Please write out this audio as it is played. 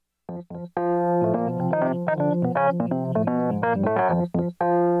All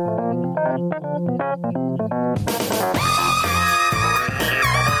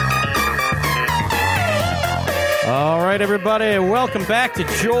right, everybody, welcome back to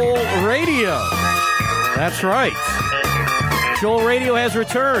Joel Radio. That's right. Joel Radio has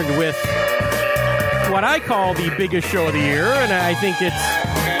returned with what I call the biggest show of the year, and I think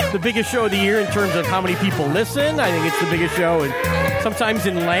it's the biggest show of the year in terms of how many people listen. I think it's the biggest show, and sometimes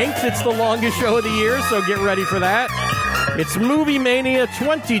in length, it's the longest show of the year, so get ready for that. It's Movie Mania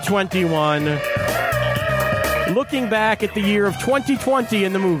 2021, looking back at the year of 2020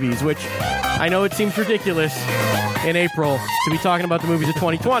 in the movies, which I know it seems ridiculous in April to be talking about the movies of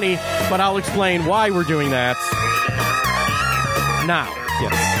 2020, but I'll explain why we're doing that now.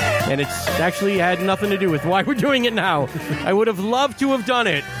 Yes. And it's actually had nothing to do with why we're doing it now. I would have loved to have done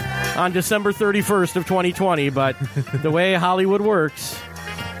it on December 31st of 2020, but the way Hollywood works,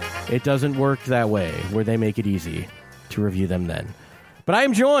 it doesn't work that way, where they make it easy to review them then. But I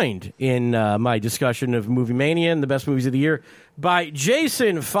am joined in my discussion of Movie Mania and the best movies of the year by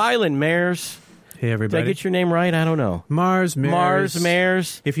Jason Filan-Mayers. Hey, everybody. Did I get your name right? I don't know. Mars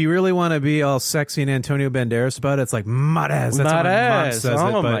Mayers. If you really want to be all sexy and Antonio Banderas about it, it's like Mares. That's how my mom says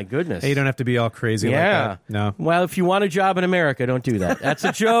oh, it, my goodness. Hey, you don't have to be all crazy like that. No. Well, if you want a job in America, don't do that. That's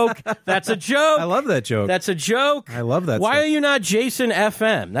a joke. That's a joke. I love that joke. That's a joke. I love that Why stuff. are you not Jason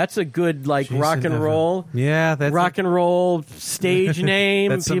FM? That's a good, Jason rock and FM. roll. Yeah, that's rock and roll stage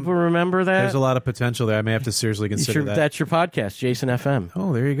name. People remember that. There's a lot of potential there. I may have to seriously consider that. That's your podcast, Jason FM.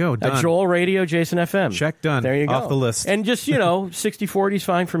 Oh, there you go. Done. At Joel Radio, Jason FM. Check done. There you go. Off the list. And just, 60-40 is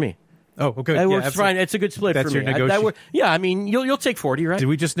fine for me. Oh, okay. That Yeah, works fine. It's a good split That's for me. your negotiation. I mean, you'll take 40, right? Did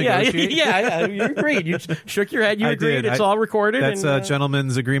we just negotiate? Yeah, you agreed. You shook your head. You I agreed. did. It's all recorded. That's a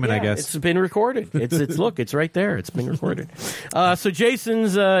gentleman's agreement, I guess. It's been recorded. Look, it's right there. It's been recorded. So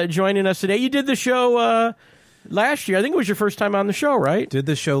Jason's joining us today. You did the show last year. I think it was your first time on the show, right? Did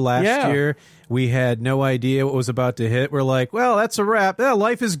the show last year. We had no idea what was about to hit. We're like, well, that's a wrap. Yeah,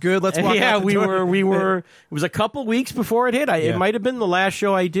 life is good. Let's walk out the door. we were. It was a couple weeks before it hit. It might have been the last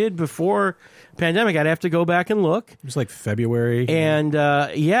show I did before pandemic. I'd have to go back and look. It was like February. And well,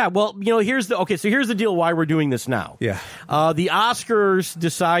 here's the deal. Why we're doing this now? Yeah. The Oscars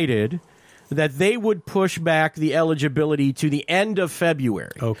decided that they would push back the eligibility to the end of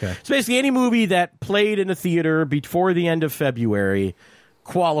February. Okay. So basically, any movie that played in a theater before the end of February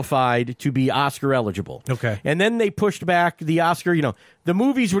qualified to be Oscar eligible. Okay. And then they pushed back the Oscar, the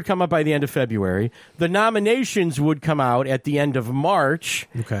movies would come up by the end of February. The nominations would come out at the end of March.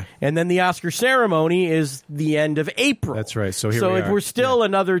 Okay. And then the Oscar ceremony is the end of April. That's right. So here we are. We're still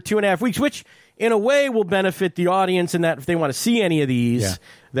another 2.5 weeks, which in a way will benefit the audience in that if they want to see any of these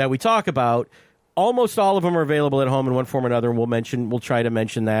that we talk about, almost all of them are available at home in one form or another, and we'll try to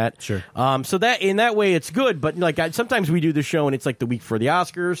mention that. Sure. So that in that way, it's good. But sometimes we do the show, and it's like the week for the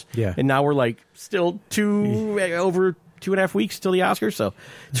Oscars. Yeah. And now we're still over 2.5 weeks till the Oscars, so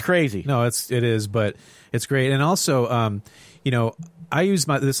it's crazy. No, it is, but it's great. And also, I use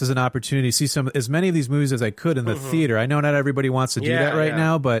this as an opportunity to see as many of these movies as I could in the theater. I know not everybody wants to do that right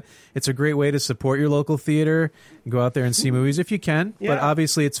now, but it's a great way to support your local theater and go out there and see movies if you can. Yeah. But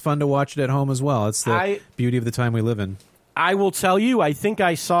obviously, it's fun to watch it at home as well. It's the beauty of the time we live in. I will tell you, I think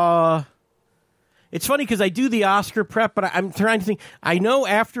I saw... It's funny because I do the Oscar prep, but I'm trying to think. I know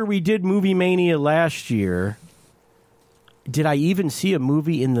after we did Movie Mania last year, did I even see a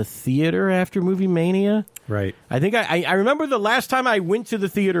movie in the theater after Movie Mania? Right. I think I remember the last time I went to the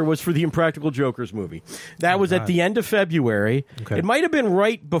theater was for the Impractical Jokers movie. That was at the end of February. Okay. It might have been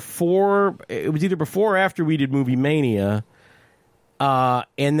right before. It was either before or after we did Movie Mania.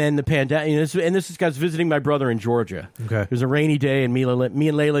 And then the pandemic. And this is guys visiting my brother in Georgia. Okay. It was a rainy day, and me and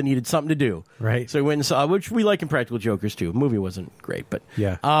Layla needed something to do. Right. So we went and saw, which we like Impractical Jokers too. The movie wasn't great, but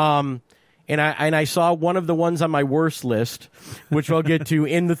yeah. And I saw one of the ones on my worst list, which I'll get to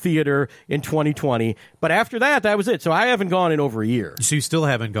in the theater in 2020. But after that, that was it. So I haven't gone in over a year. So you still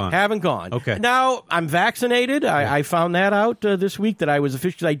haven't gone? Haven't gone. Okay. Now, I'm vaccinated. I found that out this week that I was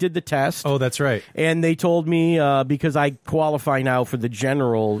officially, I did the test. Oh, that's right. And they told me, because I qualify now for the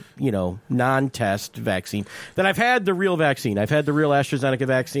general, non-test vaccine, that I've had the real vaccine. I've had the real AstraZeneca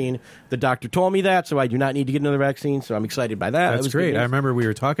vaccine. The doctor told me that, so I do not need to get another vaccine. So I'm excited by that. That's great. I remember we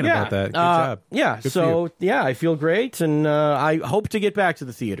were talking about that. Good job. Yeah. Good so, I feel great, and I hope to get back to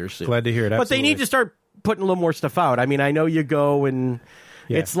the theaters soon. Glad to hear it. But they need to start putting a little more stuff out. I mean, I know you go and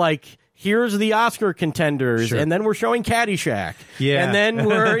it's like, here's the Oscar contenders, Sure. and then we're showing Caddyshack. Yeah. And then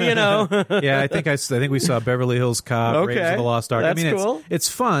we're, Yeah, I think we saw Beverly Hills Cop, Okay. Raiders of the Lost Ark. That's I mean, cool. it's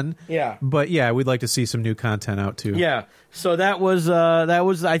fun. Yeah. But yeah, we'd like to see some new content out too. Yeah. So that was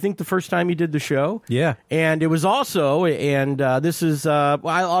I think the first time you did the show. Yeah. And it was also, and this is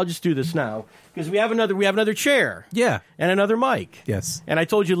I'll just do this now because we have another chair. Yeah. And another mic. Yes. And I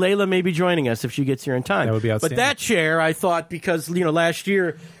told you Layla may be joining us if she gets here in time. That would be outstanding. But that chair, I thought, because last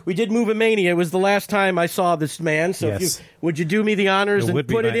year we did Movie Mania. It was the last time I saw this man. So Yes. would you do me the honors and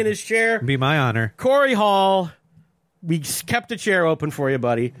put it in his chair? It'd be my honor. Corey Hall. We kept the chair open for you,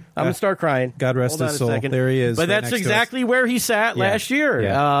 buddy. I'm going to start crying. God rest Hold his on a soul. second. There he is, But right that's next to exactly where he sat last year.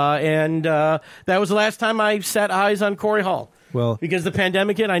 Yeah. And that was the last time I set eyes on Corey Hall. Well, Because the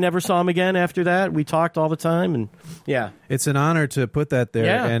pandemic hit, I never saw him again after that. We talked all the time, and yeah. it's an honor to put that there.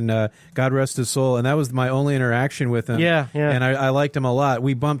 Yeah. And God rest his soul. And that was my only interaction with him. Yeah. And I liked him a lot.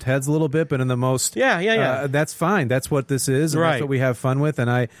 We bumped heads a little bit, but in the most... Yeah. that's fine. That's what this is. And Right. That's what we have fun with.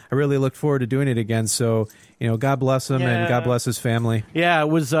 And I really look forward to doing it again. So, God bless him and God bless his family. Yeah, it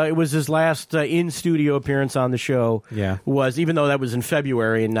was his last in-studio appearance on the show. Yeah. Was, even though that was in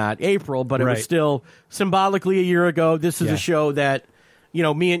February and not April, but it was Right. still symbolically a year ago. This is Yeah. a show that,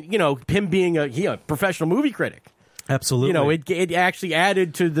 me and, him being a professional movie critic. Absolutely. It actually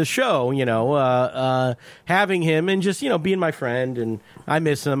added to the show, having him and just, being my friend. And I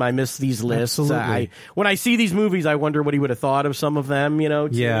miss him. I miss these lists. Absolutely. When I see these movies, I wonder what he would have thought of some of them, too,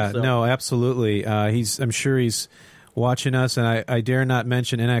 Yeah, so. no, absolutely. I'm sure he's watching us, and I dare not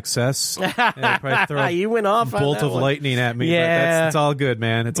mention NXS. He'll probably throw You went off a on bolt that of one. lightning at me. Yeah. But it's all good,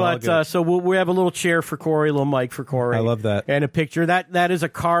 man. It's all good. So we have a little chair for Corey, a little mic for Corey. I love that. And a picture. That is a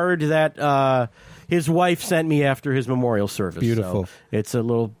card that his wife sent me after his memorial service. Beautiful. So it's a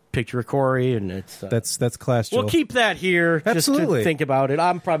little picture of Corey, and it's That's class, Joel. we'll keep that here just Absolutely. to think about it.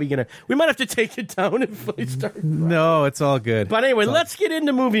 I'm probably gonna. We might have to take it down if I start. No, it's all good. But anyway, let's get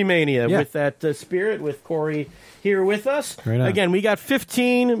into Movie Mania Yeah. with that spirit, with Corey here with us. Right on. Again, we got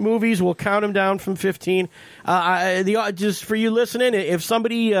 15 movies. We'll count them down from 15. Just for you listening, if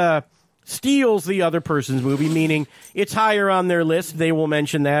somebody steals the other person's movie, meaning it's higher on their list, they will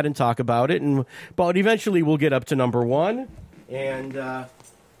mention that and talk about it. But eventually we'll get up to number one. And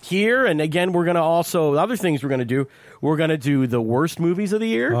here, and again, we're going to also, other things we're going to do the worst movies of the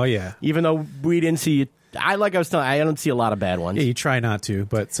year. Oh, yeah. Even though we didn't see, I don't see a lot of bad ones. Yeah, you try not to,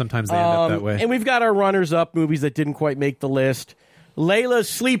 but sometimes they end up that way. And we've got our runners-up movies that didn't quite make the list. Layla's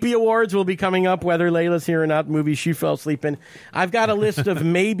Sleepy Awards will be coming up, whether Layla's here or not, movies she fell asleep in. I've got a list of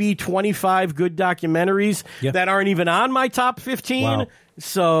maybe 25 good documentaries that aren't even on my top 15. Wow.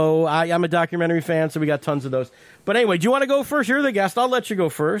 So I'm a documentary fan, so we got tons of those. But anyway, do you want to go first? You're the guest. I'll let you go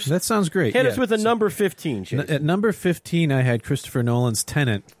first. That sounds great. Hit us with a number 15, Chase. At number 15, I had Christopher Nolan's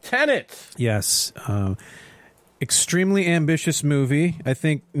Tenet. Tenet. Yes. Extremely ambitious movie. I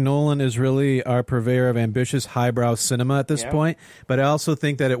think Nolan is really our purveyor of ambitious, highbrow cinema at this point, but I also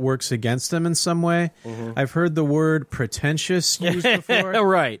think that it works against him in some way. I've heard the word pretentious used before.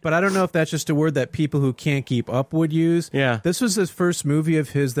 Right. But I don't know if that's just a word that people who can't keep up would use. Yeah. This was his first movie of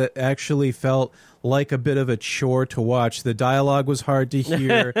his that actually felt like a bit of a chore to watch. The dialogue was hard to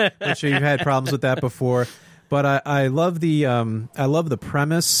hear, which you've had problems with that before. But I love the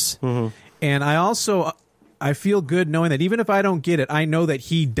premise, and I feel good knowing that even if I don't get it, I know that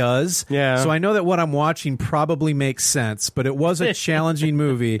he does. Yeah. So I know that what I'm watching probably makes sense. But it was a challenging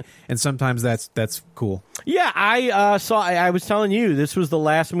movie, and sometimes that's cool. Yeah, I was telling you, this was the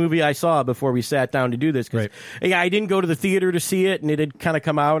last movie I saw before we sat down to do this. Right. Yeah, I didn't go to the theater to see it, and it had kind of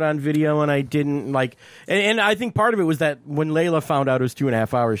come out on video, and I didn't like. And I think part of it was that when Layla found out it was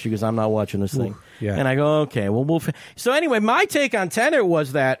 2.5 hours, she goes, "I'm not watching this thing." yeah. And I go, "Okay, well, so anyway, my take on Tenet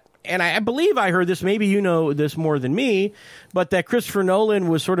was that. And I believe I heard this, maybe you know this more than me, but that Christopher Nolan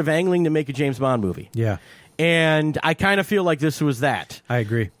was sort of angling to make a James Bond movie. Yeah. And I kind of feel like this was that. I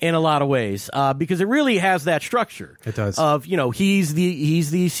agree. In a lot of ways, because it really has that structure. It does. Of, he's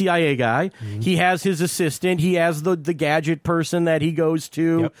the CIA guy. Mm-hmm. He has his assistant. He has the gadget person that he goes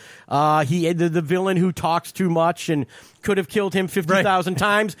to. Yep. The villain who talks too much and could have killed him 50,000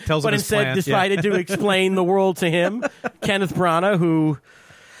 times, Tells him but his instead plans, decided to explain the world to him. Kenneth Branagh, who...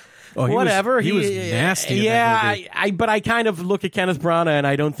 Oh, whatever. He was nasty. In yeah, that movie. but I kind of look at Kenneth Branagh and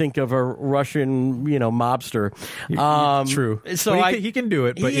I don't think of a Russian, mobster. True. So But he can do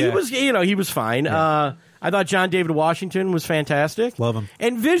it. But he was, he was fine. I thought John David Washington was fantastic. Love him.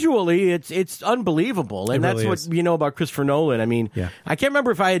 And visually, it's unbelievable. And that's what you know about Christopher Nolan. I mean, I can't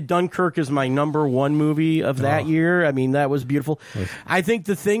remember if I had Dunkirk as my number one movie of that year. I mean, that was beautiful. I think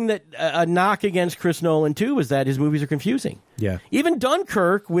the thing that a knock against Chris Nolan, too, is that his movies are confusing. Yeah. Even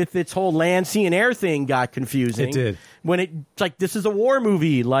Dunkirk, with its whole land, sea, and air thing, got confusing. It did. When it's like, this is a war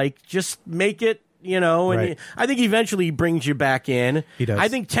movie. Like, just make it, you know. And I think eventually he brings you back in. He does. I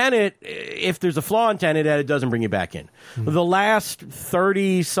think Tenet, if there's a flaw in Tenet, it doesn't bring you back in. The last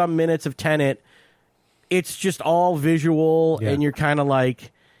 30-some minutes of Tenet, it's just all visual, and you're kind of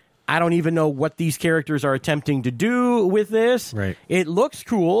like, I don't even know what these characters are attempting to do with this. Right. It looks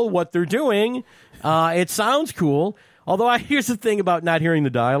cool, what they're doing. It sounds cool. Although, here's the thing about not hearing the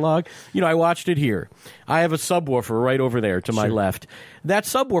dialogue. You know, I watched it here. I have a subwoofer right over there to my left. That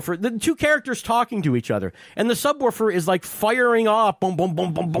subwoofer, the two characters talking to each other, and the subwoofer is like firing off, boom, boom,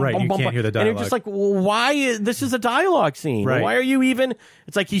 boom, boom, boom, right, boom, you boom. can't hear the dialogue. And you're just like, well, why? This is a dialogue scene. Right. Why are you even?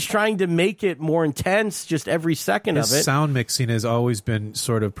 It's like he's trying to make it more intense just every second of it. Sound mixing has always been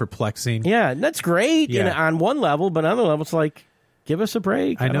sort of perplexing. Yeah, and that's great on one level, but on another level, it's like, give us a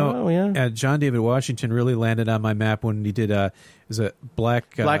break. I know. John David Washington really landed on my map when he did is a Black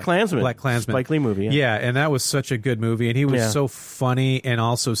Klansman. Black Klansman. Spike Lee movie. Yeah, and that was such a good movie, and he was so funny and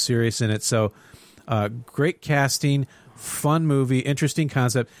also serious in it. So great casting, fun movie, interesting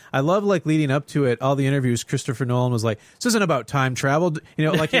concept. I love, like, leading up to it, all the interviews, Christopher Nolan was like, this isn't about time travel, you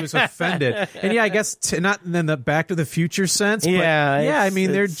know, like he was offended. And I guess not in the Back to the Future sense, but I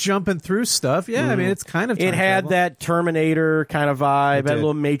mean, they're jumping through stuff. I mean, it's kind of time it had travel. that Terminator kind of vibe, had a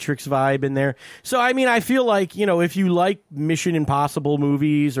little Matrix vibe in there. So, I mean, I feel like, you know, if you like Mission Impossible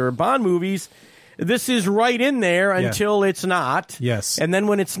movies or Bond movies, this is right in there until it's not. Yes. And then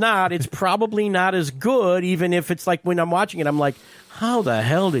when it's not, it's probably not as good, even if it's like when I'm watching it, I'm like, how the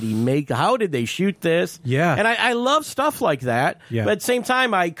hell did he make, how did they shoot this? Yeah. And I love stuff like that. Yeah. But at the same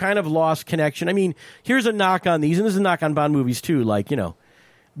time, I kind of lost connection. I mean, here's a knock on these, and this is a knock on Bond movies too. Like, you know,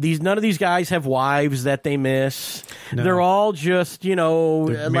 none of these guys have wives that they miss. No. They're all just, you know,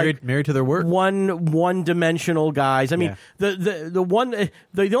 married to their work. One dimensional guys. I mean, the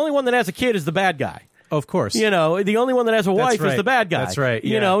only one that has a kid is the bad guy. Of course. You know, the only one that has a wife is the bad guy. That's right.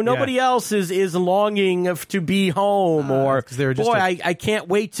 You know, nobody else is longing to be home or, I can't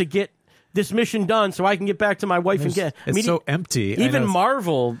wait to get this mission done so I can get back to my wife and get. It's so empty. Even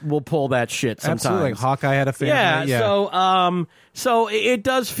Marvel will pull that shit sometimes. Absolutely. Like Hawkeye had a family. Yeah. So it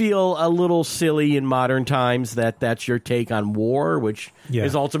does feel a little silly in modern times that that's your take on war, which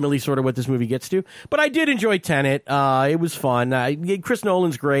is ultimately sort of what this movie gets to. But I did enjoy Tenet. It was fun. Chris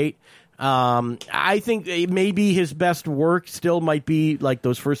Nolan's great. I think maybe his best work still might be like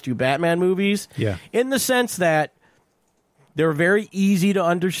those first two Batman movies. Yeah. In the sense that they're very easy to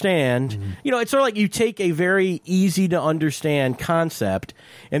understand. Mm-hmm. You know, it's sort of like you take a very easy to understand concept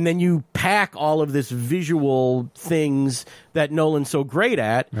and then you pack all of this visual things that Nolan's so great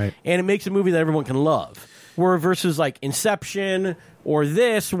at, and it makes a movie that everyone can love. Where versus like Inception or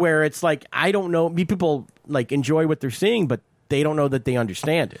this, where it's like, I don't know, people like enjoy what they're seeing, but they don't know that they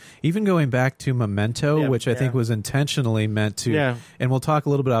understand it. Even going back to Memento, which I think was intentionally meant to, and we'll talk a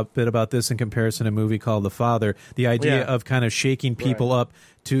little bit about this in comparison to a movie called The Father, the idea of kind of shaking people up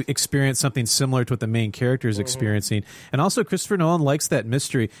to experience something similar to what the main character is experiencing. And also, Christopher Nolan likes that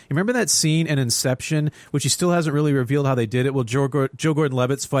mystery. You remember that scene in Inception, which he still hasn't really revealed how they did it? Well, Joe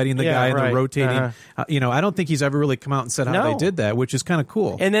Gordon-Levitt's fighting the guy in the rotating. You know, I don't think he's ever really come out and said how they did that, which is kind of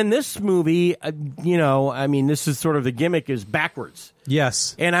cool. And then this movie, you know, I mean, this is sort of the gimmick is backwards.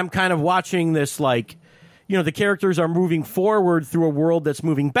 Yes. And I'm kind of watching this like, you know, the characters are moving forward through a world that's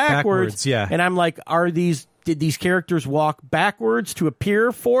moving backwards. And I'm like, did these characters walk backwards to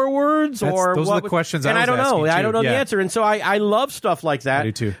appear forwards? Those are the questions I was asking. And I don't know. Too. I don't know the answer. And so I love stuff like that. I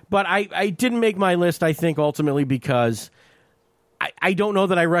do too. But I didn't make my list, I think, ultimately because I don't know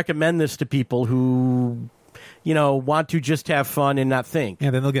that I recommend this to people who, you know, want to just have fun and not think.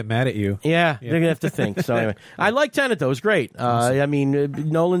 Yeah, then they'll get mad at you. Yeah, they're going to have to think. So anyway, I like Tenet, though. It was great. I mean,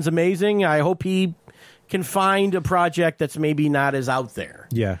 Nolan's amazing. I hope he can find a project that's maybe not as out there.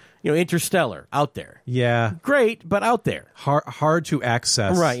 Yeah. You know, Interstellar, out there. Yeah. Great, but out there. Hard to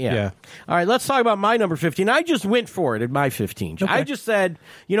access. Right, yeah. All right, let's talk about my number 15. I just went for it at my 15. Okay. I just said,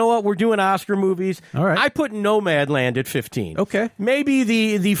 you know what, we're doing Oscar movies. All right. I put Nomadland at 15. Okay. Maybe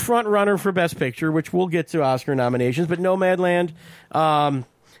the front runner for Best Picture, which we'll get to Oscar nominations, but Nomadland,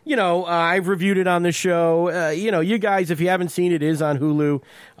 you know, I've reviewed it on the show. You know, you guys, if you haven't seen it, is on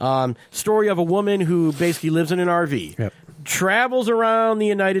Hulu. Story of a woman who basically lives in an RV, travels around the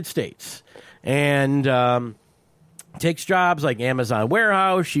United States, and takes jobs like Amazon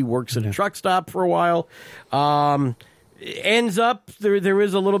warehouse. She works at a truck stop for a while. Ends up, there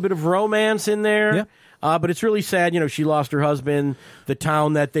is a little bit of romance in there. Yeah. But it's really sad. She lost her husband. The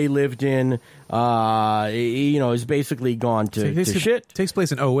town that they lived in, is basically gone to shit. Takes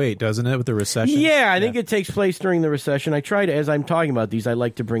place in 2008, doesn't it, with the recession? Yeah, I think it takes place during the recession. I try to, as I'm talking about these, I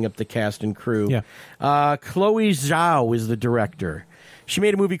like to bring up the cast and crew. Yeah. Chloe Zhao is the director. She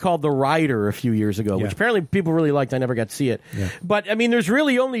made a movie called The Rider a few years ago, which apparently people really liked. I never got to see it. Yeah. But, there's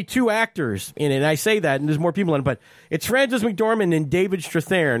really only 2 actors in it. And I say that, and there's more people in it. But it's Frances McDormand and David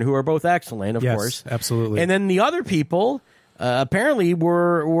Strathairn, who are both excellent, of course. Absolutely. And then the other people, apparently,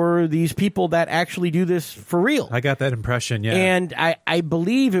 were these people that actually do this for real. I got that impression, yeah. And I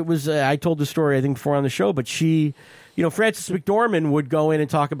believe it was, I told the story, I think, before on the show, but she... Frances McDormand would go in and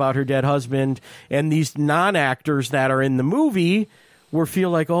talk about her dead husband, and these non-actors that are in the movie feel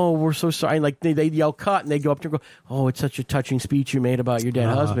like, oh, we're so sorry. Like, they yell cut, and they go up to her and go, oh, it's such a touching speech you made about your dead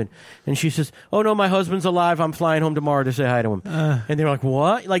husband. And she says, oh, no, my husband's alive. I'm flying home tomorrow to say hi to him. And they're like,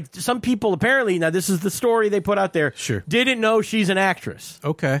 what? Like, some people apparently, now this is the story they put out there, didn't know she's an actress.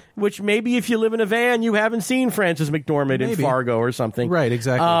 Okay. Which maybe if you live in a van, you haven't seen Frances McDormand in Fargo or something. Right,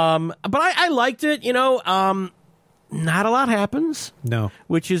 exactly. But I liked it, not a lot happens. No.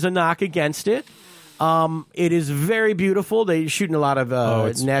 Which is a knock against it. It is very beautiful. They shoot in a lot of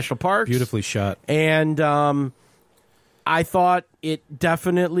national parks. Beautifully shot. And I thought it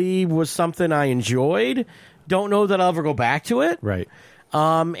definitely was something I enjoyed. Don't know that I'll ever go back to it. Right.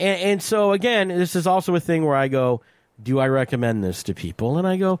 And so, again, this is also a thing where I go, do I recommend this to people? And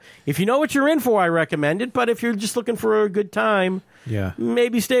I go, if you know what you're in for, I recommend it. But if you're just looking for a good time,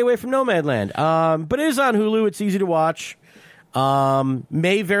 maybe stay away from Nomadland. But it is on Hulu. It's easy to watch.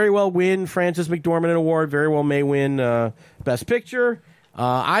 May very well win Frances McDormand an award. Very well may win Best Picture.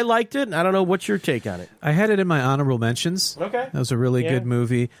 I liked it. I don't know. What's your take on it? I had it in my honorable mentions. Okay. That was a really good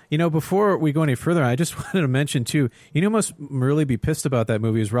movie. Before we go any further, I just wanted to mention, too, who must really be pissed about that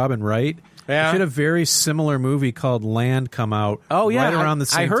movie is Robin Wright. Yeah. She had a very similar movie called Land come out right around the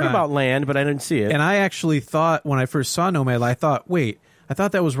same time. I heard about Land, but I didn't see it. And I actually thought, when I first saw Nomadland, I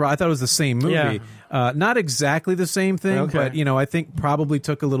thought that was right. I thought it was the same movie. Yeah. Not exactly the same thing, but I think probably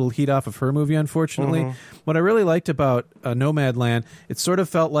took a little heat off of her movie, unfortunately. Mm-hmm. What I really liked about Nomadland, it sort of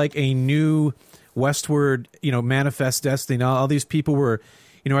felt like a new westward, Manifest Destiny. All these people were,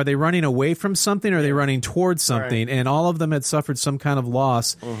 are they running away from something or are they running towards something? Right. And all of them had suffered some kind of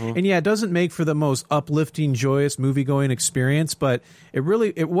loss. Mm-hmm. And it doesn't make for the most uplifting, joyous movie-going experience, but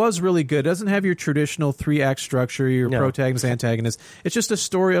it was really good. It doesn't have your traditional 3-act structure, your protagonist, antagonist. It's just a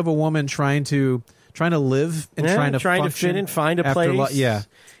story of a woman trying to live and trying to fit and find a place.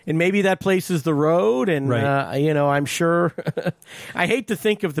 And maybe that place is the road. And, I'm sure I hate to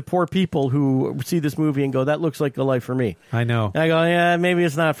think of the poor people who see this movie and go, that looks like a life for me. I know. And I go, yeah, maybe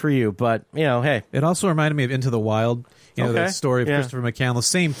it's not for you. But, hey. It also reminded me of Into the Wild, that story of Christopher McCandless.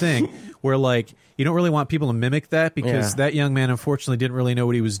 Same thing, where, you don't really want people to mimic that because that young man, unfortunately, didn't really know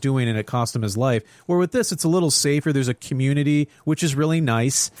what he was doing and it cost him his life. Where with this, it's a little safer. There's a community, which is really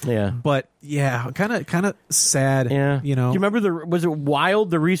nice. Yeah. But, kind of sad. Yeah. Do you remember was it Wild,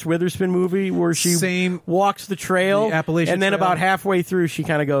 the Reese Witherspoon movie, where she walks the trail? The Appalachian and then Trail. About halfway through, she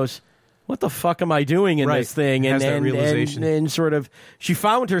kind of goes, what the fuck am I doing in this thing? And that realization. And sort of, she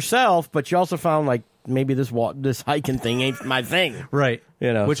found herself, but she also found, maybe this hiking thing ain't my thing. Right.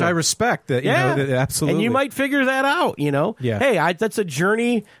 Which I respect. That absolutely. And you might figure that out, Yeah. Hey, that's a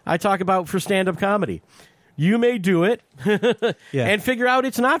journey I talk about for stand-up comedy. You may do it and figure out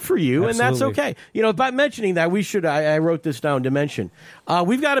it's not for you, and that's okay. By mentioning that, I wrote this down to mention.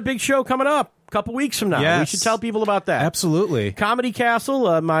 We've got a big show coming up a couple weeks from now. Yes. We should tell people about that. Absolutely. Comedy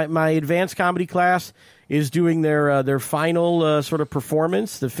Castle, my advanced comedy class, is doing their final sort of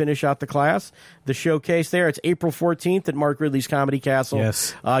performance to finish out the class, the showcase there. It's April 14th at Mark Ridley's Comedy Castle.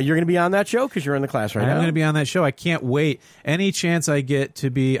 Yes. You're going to be on that show because you're in the class right now. I'm going to be on that show. I can't wait. Any chance I get to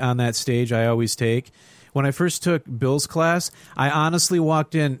be on that stage, I always take. When I first took Bill's class, I honestly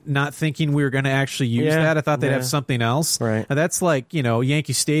walked in not thinking we were going to actually use that. I thought they'd have something else. Right. Now, that's like,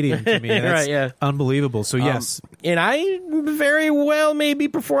 Yankee Stadium to me. That's unbelievable. So, yes. And I very well may be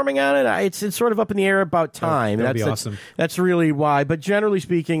performing on it. It's sort of up in the air about time. That'd be awesome. That's really why. But generally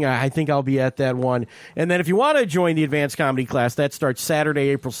speaking, I think I'll be at that one. And then if you want to join the advanced comedy class, that starts Saturday,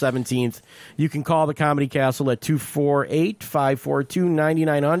 April 17th. You can call the Comedy Castle at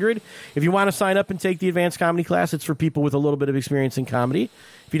 248-542-9900. If you want to sign up and take the advanced comedy class, it's for people with a little bit of experience in comedy.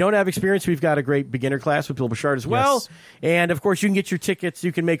 If you don't have experience, we've got a great beginner class with Bill Bouchard as well. Yes. And, of course, you can get your tickets.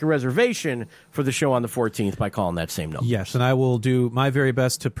 You can make a reservation for the show on the 14th by calling that same number. Yes, and I will do my very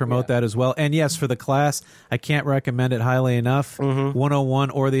best to promote that as well. And, yes, for the class, I can't recommend it highly enough. 101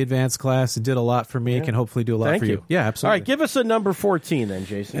 or the advanced class, it did a lot for me. It can hopefully do a lot for you. Yeah, absolutely. All right, give us a number 14 then,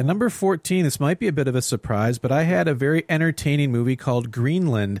 Jason. And number 14, this might be a bit of a surprise, but I had a very entertaining movie called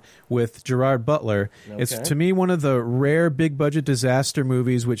Greenland with Gerard Butler. Okay. It's, to me, one of the rare big-budget disaster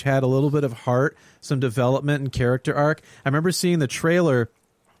movies which had a little bit of heart, some development and character arc. I remember seeing the trailer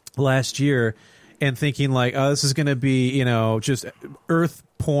last year and thinking, like, oh, this is going to be, just earth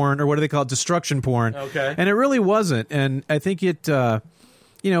porn, or what do they call it, destruction porn. Okay. And it really wasn't. And I think it...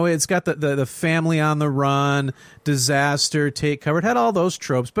 it's got the family on the run, disaster, take cover. It had all those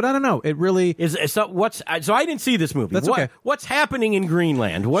tropes, but I don't know. It really so I didn't see this movie. That's okay. What's happening in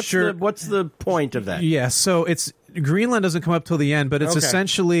Greenland? What's Sure. what's the point of that? Yeah, so it's Greenland doesn't come up till the end, but it's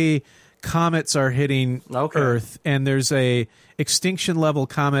essentially comets are hitting Earth, and there's a extinction level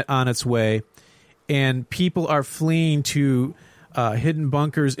comet on its way, and people are fleeing to hidden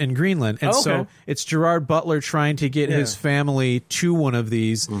bunkers in Greenland. And so it's Gerard Butler trying to get his family to one of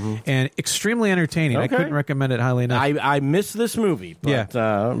these, and extremely entertaining. I couldn't recommend it highly enough. I missed this movie, but,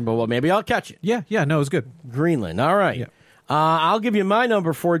 but maybe I'll catch it. Yeah, no, it was good. Greenland. All right. Yeah. I'll give you my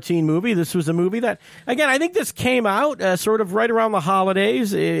number 14 movie. This was a movie that, again, I think this came out sort of right around the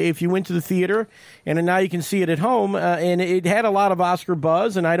holidays, if you went to the theater, and now you can see it at home, and it had a lot of Oscar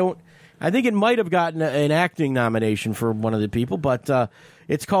buzz, and I think it might have gotten an acting nomination for one of the people, but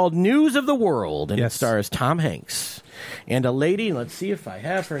it's called News of the World, and it stars Tom Hanks and a lady. Let's see if I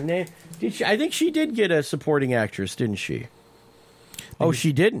have her name. I think she did get a supporting actress, didn't she? Oh,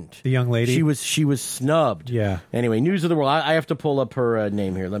 she didn't. The young lady? She was snubbed. Yeah. Anyway, News of the World. I have to pull up her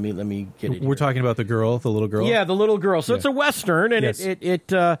name here. Let me get it. We're talking about the little girl? Yeah, the little girl. So it's a Western, and it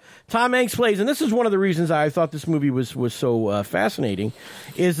Tom Hanks plays, and this is one of the reasons I thought this movie was so fascinating,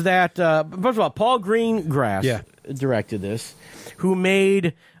 is that, first of all, Paul Greengrass directed this, who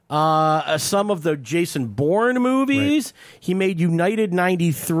made some of the Jason Bourne movies. Right. He made United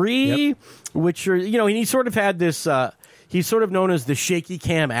 93, which are, he sort of had this... he's sort of known as the shaky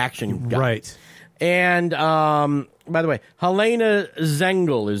cam action guy. Right. And, by the way, Helena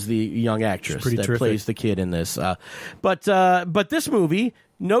Zengel is the young actress that plays the kid in this. But this movie,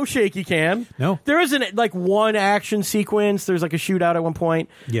 no shaky cam. No. There isn't, like, one action sequence. There's, like, a shootout at one point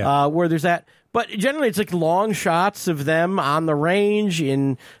where there's that. But generally, it's like long shots of them on the range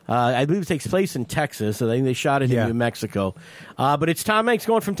in, I believe it takes place in Texas. So I think they shot it in New Mexico. But it's Tom Hanks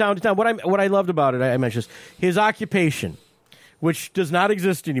going from town to town. What I loved about it, I mentioned his occupation, which does not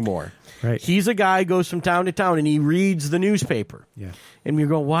exist anymore. Right. He's a guy who goes from town to town and he reads the newspaper. Yeah. And you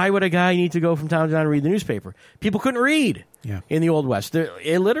go, why would a guy need to go from town to town and read the newspaper? People couldn't read in the Old West.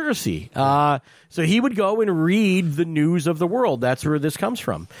 Illiteracy. So he would go and read the news of the world. That's where this comes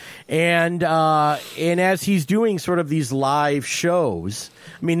from. And as he's doing sort of these live shows,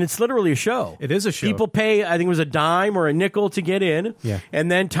 I mean, it's literally a show. It is a show. People pay, I think it was a dime or a nickel to get in. Yeah.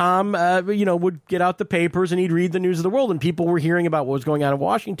 And then Tom, would get out the papers and he'd read the news of the world. And people were hearing about what was going on in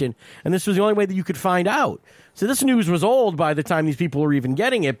Washington. And this was the only way that you could find out. So this news was old by the time these people were even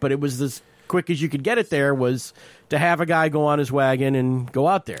getting it, but it was as quick as you could get it there was to have a guy go on his wagon and go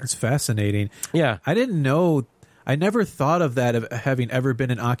out there. It's fascinating. Yeah. I didn't know. I never thought of that of having ever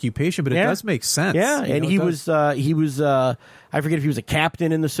been an occupation, but it does make sense. Yeah, and he was I forget if he was a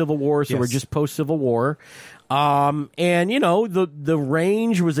captain in the Civil War, so we're just post-Civil War. And the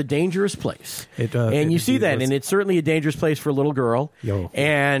range was a dangerous place, and you see that, and it's certainly a dangerous place for a little girl.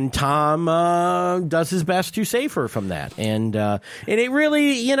 And Tom does his best to save her from that, and it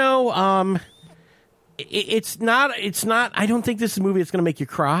really, it's not. I don't think this is a movie that's going to make you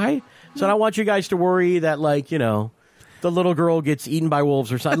cry. So I don't want you guys to worry that, the little girl gets eaten by wolves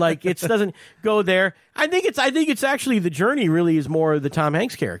or something. Like, it doesn't go there. I think it's actually the journey really is more the Tom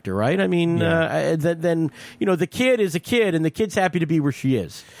Hanks character, right? I mean, then the kid is a kid, and the kid's happy to be where she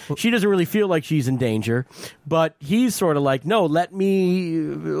is. She doesn't really feel like she's in danger, but he's sort of like, no, let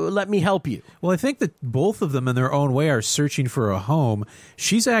me help you. Well, I think that both of them in their own way are searching for a home.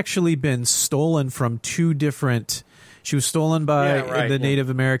 She's actually been stolen from two different. She was stolen by the Native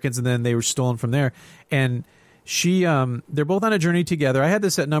Americans, and then they were stolen from there. And they're both on a journey together. I had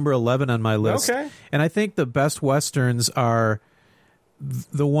this at number 11 on my list. Okay. And I think the best Westerns are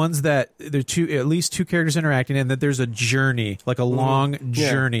the ones that there are at least two characters interacting, and that there's a journey, like a long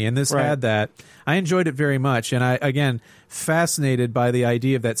journey. And this had that. I enjoyed it very much. And I, again, fascinated by the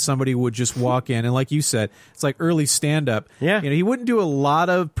idea that somebody would just walk in and, like you said, it's like early stand-up. Yeah. He wouldn't do a lot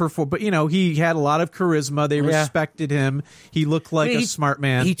of but he had a lot of charisma. They respected him. He looked like a smart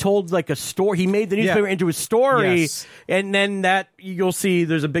man. He told like a story. He made the newspaper into a story, and then that you'll see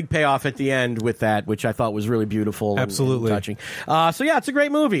there's a big payoff at the end with that, which I thought was really beautiful. Absolutely. And touching. So yeah, it's a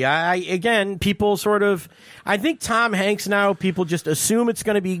great movie. Again, people sort of, I think Tom Hanks now, people just assume it's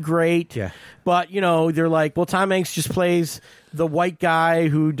going to be great. Yeah. But, they're like, well, Tom Hanks just plays the white guy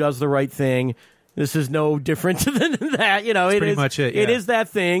who does the right thing. This is no different than that. That's pretty much it. Yeah. It is that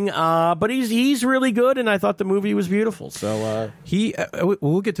thing. But he's really good, and I thought the movie was beautiful. So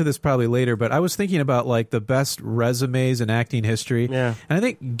we'll get to this probably later, but I was thinking about like the best resumes in acting history. Yeah. And I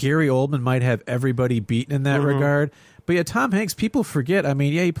think Gary Oldman might have everybody beaten in that regard. But yeah, Tom Hanks, people forget. I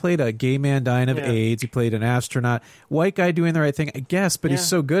mean, he played a gay man dying of AIDS. He played an astronaut. White guy doing the right thing, I guess, but he's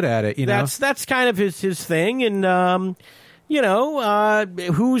so good at it, That's kind of his thing, and,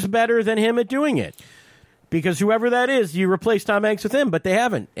 who's better than him at doing it? Because whoever that is, you replace Tom Hanks with him, but they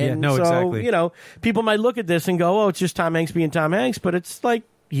haven't. And exactly. People might look at this and go, oh, it's just Tom Hanks being Tom Hanks, but it's like,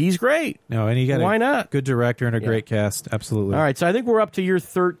 he's great. No, and he got Why not? Good director and a great cast. Absolutely. All right, so I think we're up to year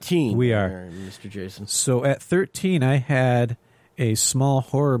 13. We are. There, Mr. Jason. So at 13, I had a small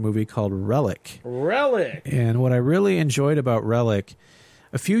horror movie called Relic. Relic. And what I really enjoyed about Relic,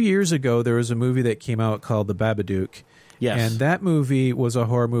 a few years ago, there was a movie that came out called The Babadook. Yes. And that movie was a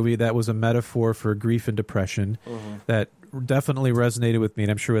horror movie that was a metaphor for grief and depression that definitely resonated with me, and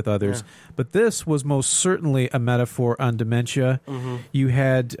I'm sure with others. Yeah. But this was most certainly a metaphor on dementia. You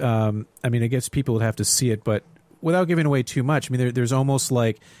had, I guess people would have to see it, but without giving away too much, I mean, there's almost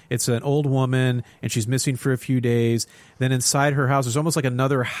like it's an old woman and she's missing for a few days. Then inside her house, there's almost like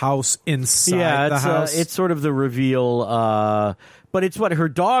another house inside the house. It's sort of the reveal. But it's what her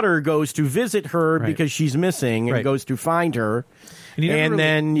daughter goes to visit her because she's missing and goes to find her. And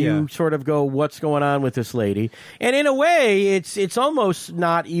then you sort of go, what's going on with this lady? And in a way, it's almost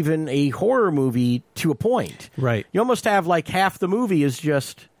not even a horror movie to a point. Right. You almost have like half the movie is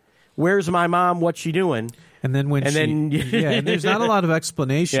just, where's my mom? What's she doing? And then and there's not a lot of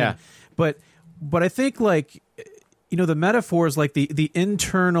explanation. Yeah. But I think like, the metaphors, like the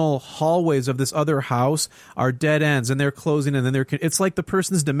internal hallways of this other house are dead ends, and they're closing, and then it's like the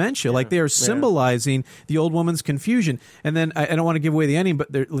person's dementia. Like they are symbolizing the old woman's confusion. And then I don't want to give away the ending,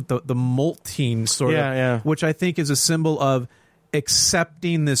 but the molting sort of, which I think is a symbol of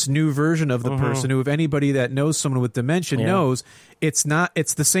accepting this new version of the person who, if anybody that knows someone with dementia knows, it's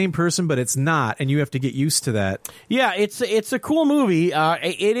the same person, but it's not, and you have to get used to that. Yeah, it's a cool movie.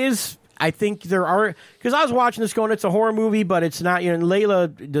 It is. I think there are, because I was watching this going, it's a horror movie, but it's not.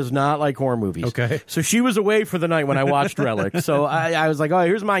 Layla does not like horror movies. Okay, so she was away for the night when I watched Relic. So I was like, oh,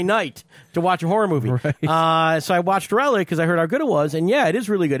 here's my night to watch a horror movie. Right. So I watched Relic because I heard how good it was, and yeah, it is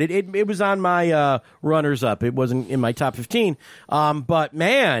really good. It was on my runners up. It wasn't in my top 15. But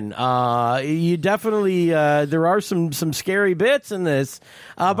man, you definitely there are some scary bits in this.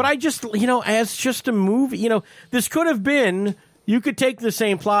 But I just as just a movie, this could have been. You could take the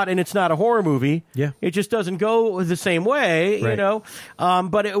same plot and it's not a horror movie. Yeah. It just doesn't go the same way, right.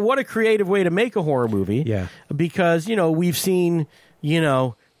 But what a creative way to make a horror movie. Yeah. Because, we've seen,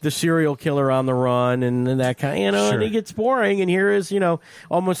 the serial killer on the run and that kind, Sure. and it gets boring. And here is,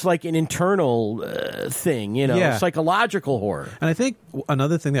 almost like an internal thing, psychological horror. And I think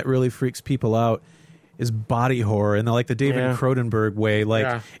another thing that really freaks people out is body horror in the David Cronenberg way.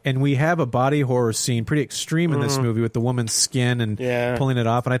 And we have a body horror scene pretty extreme in this movie with the woman's skin and pulling it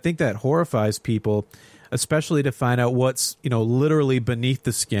off. And I think that horrifies people, especially to find out what's, literally beneath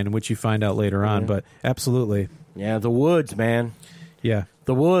the skin, which you find out later on. But absolutely. Yeah, the woods, man. Yeah.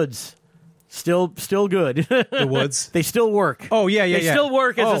 The woods. Still good. The woods? They still work. Oh, yeah. They still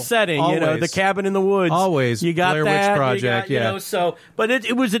work as a setting, always. The cabin in the woods. Always. You got Blair that. Witch Project, But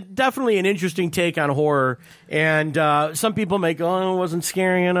it was definitely an interesting take on horror, and some people may go, it wasn't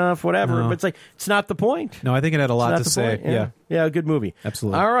scary enough, whatever, but it's not the point. No, I think it had a lot to say. Yeah, good movie.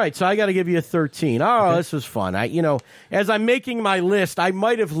 Absolutely. All right, so I got to give you a 13. Oh, This was fun. As I'm making my list, I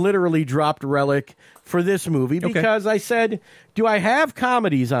might have literally dropped Relic for this movie because I said, do I have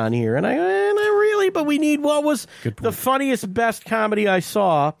comedies on here? And I really, but we need what was the funniest, best comedy I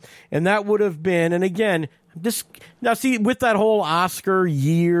saw, and that would have been, and again, now see, with that whole Oscar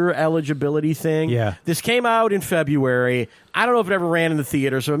year eligibility thing, this came out in February. I don't know if it ever ran in the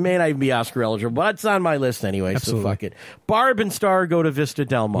theater, so it may not even be Oscar eligible, but it's on my list anyway, Absolutely. so fuck it. Barb and Star go to Vista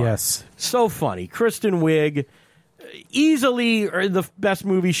Del Mar. Yes. So funny. Kristen Wiig, easily the best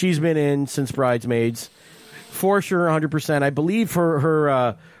movie she's been in since Bridesmaids. For sure, 100%. I believe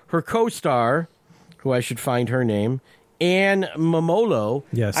her co-star, who I should find her name, Anne Momolo,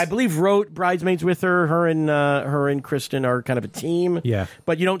 Yes. I believe, wrote Bridesmaids with her. Her and Kristen are kind of a team. Yeah.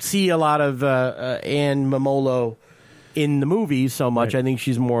 But you don't see a lot of Anne Momolo in the movies so much. Right. I think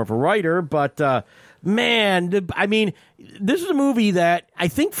she's more of a writer. But, man, I mean, this is a movie that I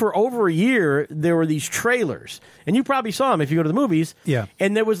think for over a year there were these trailers. And you probably saw them if you go to the movies. Yeah.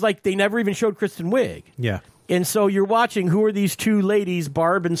 And there was like, they never even showed Kristen Wiig. Yeah. And so you're watching who are these two ladies,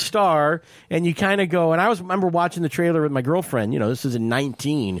 Barb and Star, and you kind of go, and I remember watching the trailer with my girlfriend, this is in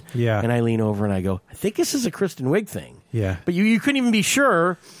 19. Yeah. And I lean over and I go, I think this is a Kristen Wiig thing. Yeah. But you couldn't even be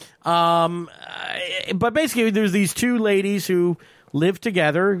sure. But basically, there's these two ladies who live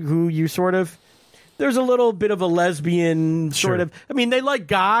together who you sort of, there's a little bit of a lesbian sort of. I mean, they like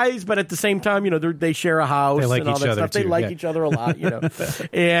guys, but at the same time, they share a house. They like and all each that other stuff. They too, like yeah. each other a lot,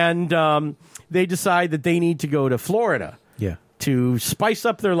 And they decide that they need to go to Florida. Yeah. To spice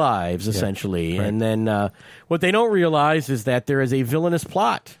up their lives, essentially. Right. And then what they don't realize is that there is a villainous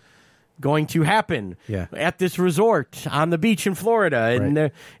plot going to happen at this resort on the beach in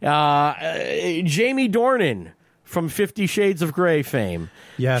Florida. And Jamie Dornan from 50 Shades of Grey fame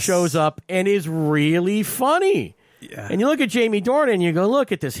shows up and is really funny. Yeah. And you look at Jamie Dornan and you go,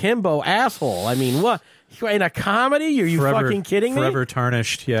 look at this himbo asshole. I mean, what? In a comedy? Are you fucking kidding me? Forever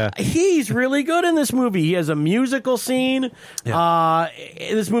tarnished, yeah. He's really good in this movie. He has a musical scene. Yeah.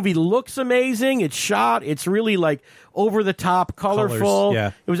 This movie looks amazing. It's shot. It's really like over the top, colorful. Colors,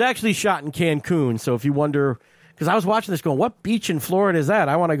 yeah. It was actually shot in Cancun. So if you wonder, because I was watching this going, what beach in Florida is that?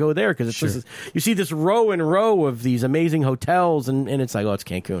 I want to go there because you see this row and row of these amazing hotels, and it's like, oh, it's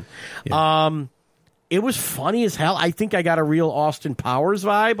Cancun. Yeah. It was funny as hell. I think I got a real Austin Powers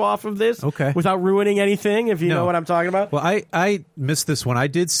vibe off of this. Okay. Without ruining anything, if you know what I'm talking about. Well, I missed this one. I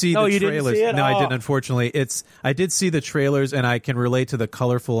did see the you trailers. Didn't see it? No, I didn't, unfortunately. I did see the trailers, and I can relate to the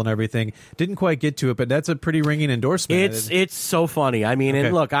colorful and everything. Didn't quite get to it, but that's a pretty ringing endorsement. It's so funny. I mean,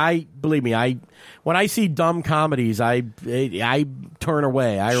 and look, believe me, when I see dumb comedies, I turn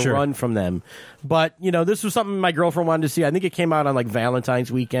away. I run from them. But, this was something my girlfriend wanted to see. I think it came out on like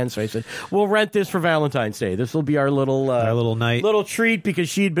Valentine's weekend. So I said, we'll rent this for Valentine's Day. This will be our little night. Little treat because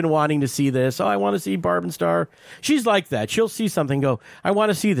she'd been wanting to see this. Oh, I want to see Barb and Star. She's like that. She'll see something and go, I want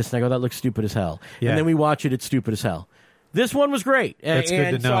to see this. And I go, that looks stupid as hell. Yeah. And then we watch it. It's stupid as hell. This one was great. That's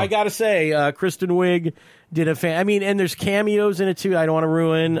good to know. So I got to say, Kristen Wiig did and there's cameos in it too. I don't want to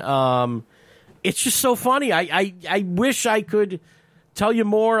ruin. It's just so funny. I wish I could tell you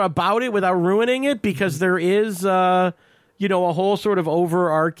more about it without ruining it because there is, a whole sort of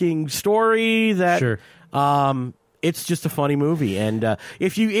overarching story that, it's just a funny movie. And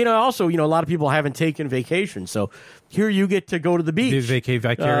if also, a lot of people haven't taken vacation, so here you get to go to the beach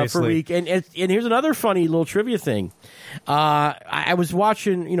vicariously for a week. And here's another funny little trivia thing. I was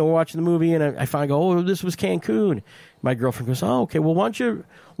watching the movie, and I finally go, oh, this was Cancun. My girlfriend goes, oh, okay, well, why don't you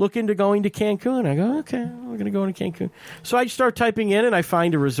look into going to Cancun? I go, okay, we're going to go to Cancun. So I start typing in, and I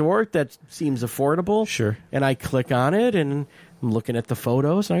find a resort that seems affordable. Sure. And I click on it, and I'm looking at the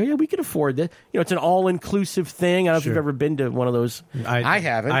photos. And I go, yeah, we can afford this. It's an all-inclusive thing. I don't know if you've ever been to one of those. I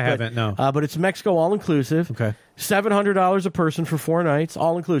haven't. I haven't, no. But it's Mexico all-inclusive. Okay. $700 a person for 4 nights,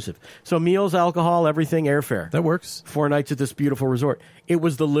 all-inclusive. So meals, alcohol, everything, airfare. That works. 4 nights at this beautiful resort. It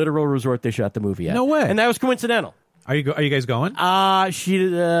was the literal resort they shot the movie at. No way. And that was coincidental. Are you guys going?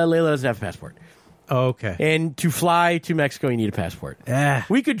 Layla doesn't have a passport. Oh, okay. And to fly to Mexico, you need a passport.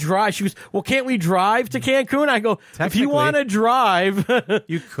 We could drive. She goes, well, can't we drive to Cancun? I go, if you want to drive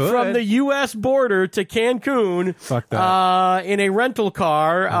you could. from the U.S. border to Cancun Fuck that. In a rental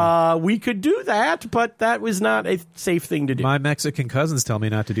car, we could do that, but that was not a safe thing to do. My Mexican cousins tell me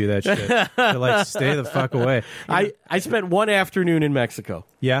not to do that shit. They're like, stay the fuck away. I spent one afternoon in Mexico.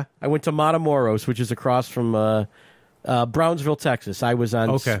 Yeah? I went to Matamoros, which is across from Brownsville, Texas. I was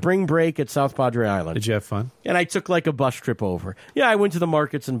on spring break at South Padre Island. Did you have fun? And I took like a bus trip over. Yeah, I went to the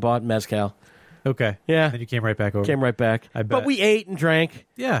markets and bought mezcal. Okay. Yeah. And you came right back over. Came right back. I bet. But we ate and drank.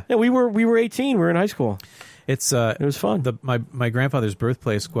 Yeah. Yeah, we were 18. We were in high school. It was fun. My grandfather's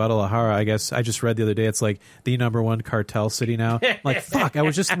birthplace, Guadalajara. I guess I just read the other day. It's like the #1 cartel city now. Like fuck, I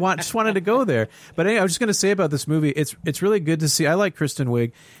was just wanted to go there. But anyway, I was just going to say about this movie. It's really good to see. I like Kristen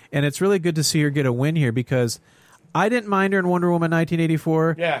Wiig, and it's really good to see her get a win here because I didn't mind her in Wonder Woman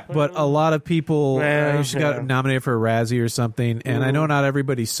 1984. Yeah. But a lot of people she got nominated for a Razzie or something, and I know not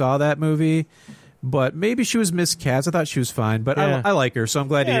everybody saw that movie. But maybe she was miscast. I thought she was fine, but I like her, so I'm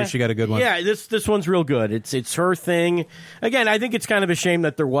glad to hear she got a good one. Yeah, this one's real good. It's her thing. Again, I think it's kind of a shame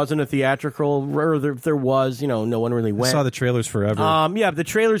that there wasn't a theatrical, or there was, no one really went. I saw the trailers forever. The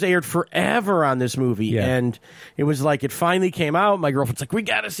trailers aired forever on this movie, and it was like it finally came out. My girlfriend's like, we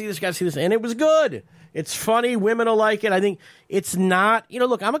got to see this, and it was good. It's funny. Women will like it. I think it's not,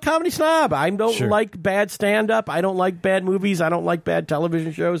 look, I'm a comedy snob. I don't like bad stand-up. I don't like bad movies. I don't like bad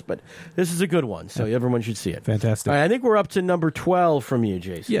television shows, but this is a good one, so everyone should see it. Fantastic. All right, I think we're up to number 12 from you,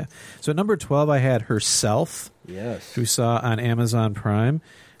 Jason. Yeah. So number 12, I had Herself. Yes. We saw on Amazon Prime.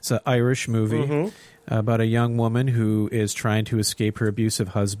 It's an Irish movie about a young woman who is trying to escape her abusive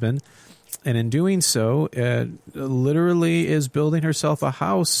husband. And in doing so, literally is building herself a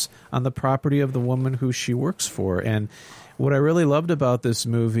house on the property of the woman who she works for. And what I really loved about this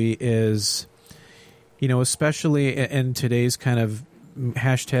movie is, especially in today's kind of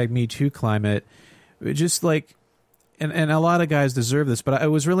hashtag Me Too climate, just like, and a lot of guys deserve this, but it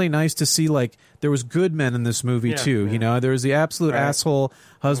was really nice to see, like, there was good men in this movie, too. Yeah. There was the absolute asshole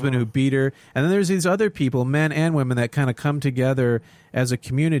husband who beat her, and then there's these other people, men and women, that kind of come together as a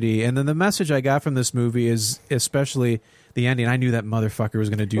community. And then the message I got from this movie is especially the ending. I knew that motherfucker was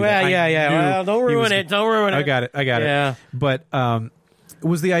going to do that. Well, don't ruin it. Don't ruin it. I got it. But it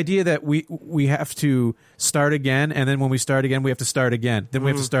was the idea that we have to start again, and then when we start again, we have to start again. Then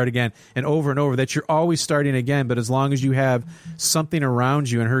we have to start again, and over, that you're always starting again. But as long as you have something around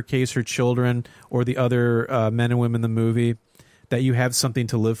you, in her case, her children, or the other men and women in the movie, that you have something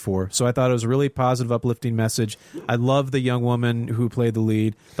to live for. So I thought it was a really positive, uplifting message. I love the young woman who played the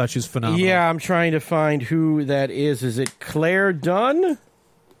lead. Thought she was phenomenal. Yeah, I'm trying to find who that is. Is it Claire Dunn?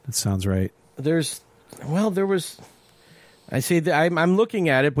 That sounds right. There was... I see. I'm looking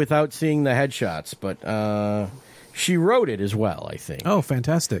at it without seeing the headshots, but she wrote it as well, I think. Oh,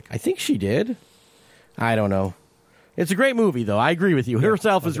 fantastic. I think she did. I don't know. It's a great movie, though. I agree with you.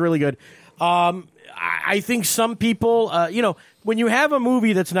 Herself is really good. I think some people, when you have a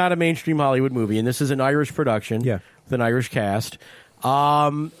movie that's not a mainstream Hollywood movie, and this is an Irish production with an Irish cast,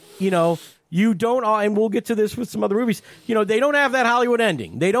 you don't, and we'll get to this with some other movies, they don't have that Hollywood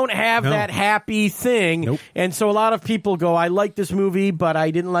ending. They don't have that happy thing. Nope. And so a lot of people go, I like this movie, but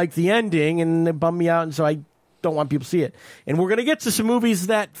I didn't like the ending, and it bummed me out, and so I don't want people to see it. And we're going to get to some movies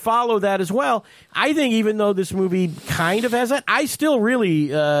that follow that as well. I think even though this movie kind of has that, I still really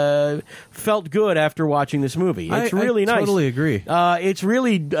felt good after watching this movie. It's really nice. I totally agree. It's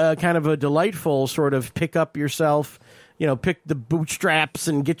really kind of a delightful sort of pick up yourself, pick the bootstraps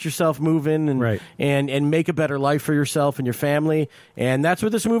and get yourself moving and make a better life for yourself and your family. And that's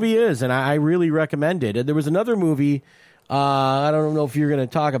what this movie is, and I really recommend it. And there was another movie, I don't know if you're going to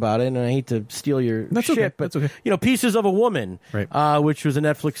talk about it, and I hate to steal your shit, okay. but That's okay. Pieces of a Woman, which was a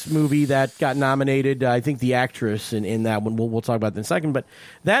Netflix movie that got nominated. I think the actress in that one, we'll talk about that in a second. But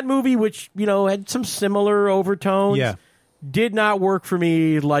that movie, which had some similar overtones, did not work for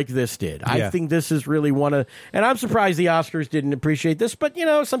me like this did. I think this is really one of, and I'm surprised the Oscars didn't appreciate this, but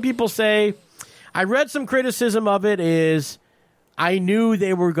some people say, I read some criticism of it is, I knew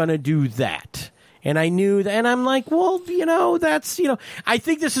they were going to do that. And I knew that, and I'm like, well, that's, I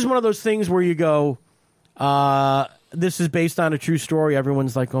think this is one of those things where you go, this is based on a true story.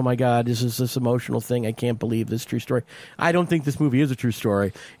 Everyone's like, oh my God, this is this emotional thing. I can't believe this true story. I don't think this movie is a true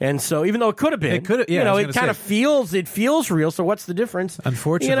story. And so even though it could have been, it kind of feels real. So what's the difference?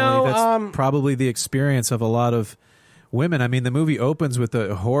 Unfortunately, that's probably the experience of a lot of women. I mean, the movie opens with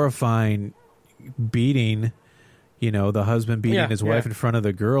a horrifying beating, the husband beating his wife in front of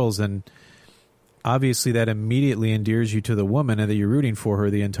the girls, and obviously that immediately endears you to the woman and that you're rooting for her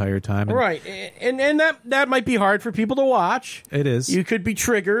the entire time. Right. And that might be hard for people to watch. It is. You could be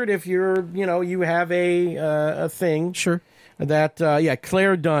triggered if you're, you have a thing. Sure. That,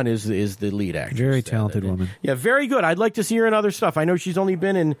 Claire Dunn is the lead actress. Very talented woman. Yeah, very good. I'd like to see her in other stuff. I know she's only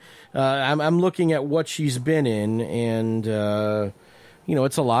been in, I'm looking at what she's been in, and,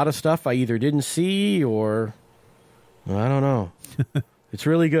 it's a lot of stuff I either didn't see or, I don't know. It's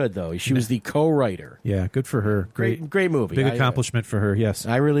really good, though. She was the co-writer. Yeah, good for her. Great movie. Big accomplishment for her, yes.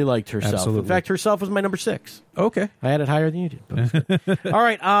 I really liked Herself. Absolutely. In fact, Herself was my number 6. Okay. I had it higher than you did. All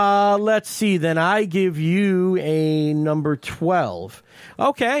right, let's see. Then I give you a number 12.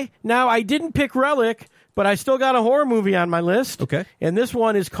 Okay, now I didn't pick Relic, but I still got a horror movie on my list. Okay. And this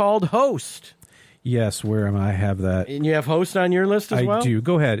one is called Host. Yes, where am I? have that. And you have Host on your list as well? I do.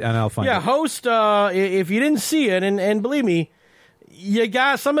 Go ahead, and I'll find it. Yeah, Host, if you didn't see it, and believe me, you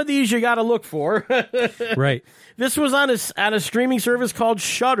got some of these you got to look for. Right. This was on a streaming service called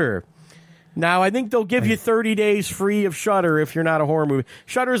Shudder. Now, I think they'll give you 30 days free of Shudder if you're not a horror movie.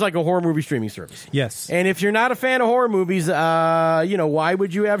 Shudder is like a horror movie streaming service. Yes. And if you're not a fan of horror movies, why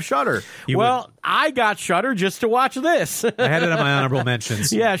would you have Shudder? I got Shudder just to watch this. I had it on my honorable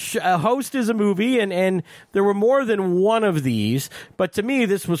mentions. Yeah, Host is a movie, and there were more than one of these. But to me,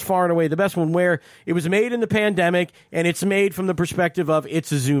 this was far and away the best one, where it was made in the pandemic, and it's made from the perspective of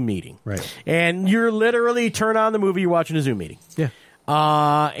it's a Zoom meeting. Right. And you're literally turn on the movie, you're watching a Zoom meeting. Yeah.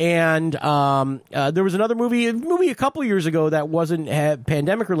 There was another movie a couple years ago that wasn't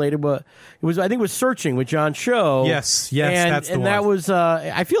pandemic related, but I think it was Searching with John Cho. Yes, that's the one. That was.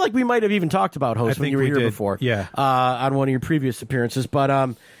 I feel like we might have even talked about Host when you were here before. Yeah, on one of your previous appearances.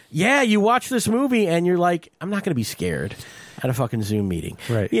 But you watch this movie and you're like, I'm not going to be scared at a fucking Zoom meeting.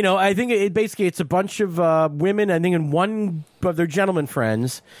 Right. I think it's a bunch of women, I think, and one of their gentleman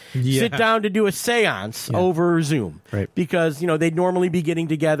friends sit down to do a seance over Zoom. Right. Because, they'd normally be getting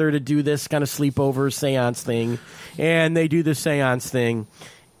together to do this kind of sleepover seance thing. And they do this seance thing.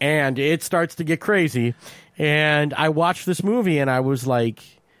 And it starts to get crazy. And I watched this movie and I was like,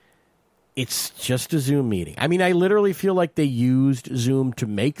 it's just a Zoom meeting. I mean, I literally feel like they used Zoom to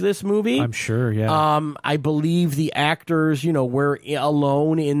make this movie. I'm sure, yeah. I believe the actors, were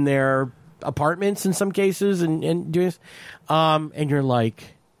alone in their apartments in some cases and doing this. And you're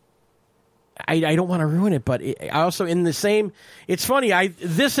like, I don't want to ruin it, but I also in the same, it's funny,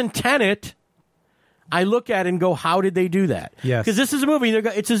 this and Tenet, I look at it and go, how did they do that? Yes. Because this is a movie,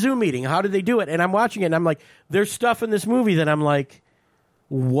 it's a Zoom meeting. How did they do it? And I'm watching it and I'm like, there's stuff in this movie that I'm like,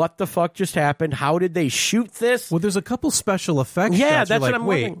 what the fuck just happened? How did they shoot this? Well, there's a couple special effects. Yeah, shots. that's You're what I'm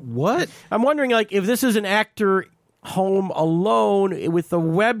wait, wondering. what? I'm wondering, if this is an actor home alone with a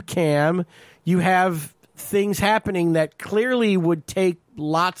webcam, you have things happening that clearly would take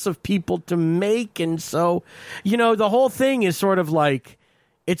lots of people to make. And so, the whole thing is sort of like,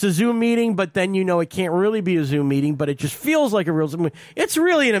 it's a Zoom meeting, but then it can't really be a Zoom meeting, but it just feels like a real Zoom meeting. It's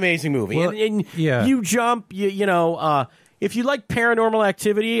really an amazing movie. Well, and you jump, if you like Paranormal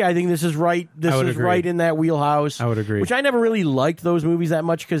Activity, I think this is right. This is agree. right in that wheelhouse. I would agree. Which I never really liked those movies that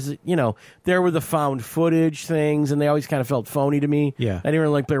much because there were the found footage things, and they always kind of felt phony to me. Yeah, I didn't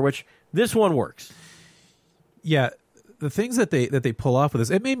really like Blair Witch. This one works. Yeah, the things that they pull off with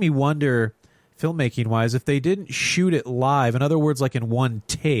this, it made me wonder, filmmaking wise, if they didn't shoot it live. In other words, like in one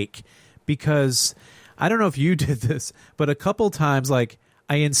take, because I don't know if you did this, but a couple times,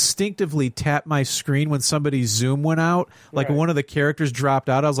 I instinctively tapped my screen when somebody's Zoom went out. Like when one of the characters dropped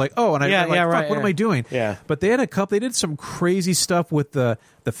out, I was like, oh, and what am I doing? Yeah. But they did some crazy stuff with the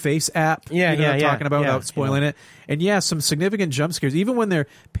Face app. I'm talking about without spoiling it. And some significant jump scares. Even when they're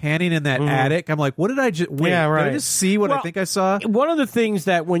panning in that attic, I'm like, what did I just wait? Did I just see what I think I saw? One of the things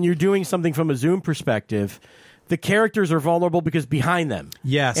that when you're doing something from a Zoom perspective, the characters are vulnerable because behind them.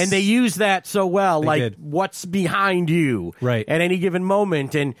 Yes. And they use that so well, They did. what's behind you right. at any given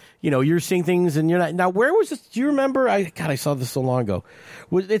moment. And, you're seeing things and you're not. Now, where was this? Do you remember? I saw this so long ago.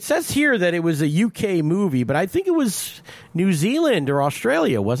 It says here that it was a UK movie, but I think it was New Zealand or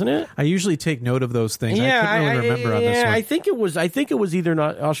Australia, wasn't it? I usually take note of those things. Yeah, I couldn't really remember on this one. I think it was either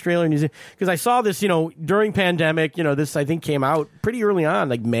not Australia or New Zealand because I saw this, during pandemic. This I think came out pretty early on,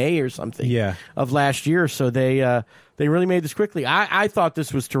 like May or something of last year. So they really made this quickly. I thought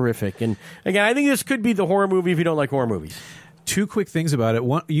this was terrific, and again, I think this could be the horror movie if you don't like horror movies. Two quick things about it.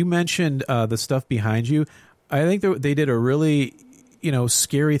 One, you mentioned the stuff behind you. I think they did a really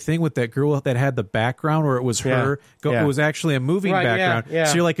scary thing with that girl that had the background where it was her. It was actually a moving background. Yeah.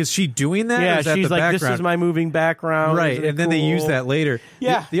 So you're like, is she doing that? Yeah, or is that she's the like, background? this is my moving background. Right, and then they use that later.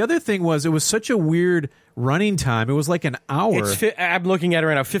 Yeah. The other thing was, it was such a weird running time. It was like an hour. I'm looking at it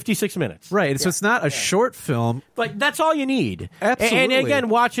right now, 56 minutes. Right, so it's not a short film. But that's all you need. Absolutely. And again,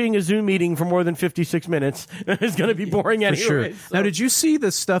 watching a Zoom meeting for more than 56 minutes is going to be boring anyway. Sure. So. Now, did you see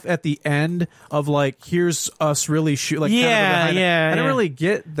the stuff at the end of here's us really shoot? Like, I didn't really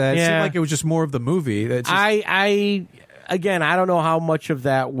get that. It Yeah. seemed like it was just more of the movie. I don't know how much of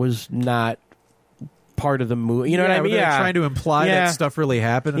that was not part of the movie. You know what I mean? Yeah, trying to imply that stuff really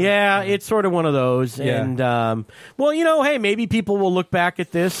happened. Yeah, it's sort of one of those. Yeah. And, hey, maybe people will look back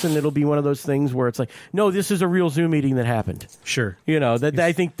at this and it'll be one of those things where it's like, no, this is a real Zoom meeting that happened. Sure. That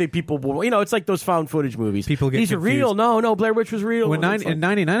I think that people will, it's like those found footage movies. People get These confused. are real. No, Blair Witch was real. In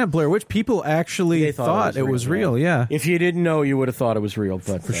 99 of Blair Witch, people actually They thought it was real. Yeah. If you didn't know, you would have thought it was real.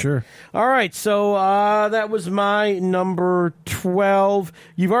 But For sure. All right, so that was my number 12.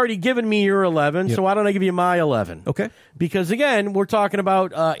 You've already given me your 11, so why don't I give you my 11? Okay. Because, again, we're talking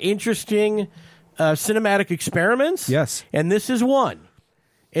about interesting cinematic experiments. Yes. And this is one.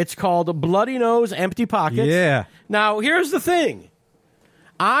 It's called Bloody Nose, Empty Pockets. Yeah. Now, here's the thing.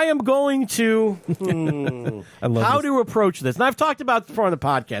 I am going to how to approach this. And I've talked about it before on the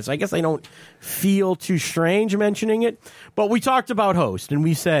podcast. I guess I don't feel too strange mentioning it. But we talked about Host, and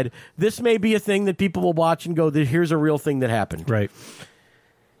we said this may be a thing that people will watch and go, here's a real thing that happened. Right.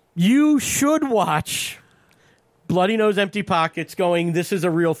 You should watch Bloody Nose, Empty Pockets going, this is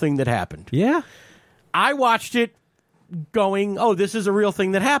a real thing that happened. Yeah. I watched it going, oh, this is a real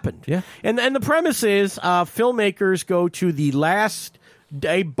thing that happened. Yeah. And the premise is filmmakers go to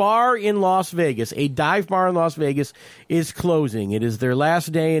a bar in Las Vegas, a dive bar in Las Vegas is closing. It is their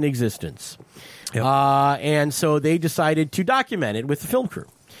last day in existence. Yep. And so they decided to document it with the film crew.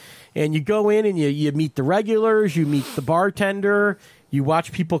 And you go in and you meet the regulars, you meet the bartender, you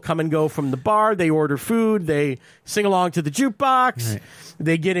watch people come and go from the bar, they order food, they sing along to the jukebox, right.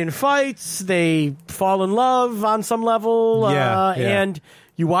 They get in fights, they fall in love on some level, and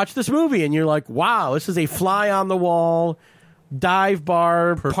you watch this movie and you're like, wow, this is a fly-on-the-wall dive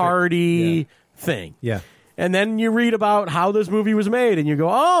bar party thing. Yeah. And then you read about how this movie was made and you go,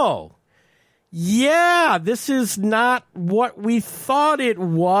 oh, yeah, this is not what we thought it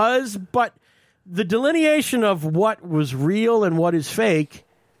was, but the delineation of what was real and what is fake,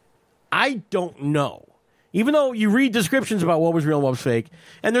 I don't know. Even though you read descriptions about what was real and what was fake,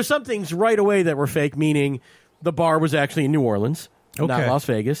 and there's some things right away that were fake, meaning the bar was actually in New Orleans, not Las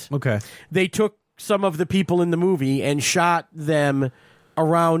Vegas. Okay. They took some of the people in the movie and shot them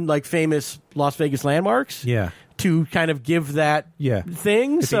around like famous Las Vegas landmarks. Yeah. To kind of give that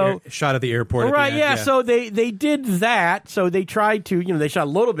thing. So shot at the airport. Right, at the end, So they did that. So they tried to, they shot a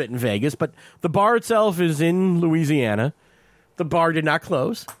little bit in Vegas, but the bar itself is in Louisiana. The bar did not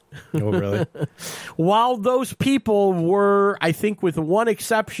close. Oh, really? While those people were, I think with one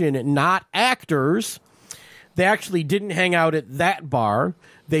exception, not actors, they actually didn't hang out at that bar.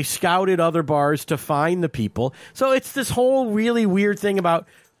 They scouted other bars to find the people. So it's this whole really weird thing about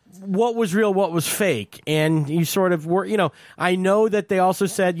what was real, what was fake. And you sort of were, I know that they also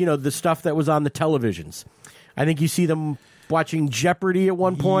said, the stuff that was on the televisions. I think you see them watching Jeopardy at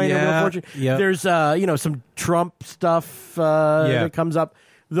one point. Yeah. There's, some Trump stuff that comes up.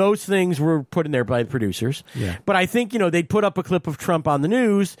 Those things were put in there by the producers. Yeah. But I think, they'd put up a clip of Trump on the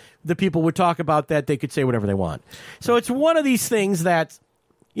news. The people would talk about that. They could say whatever they want. So it's one of these things that,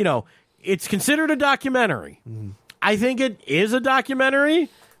 it's considered a documentary. Mm. I think it is a documentary,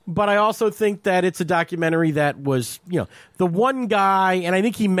 but I also think that it's a documentary that was, the one guy, and I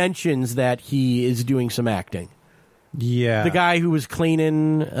think he mentions that he is doing some acting. Yeah. The guy who was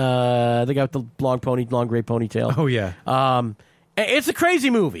cleaning, the guy with the long gray ponytail. Oh, yeah. It's a crazy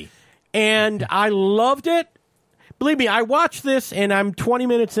movie, and I loved it. Believe me, I watched this, and I'm 20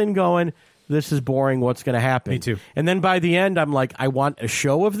 minutes in going, this is boring. What's going to happen? Me too. And then by the end, I'm like, I want a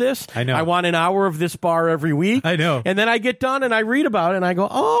show of this. I know. I want an hour of this bar every week. I know. And then I get done and I read about it and I go,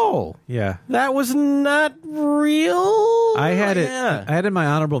 oh, yeah, that was not real. I had it. I had it in my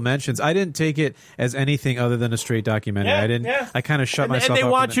honorable mentions. I didn't take it as anything other than a straight documentary. I didn't. Yeah. I kind of shut myself. And they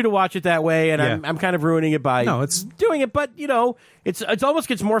up want you to watch it that way, and I'm kind of ruining it by doing it. But it's almost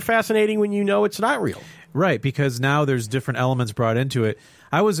gets more fascinating when it's not real. Right, because now there's different elements brought into it.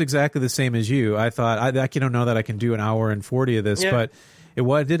 I was exactly the same as you. I thought, I don't know that I can do an hour and 40 of this, but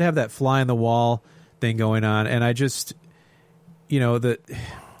it did have that fly on the wall thing going on. And I just, I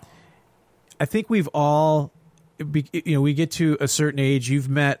think we've all, we get to a certain age. You've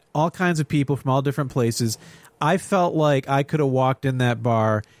met all kinds of people from all different places. I felt like I could have walked in that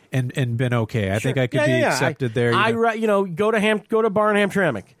bar and been okay. I think I could be accepted there. Go to Bar in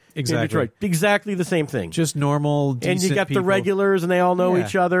Hamtramck. Exactly. In Detroit. Exactly the same thing. Just normal, decent and you got people. The regulars, and they all know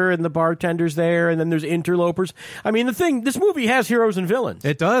each other, and the bartender's there, and then there's interlopers. I mean, this movie has heroes and villains.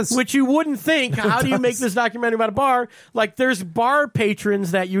 It does. Which you wouldn't think. How do you make this documentary about a bar? Like, there's bar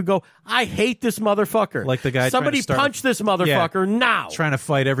patrons that you go, I hate this motherfucker. Like the guy Somebody punch this motherfucker now. Trying to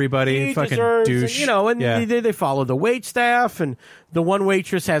fight everybody. He fucking deserves, douche. And they follow the wait staff, and the one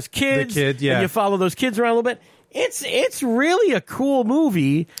waitress has kids. The kid, and you follow those kids around a little bit. It's really a cool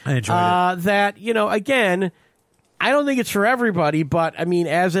movie. I enjoyed it. That, again, I don't think it's for everybody, but, I mean,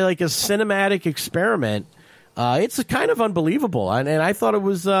 as a cinematic experiment, it's kind of unbelievable. And I thought it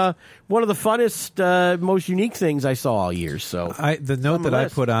was one of the funnest, most unique things I saw all year. So the note that I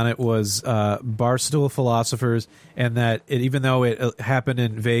put on it was Barstool Philosophers, and that even though it happened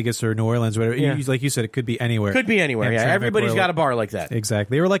in Vegas or New Orleans, or whatever, like you said, it could be anywhere. Could be anywhere, Everybody's got a bar like that.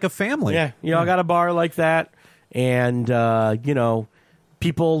 Exactly. They were like a family. Yeah, you all got a bar like that. And,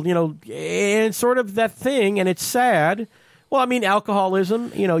 people, and sort of that thing, and it's sad. Well, I mean,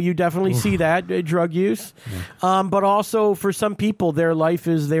 alcoholism, you definitely see that, drug use. Yeah. But also, for some people, their life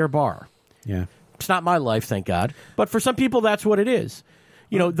is their bar. Yeah. It's not my life, thank God. But for some people, that's what it is.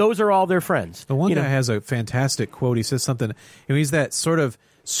 those are all their friends. The one guy has a fantastic quote. He says something. He's that sort of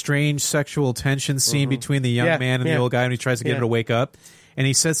strange sexual tension scene between the young man and the old guy, and he tries to get him to wake up. And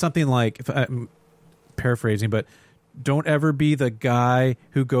he says something like, if I'm paraphrasing, but don't ever be the guy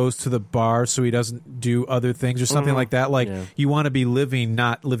who goes to the bar so he doesn't do other things or something like that. Like you want to be living,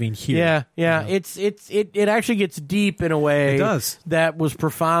 not living here. Yeah. It actually gets deep in a way. It does. That was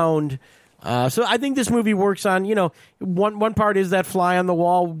profound. So I think this movie works on, one part is that fly on the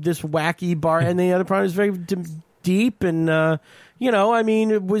wall, this wacky bar, and the other part is very deep and,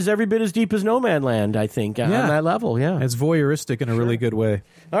 it was every bit as deep as No Man Land, I think, on that level, It's voyeuristic in a really good way.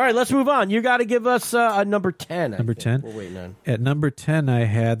 All right, let's move on. You got to give us a number 10. Number 10? We're waiting on. At number 10, I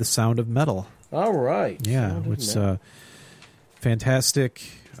had The Sound of Metal. All right. Yeah, which fantastic.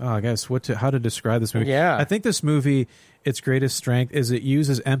 Oh, I guess how to describe this movie. Yeah. I think this movie, its greatest strength is it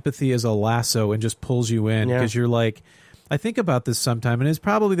uses empathy as a lasso and just pulls you in because you're like, I think about this sometime, and it's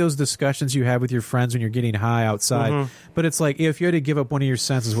probably those discussions you have with your friends when you're getting high outside. But it's like, if you had to give up one of your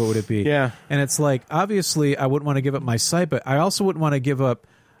senses, what would it be? Yeah. And it's like, obviously, I wouldn't want to give up my sight, but I also wouldn't want to give up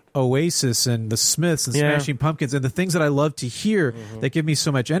Oasis and the Smiths and Smashing Pumpkins and the things that I love to hear that give me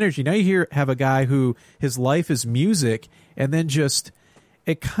so much energy. Now you have a guy who his life is music, and then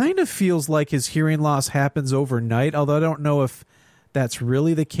it kind of feels like his hearing loss happens overnight, although I don't know if that's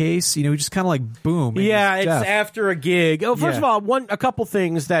really the case. He just kind of like boom. Yeah, it's after a gig. Oh, first of all, a couple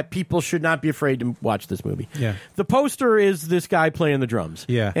things that people should not be afraid to watch this movie. Yeah. The poster is this guy playing the drums.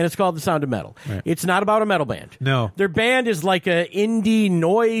 Yeah. And it's called The Sound of Metal. Right. It's not about a metal band. No. Their band is like a indie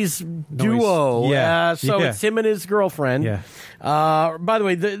noise duo. Yeah. It's him and his girlfriend. Yeah. By the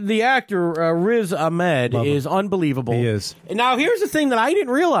way, the actor, Riz Ahmed, is unbelievable. He is. And now, here's the thing that I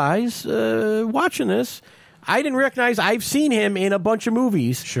didn't realize watching this. I didn't recognize. I've seen him in a bunch of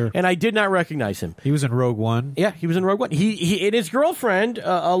movies, and I did not recognize him. He was in Rogue One. Yeah, he was in Rogue One. He and his girlfriend,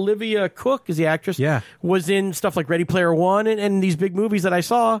 Olivia Cook, is the actress. Yeah, was in stuff like Ready Player One and these big movies that I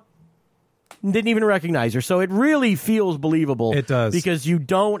saw. Didn't even recognize her, so it really feels believable. It does, because you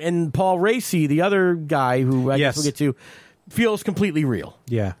don't. And Paul Raci, the other guy who I guess we'll get to, feels completely real.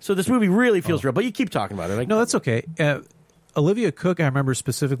 Yeah. So this movie really feels real. But you keep talking about it. No, that's okay. Olivia Cook, I remember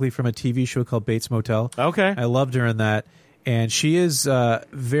specifically from a TV show called Bates Motel. Okay. I loved her in that. And she is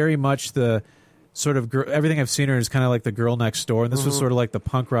very much the sort of girl, everything I've seen her is kind of like the girl next door. And this was sort of like the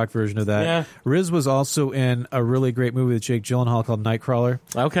punk rock version of that. Yeah. Riz was also in a really great movie with Jake Gyllenhaal called Nightcrawler.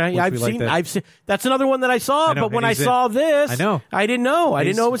 Okay. Yeah, I've seen. That's another one that I saw. But when I saw this, I didn't know. I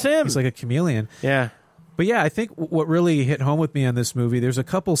didn't know it was him. He's like a chameleon. Yeah. But yeah, I think what really hit home with me on this movie, there's a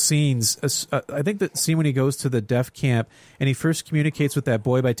couple scenes. I think the scene when he goes to the deaf camp and he first communicates with that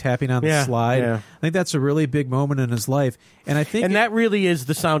boy by tapping on the slide. Yeah. I think that's a really big moment in his life. And I think that really is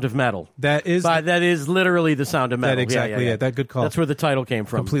The Sound of Metal. That is literally The Sound of Metal. That exactly it. That good call. That's where the title came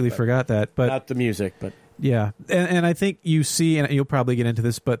from. Completely forgot that. But not the music, but yeah. And I think you see, and you'll probably get into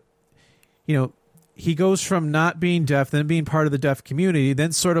this, but he goes from not being deaf, then being part of the deaf community,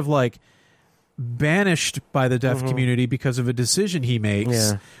 then sort of like banished by the deaf community because of a decision he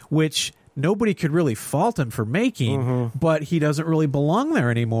makes, which nobody could really fault him for making, but he doesn't really belong there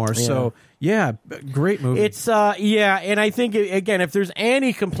anymore. Yeah. So, yeah, great movie. It's, and I think, again, if there's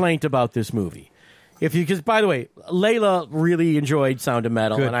any complaint about this movie, because, by the way, Layla really enjoyed Sound of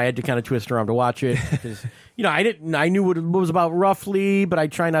Metal, and I had to kind of twist her arm to watch it because, I knew what it was about roughly, but I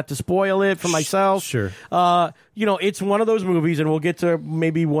try not to spoil it for myself. Sure. It's one of those movies, and we'll get to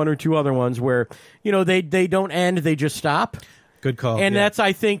maybe one or two other ones where, they don't end, they just stop. Good call. And that's,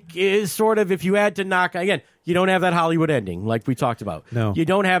 I think, is sort of, if you had to knock, again, you don't have that Hollywood ending like we talked about. No. You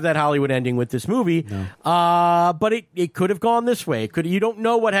don't have that Hollywood ending with this movie. No. But it could have gone this way. You don't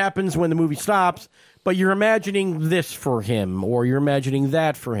know what happens when the movie stops, but you're imagining this for him, or you're imagining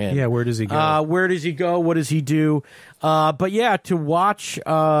that for him. Yeah, where does he go? Where does he go? What does he do? But yeah, to watch,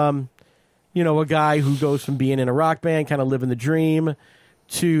 a guy who goes from being in a rock band, kind of living the dream,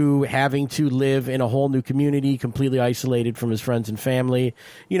 to having to live in a whole new community, completely isolated from his friends and family,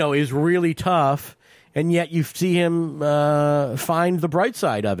 is really tough. And yet you see him find the bright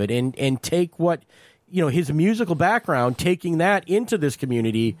side of it and take what, his musical background, taking that into this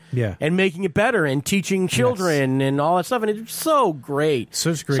community and making it better and teaching children and all that stuff. And it's so great.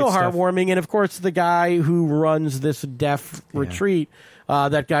 Such great so stuff. Heartwarming. And, of course, the guy who runs this deaf retreat,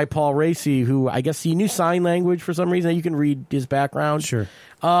 that guy Paul Raci, who I guess he knew sign language for some reason. You can read his background. Sure.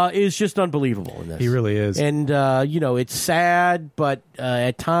 Is just unbelievable in this. He really is. And, it's sad, but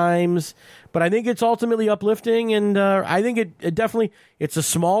at times... But I think it's ultimately uplifting, and I think it definitely... It's a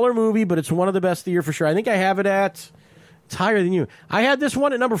smaller movie, but it's one of the best of the year for sure. I think I have it at It's higher than you. I had this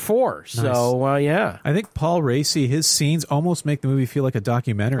one at number 4. So, yeah. I think Paul Raci, his scenes almost make the movie feel like a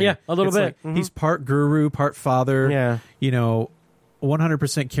documentary. Yeah, a little bit. Like he's part guru, part father. Yeah.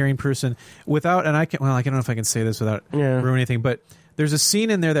 100% caring person. Without, and I don't know if I can say this without ruining anything, but there's a scene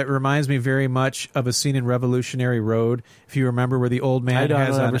in there that reminds me very much of a scene in Revolutionary Road, if you remember, where the old man I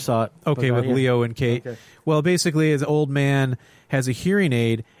never saw it. Okay, with Leo and Kate. Okay. Well, basically, his old man has a hearing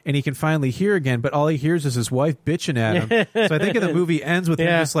aid, and he can finally hear again, but all he hears is his wife bitching at him. So I think the movie ends with him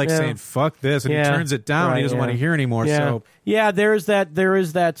just saying, fuck this, and he turns it down, and he doesn't want to hear anymore. So there is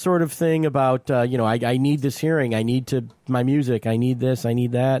that sort of thing about, I need this hearing, I need my music, I need this, I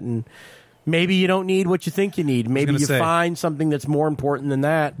need that, and maybe you don't need what you think you need. Maybe you find something that's more important than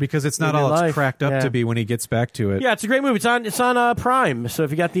that. Because it's not all it's cracked up to be when he gets back to it. Yeah, it's a great movie. It's on Prime. So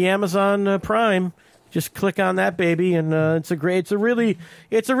if you got the Amazon Prime, just click on that baby, and it's a really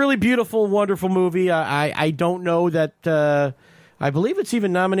beautiful, wonderful movie. I don't know that. I believe it's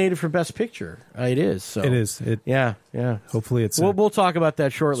even nominated for Best Picture. It is. So it is. Yeah. Hopefully, it's. We'll talk about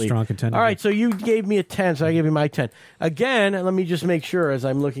that shortly. Strong contender. All right. So you gave me a 10, so I gave you my 10. Again, let me just make sure as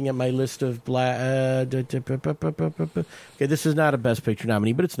I'm looking at my list of okay, this is not a Best Picture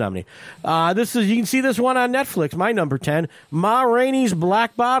nominee, but it's nominated. You can see this one on Netflix. My number 10, Ma Rainey's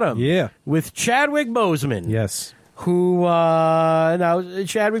Black Bottom. Yeah. With Chadwick Boseman. Yes. Who now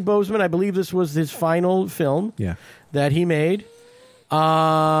Chadwick Boseman? I believe this was his final film. Yeah. That he made.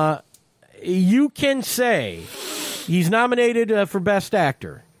 You can say he's nominated for Best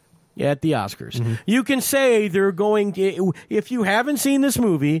Actor at the Oscars. Mm-hmm. You can say they're going to, if you haven't seen this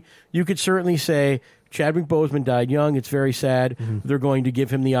movie, you could certainly say Chadwick Boseman died young. It's very sad. Mm-hmm. They're going to give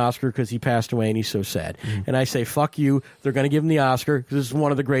him the Oscar because he passed away and he's so sad. Mm-hmm. And I say, fuck you. They're going to give him the Oscar because this is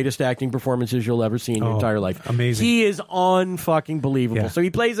one of the greatest acting performances you'll ever see in your entire life. Amazing. He is unfucking believable. Yeah. So he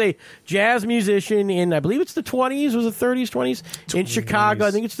plays a jazz musician in, I believe it's the 20s. Was it 30s, 20s? In Chicago.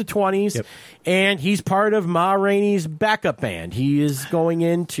 I think it's the 20s. Yep. And he's part of Ma Rainey's backup band. He is going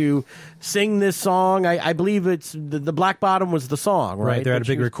in to sing this song. I believe it's the Black Bottom was the song, right? They're at a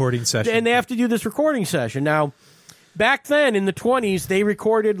big recording session. And they have to do this recording session. Now, back then in the 20s, they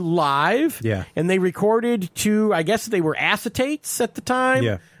recorded live. Yeah. And they recorded to, I guess they were acetates at the time.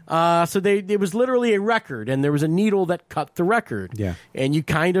 Yeah. So it was literally a record, and there was a needle that cut the record. Yeah. And you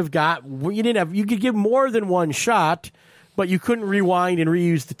kind of you could give more than one shot, but you couldn't rewind and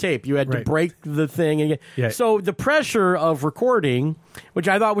reuse the tape. You had to break the thing. So the pressure of recording, which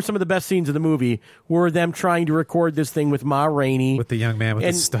I thought was some of the best scenes of the movie, were them trying to record this thing with Ma Rainey. With the young man with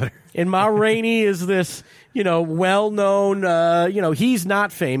the stutter. And Ma Rainey is this, well-known, he's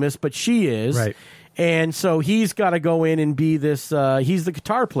not famous, but she is. Right. And so he's got to go in and be this, he's the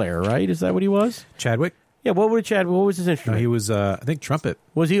guitar player, right? Is that what he was? Chadwick? Yeah, what was his instrument? No, he was, I think, trumpet.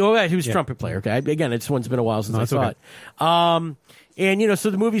 Was he? Oh, yeah, he was a trumpet player. Okay, again, this one's been a while since I saw it. And, so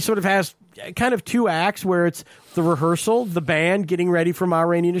the movie sort of has kind of two acts where it's the rehearsal, the band getting ready for Ma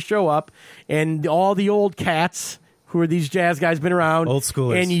Rainey to show up, and all the old cats who are these jazz guys, been around. Old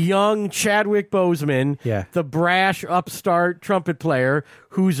schoolers. And young Chadwick Boseman, the brash upstart trumpet player,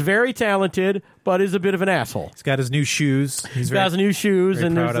 who's very talented, but is a bit of an asshole. He's got his new shoes. He's got his new shoes,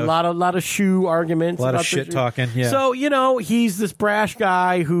 and there's a lot of shoe arguments. A lot of shit talking, yeah. So, he's this brash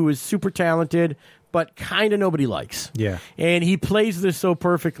guy who is super talented, but kind of nobody likes. Yeah. And he plays this so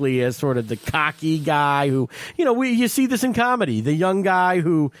perfectly as sort of the cocky guy who, you see this in comedy, the young guy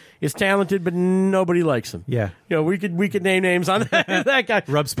who is talented, but nobody likes him. Yeah. We could name names on that guy.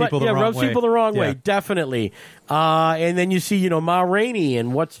 Rubs people the wrong way. Rubs people the wrong way, definitely. And then you see, Ma Rainey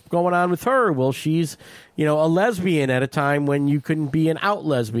and what's going on with her. Well, she's, a lesbian at a time when you couldn't be an out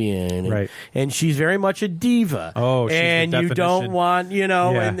lesbian. Right. And she's very much a diva. Oh, she's and the you don't want,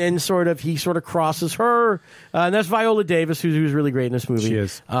 and he sort of crosses her. And that's Viola Davis, who's really great in this movie. She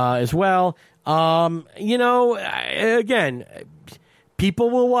is. As well. Again, people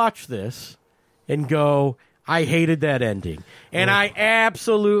will watch this and go, I hated that ending. And I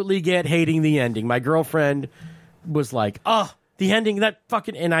absolutely get hating the ending. My girlfriend was like, the ending, that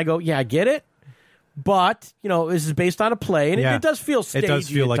fucking... And I go, yeah, I get it. But, this is based on a play. And it does feel stagey. It does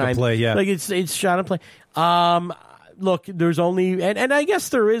feel like times. A play, yeah. Like it's shot on a play. Look, there's only... And I guess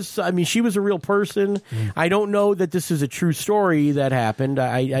there is... I mean, she was a real person. I don't know that this is a true story that happened.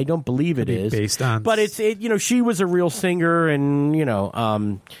 I don't believe it is. Based on... But she was a real singer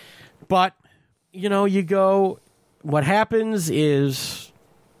and, but, you go... What happens is...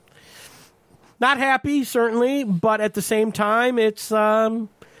 Not happy, certainly, but at the same time, it's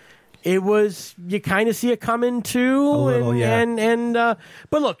it was, you kind of see it coming too. A little,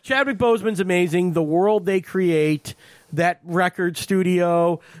 but look, Chadwick Boseman's amazing. The world they create, that record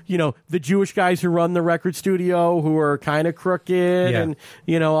studio, the Jewish guys who run the record studio who are kind of crooked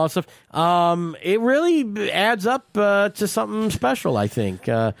and, all stuff. It really adds up to something special, I think.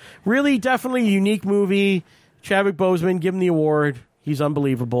 Really, definitely a unique movie. Chadwick Boseman, give him the award. He's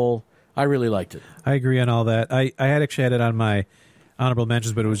unbelievable. I really liked it. I agree on all that. I had actually had it on my honorable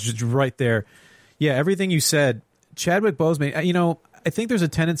mentions, but it was just right there. Yeah, everything you said. Chadwick Boseman, I think there's a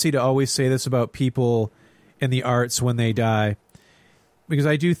tendency to always say this about people in the arts when they die, because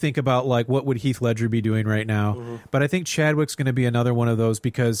I do think about, like, what would Heath Ledger be doing right now? Mm-hmm. But I think Chadwick's going to be another one of those,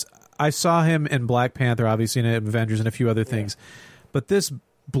 because I saw him in Black Panther, obviously, in Avengers and a few other things. But this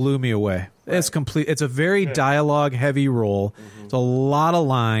blew me away. Right. It's complete. It's a very dialogue-heavy role. Mm-hmm. It's a lot of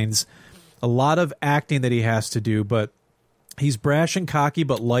lines, a lot of acting that he has to do, but he's brash and cocky,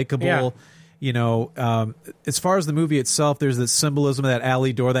 but likable. As far as the movie itself, there's this symbolism of that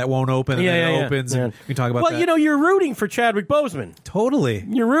alley door that won't open, and then it opens. And we can talk about that. Well, you're rooting for Chadwick Boseman. Totally.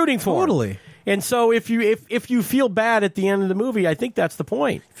 You're rooting for him. And so if you feel bad at the end of the movie, I think that's the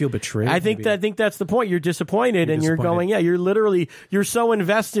point. Feel betrayed. I think that's the point. You're disappointed, you're going, you're so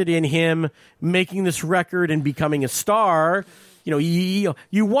invested in him making this record and becoming a star. You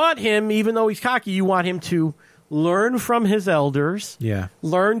want him, even though he's cocky, you want him to learn from his elders,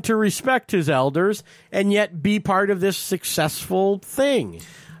 learn to respect his elders, and yet be part of this successful thing.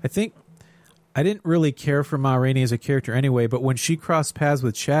 I think I didn't really care for Ma Rainey as a character anyway, but when she crossed paths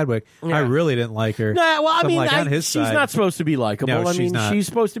with Chadwick, I really didn't like her. Nah, well, on his she's side. not supposed to be likable. No, she's not. She's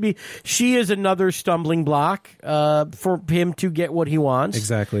supposed to be. She is another stumbling block for him to get what he wants.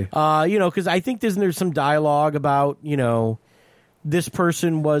 Exactly. Because I think there's some dialogue about this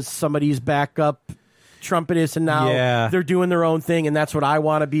person was somebody's backup trumpetist, and now they're doing their own thing, and that's what I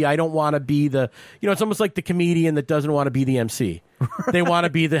want to be. I don't want to be the, it's almost like the comedian that doesn't want to be the MC. They want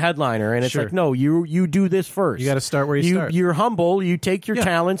to be the headliner, and it's like, no, you do this first. You got to start where you start. You're humble. You take your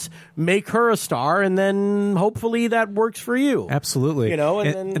talents, make her a star, and then hopefully that works for you. Absolutely.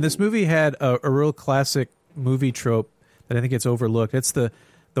 And this movie had a real classic movie trope that I think it's overlooked. It's the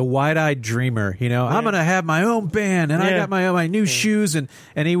wide-eyed dreamer. I'm going to have my own band, and I got my new shoes, and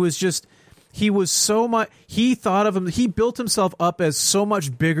he was just. He was so much. He thought of him. He built himself up as so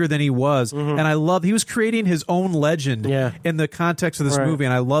much bigger than he was, and I love. He was creating his own legend in the context of this movie,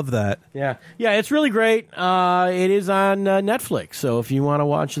 and I love that. Yeah, it's really great. It is on Netflix, so if you want to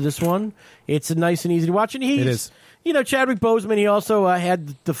watch this one, it's nice and easy to watch. And it is. Chadwick Boseman, he also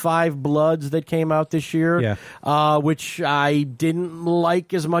had The Five Bloods that came out this year, which I didn't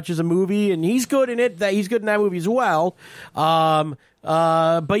like as much as a movie, and he's good in it. He's good in that movie as well.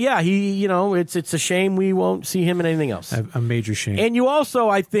 But yeah, he, it's a shame we won't see him in anything else. A major shame. And you also,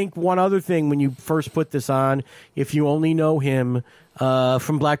 I think, one other thing when you first put this on, if you only know him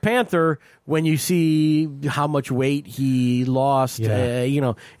from Black Panther, when you see how much weight he lost,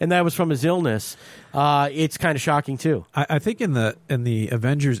 and that was from his illness, it's kind of shocking too. I think in the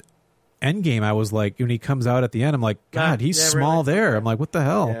Avengers Endgame, I was like, when he comes out at the end, I'm like, God, he's small really there. I'm like, what the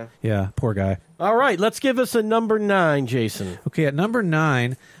hell? Yeah, poor guy. All right, let's give us a number 9, Jason. Okay, at number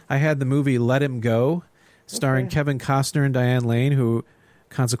 9, I had the movie Let Him Go, starring Kevin Costner and Diane Lane, who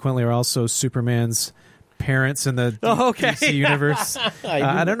consequently are also Superman's parents in the DC universe.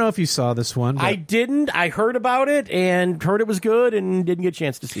 I don't know if you saw this one. But I didn't. I heard about it and heard it was good and didn't get a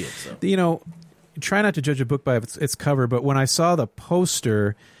chance to see it. So. Try not to judge a book by its cover, but when I saw the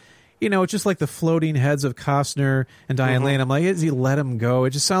poster, it's just like the floating heads of Costner and Diane Lane. I'm like, is he Let Him Go?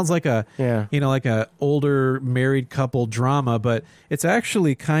 It just sounds like like a older married couple drama, but it's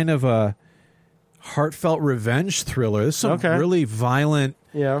actually kind of a heartfelt revenge thriller. There's some really violent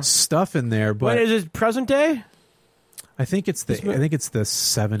stuff in there. But is it present day? I think it's the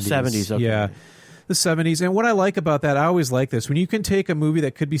 70s. 70s, okay. Yeah. The 70s. And what I like about that, I always like this, when you can take a movie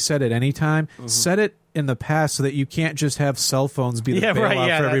that could be set at any time, set it in the past so that you can't just have cell phones be the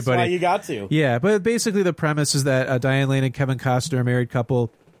bailout for everybody. That's why you got to. Yeah, but basically the premise is that Diane Lane and Kevin Costner, a married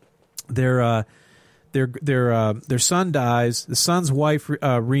couple, their son dies. The son's wife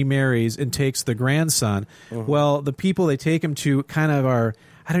remarries and takes the grandson. Well, the people they take him to kind of are,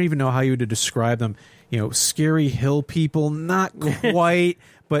 I don't even know how you would describe them, scary hill people, not quite,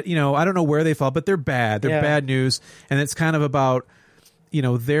 but, I don't know where they fall, but they're bad. They're bad news. And it's kind of about,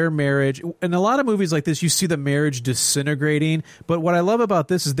 their marriage. In a lot of movies like this, you see the marriage disintegrating. But what I love about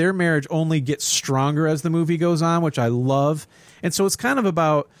this is their marriage only gets stronger as the movie goes on, which I love. And so it's kind of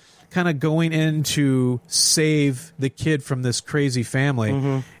about, kind of going in to save the kid from this crazy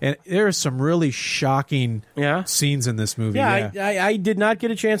family. And there are some really shocking scenes in this movie. I did not get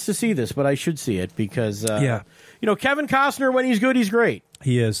a chance to see this, but I should see it because, Kevin Costner, when he's good, he's great.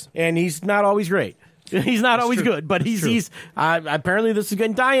 He is. And he's not always great. He's not always good, but he's apparently this is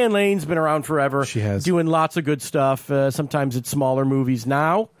good. Diane Lane's been around forever. She has. Doing lots of good stuff. Sometimes it's smaller movies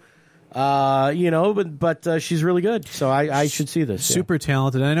now. But she's really good, so I should see this. Super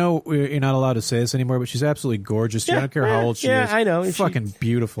talented. I know you're not allowed to say this anymore, but she's absolutely gorgeous. I don't care how old she is. I know. She's fucking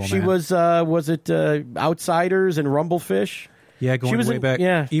beautiful, she man. was it Outsiders and Rumblefish? Yeah, going way back.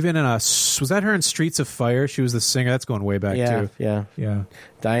 Yeah. Even in was that her in Streets of Fire? She was the singer. That's going way back, too. Yeah.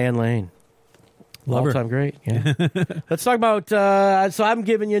 Diane Lane. Love all-time great. Yeah. Let's talk about, so I'm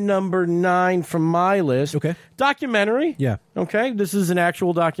giving you number 9 from my list. Okay. Documentary. Yeah. Okay. This is an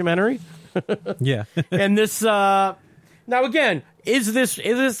actual documentary. Yeah. And this, now again, is this,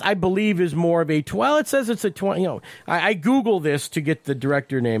 I believe, is more of a, well, it says it's a 20, I Google this to get the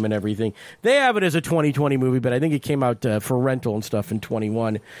director name and everything. They have it as a 2020 movie, but I think it came out for rental and stuff in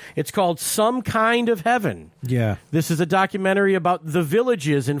 21. It's called Some Kind of Heaven. Yeah. This is a documentary about the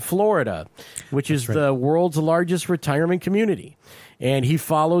Villages in Florida, which is the world's largest retirement community. And he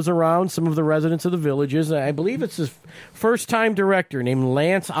follows around some of the residents of the Villages. I believe it's his first-time director named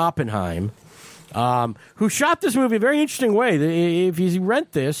Lance Oppenheim, who shot this movie a very interesting way. If you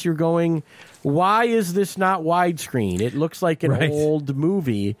rent this, you're going, why is this not widescreen? It looks like an old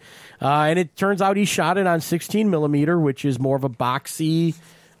movie. And it turns out he shot it on 16 millimeter, which is more of a boxy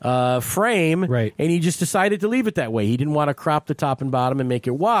frame. Right. And he just decided to leave it that way. He didn't want to crop the top and bottom and make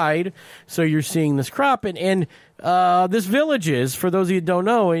it wide. So you're seeing this crop. And this Villages, for those of you who don't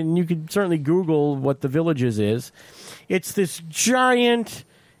know, and you can certainly Google what the Villages is, it's this giant...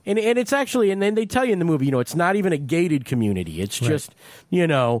 And it's actually, and then they tell you in the movie, it's not even a gated community. It's just,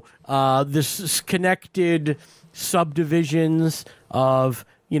 this connected subdivisions of,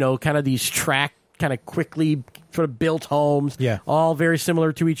 kind of these kind of quickly sort of built homes. Yeah. All very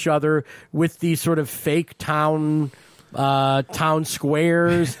similar to each other with these sort of fake town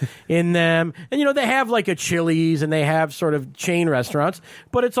squares in them. And, they have like a Chili's and they have sort of chain restaurants.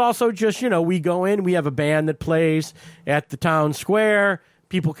 But it's also just, we go in, we have a band that plays at the town square.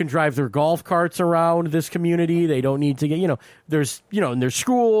 People can drive their golf carts around this community. They don't need to get, there's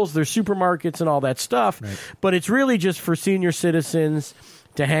schools, there's supermarkets and all that stuff. Right. But it's really just for senior citizens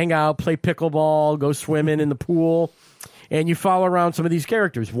to hang out, play pickleball, go swimming in the pool. And you follow around some of these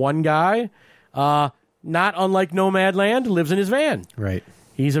characters. One guy, not unlike Nomadland, lives in his van. Right.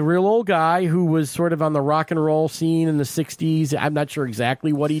 He's a real old guy who was sort of on the rock and roll scene in the 60s. I'm not sure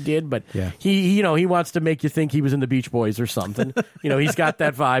exactly what he did, but he wants to make you think he was in the Beach Boys or something. He's got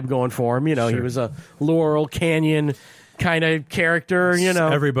that vibe going for him. He was a Laurel Canyon kind of character,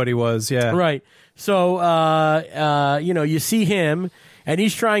 Everybody was, yeah. Right. So, you see him, and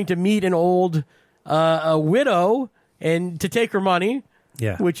he's trying to meet an old a widow and to take her money,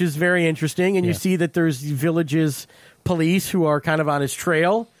 which is very interesting. And you see that there's Villages police who are kind of on his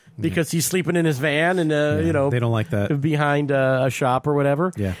trail because he's sleeping in his van and they don't like that behind a shop or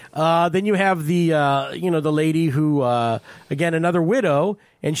whatever. Then you have the the lady who again, another widow,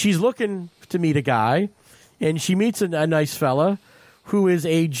 and she's looking to meet a guy, and she meets a nice fella who is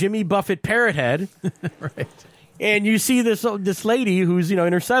a Jimmy Buffett parrot head. Right. And you see this lady who's in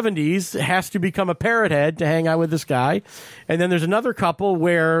her 70s has to become a parrot head to hang out with this guy. And then there's another couple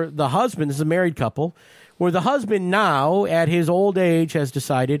where the husband, this is a married couple, where the husband now, at his old age, has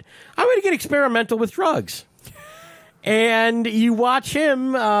decided, I'm going to get experimental with drugs. And you watch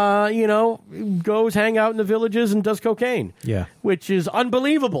him, goes hang out in the Villages and does cocaine. Yeah. Which is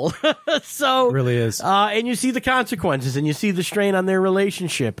unbelievable. So it really is. And you see the consequences and you see the strain on their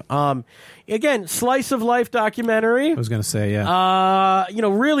relationship. Again, slice of life documentary. I was going to say,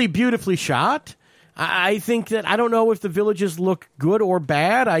 really beautifully shot. I think that I don't know if the Villages look good or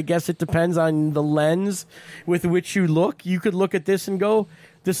bad. I guess it depends on the lens with which you look. You could look at this and go,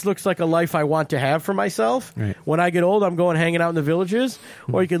 this looks like a life I want to have for myself. Right. When I get old, I'm going hanging out in the Villages.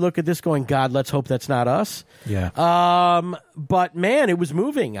 Or you could look at this going, God, let's hope that's not us. Yeah. But man, it was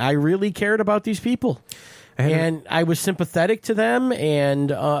moving. I really cared about these people. And I was sympathetic to them and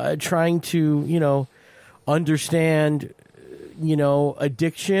trying to, understand,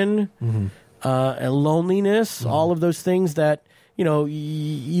 addiction, and loneliness, all of those things that,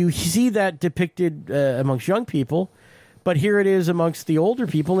 you see that depicted amongst young people. But here it is amongst the older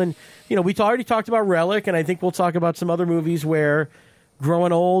people. And, we already talked about Relic, and I think we'll talk about some other movies where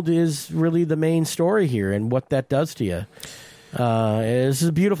growing old is really the main story here and what that does to you. This is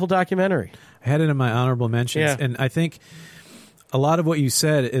a beautiful documentary. I had it in my honorable mentions, and I think a lot of what you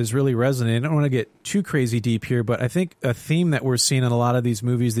said is really resonating. I don't want to get too crazy deep here, but I think a theme that we're seeing in a lot of these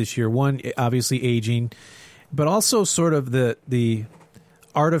movies this year, one, obviously aging, but also sort of the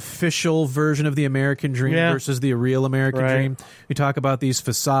artificial version of the American dream versus the real American dream. We talk about these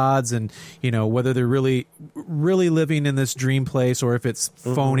facades and, whether they're really living in this dream place or if it's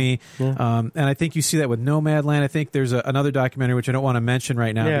phony. And I think you see that with Nomadland. I think there's another documentary, which I don't want to mention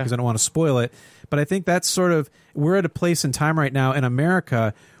right now because I don't want to spoil it. But I think that's sort of, we're at a place in time right now in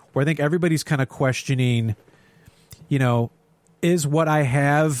America where I think everybody's kind of questioning, is what I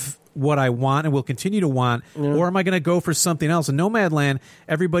have what I want and will continue to want, or am I going to go for something else? In Nomadland,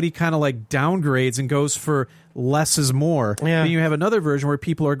 everybody kind of like downgrades and goes for less is more. Then you have another version where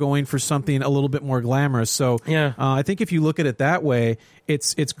people are going for something a little bit more glamorous. So I think if you look at it that way,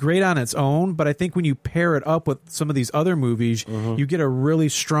 it's great on its own, but I think when you pair it up with some of these other movies, you get a really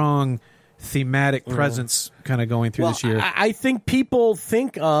strong thematic presence kind of going through this year. I think people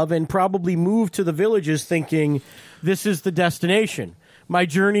think of and probably move to the villages thinking this is the destination. My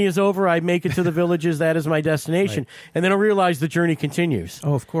journey is over. I make it to the villages. That is my destination. And then I realize the journey continues.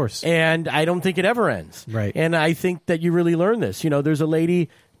 Oh, of course. And I don't think it ever ends. Right. And I think that you really learn this. There's a lady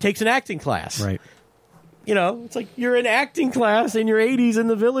takes an acting class. Right. It's like you're in acting class in your 80s in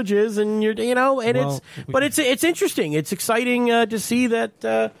the villages, and you're, it's interesting. It's exciting to see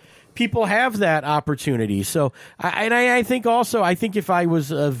that people have that opportunity. So, I think if I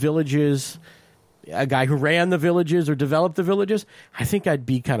was a guy who ran the villages or developed the villages, I think I'd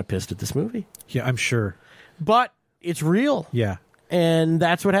be kind of pissed at this movie. Yeah, I'm sure. But it's real. Yeah. And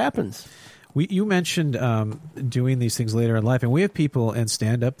that's what happens. You mentioned doing these things later in life, and we have people in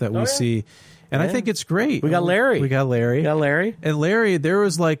stand-up that we see, and I think it's great. We got Larry. And Larry, there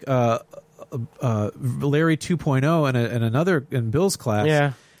was like Larry 2.0 and another in Bill's class.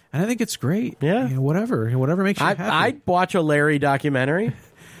 Yeah. And I think it's great. Yeah. Whatever makes you happy. I'd watch a Larry documentary.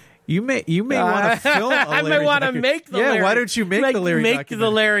 You may want to film a Larry I may want to make the Larry. Yeah, why don't you make the Larry documentary? Make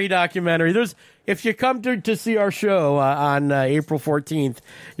the Larry documentary. If you come to see our show on April 14th,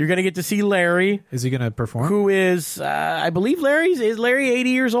 you're going to get to see Larry. Is he going to perform? Who is, I believe is Larry 80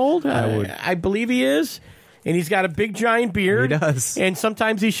 years old? I believe he is. And he's got a big giant beard. He does. And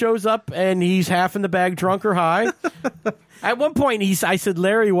sometimes he shows up and he's half in the bag, drunk or high. At one point, I said,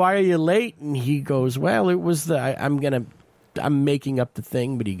 Larry, why are you late? And he goes, well, it was I'm making up the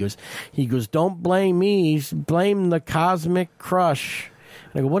thing, but he goes, don't blame me, blame the Cosmic Crush.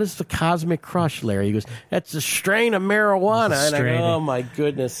 And I go, what is the Cosmic Crush, Larry? He goes, that's a strain of marijuana. And I go, oh my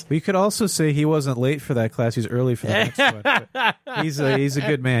goodness. We could also say he wasn't late for that class; he's early for the next one. But he's a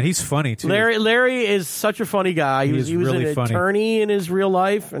good man. He's funny too. Larry is such a funny guy. He was really an funny. Attorney in his real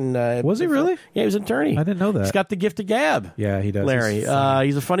life, and was he really? Yeah, he was an attorney. I didn't know that. He's got the gift of gab. Yeah, he does. Larry,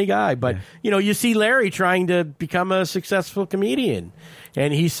 he's a funny guy, but you see Larry trying to become a successful comedian,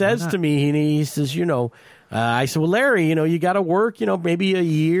 and he says to me, he says, I said, well, Larry, you got to work, maybe a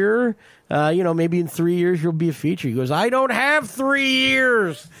year, maybe in 3 years you'll be a feature. He goes, I don't have 3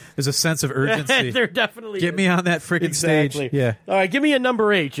 years. There's a sense of urgency. There definitely Get me on that freaking stage. Yeah. All right, give me a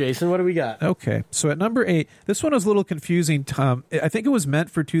number 8, Jason. What do we got? Okay, so at number 8, this one was a little confusing, Tom. I think it was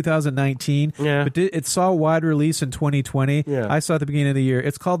meant for 2019, but it saw wide release in 2020. Yeah. I saw it at the beginning of the year.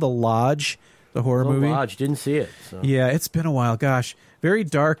 It's called The Lodge, the horror movie. Lodge, didn't see it. So. Yeah, it's been a while. Gosh, very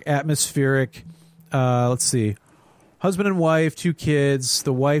dark, atmospheric. Let's see. Husband and wife, 2 kids.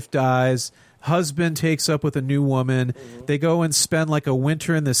 The wife dies. Husband takes up with a new woman. They go and spend like a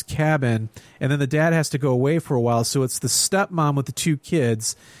winter in this cabin, and then the dad has to go away for a while. So it's the stepmom with the 2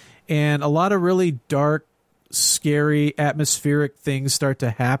 kids, and a lot of really dark, scary, atmospheric things start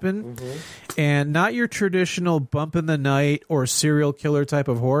to happen. And not your traditional bump in the night or serial killer type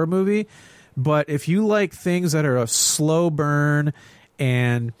of horror movie, but if you like things that are a slow burn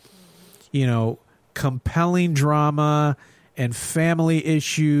and, compelling drama and family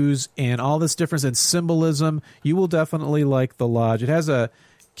issues and all this difference and symbolism, you will definitely like The Lodge. It has a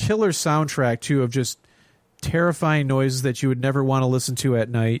killer soundtrack too of just terrifying noises that you would never want to listen to at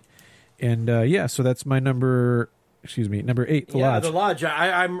night. And so that's my number 8, The Lodge. The Lodge.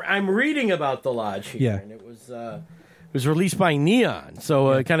 I'm reading about The Lodge here. Yeah. And it was released by Neon,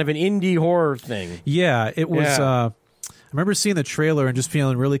 so kind of an indie horror thing. Yeah, it was I remember seeing the trailer and just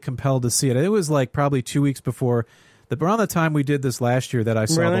feeling really compelled to see it. It was like probably 2 weeks before, around the time we did this last year that I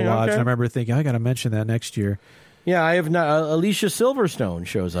saw The Lodge. Okay. And I remember thinking, I got to mention that next year. Yeah, I have not. Alicia Silverstone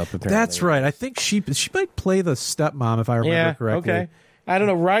shows up apparently. That's right. I think she might play the stepmom if I remember correctly. Okay. I don't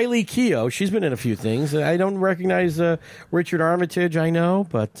know, Riley Keough. She's been in a few things. I don't recognize Richard Armitage, I know,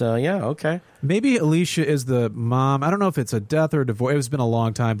 but yeah, okay. Maybe Alicia is the mom. I don't know if it's a death or a divorce. It's been a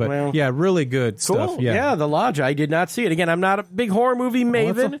long time, but yeah, really good stuff. Yeah, The Lodge. I did not see it. Again, I'm not a big horror movie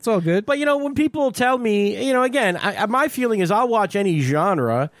maven. It's all good. But, when people tell me, again, my feeling is I'll watch any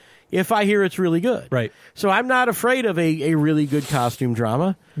genre if I hear it's really good. Right. So I'm not afraid of a really good costume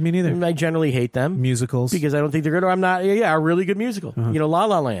drama. Me neither. I generally hate them. Musicals. Because I don't think they're good. Or I'm not, a really good musical. La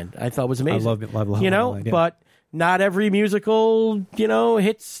La Land, I thought was amazing. I love La La Land. Yeah. But not every musical,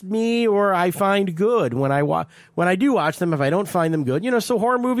 hits me or I find good when I do watch them. If I don't find them good, so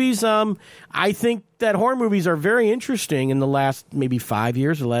horror movies. I think that horror movies are very interesting in the last maybe 5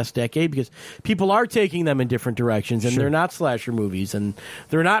 years or last decade because people are taking them in different directions, and they're not slasher movies, and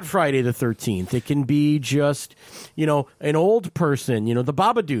they're not Friday the 13th. It can be just an old person, the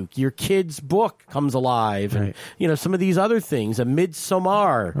Babadook, your kid's book comes alive, and some of these other things, a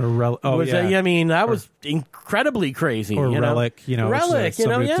Midsommar. That was incredibly crazy. Or Relic, Relic,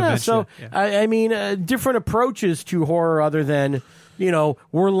 So different approaches to horror other than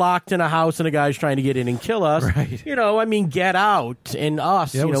we're locked in a house and a guy's trying to get in and kill us. Right. Get Out and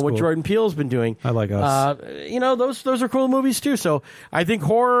Us, what cool. Jordan Peele's been doing. I like Us. Those are cool movies too. So I think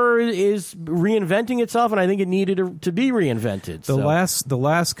horror is reinventing itself, and I think it needed to be reinvented. The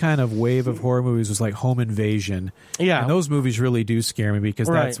last kind of wave of horror movies was like Home Invasion. Yeah. And those movies really do scare me because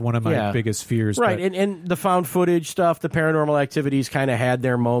that's one of my biggest fears. Right. And the found footage stuff, the Paranormal Activities kind of had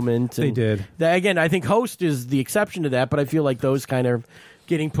their moment. They did. Again, I think Host is the exception to that, but I feel like those kind of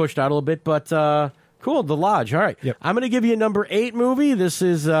getting pushed out a little bit, but cool. The Lodge. All right, I'm going to give you a number 8 movie. This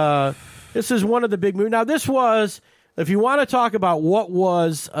is one of the big movies. Now, this was, if you want to talk about what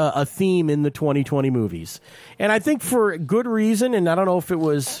was a theme in the 2020 movies, and I think for good reason. And I don't know if it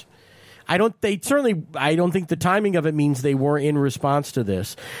was. I don't think the timing of it means they were in response to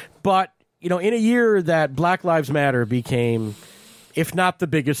this, but in a year that Black Lives Matter became, if not the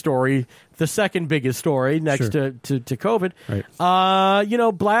biggest story, the second biggest story next to COVID. Right.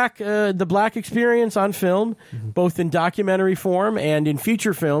 The Black experience on film, both in documentary form and in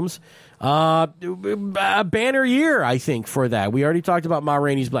feature films. A banner year, I think, for that. We already talked about Ma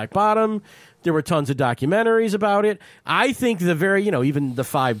Rainey's Black Bottom. There were tons of documentaries about it. I think even the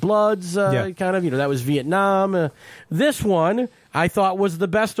Five Bloods, that was Vietnam. This one I thought was the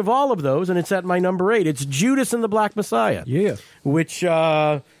best of all of those, and it's at my number 8. It's Judas and the Black Messiah. Yeah. Which,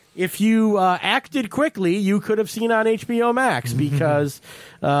 if you acted quickly, you could have seen on HBO Max because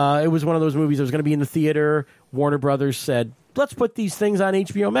it was one of those movies that was going to be in the theater. Warner Brothers said, let's put these things on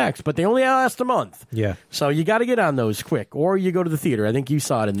HBO Max, but they only last a month. Yeah. So you got to get on those quick, or you go to the theater. I think you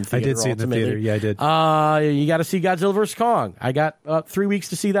saw it in the theater. I did see it in the theater. Yeah, I did. You got to see Godzilla vs. Kong. I got 3 weeks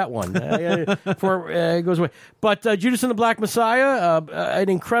to see that one before it goes away. But Judas and the Black Messiah, an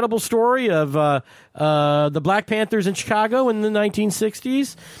incredible story of the Black Panthers in Chicago in the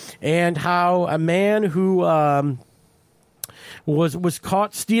 1960s, and how a man who was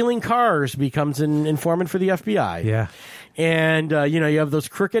caught stealing cars becomes an informant for the FBI. Yeah. And, you have those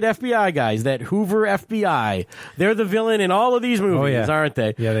crooked FBI guys, that Hoover FBI. They're the villain in all of these movies, aren't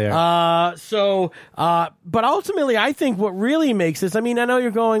they? Yeah, they are. But ultimately, I think what really makes this, I know you're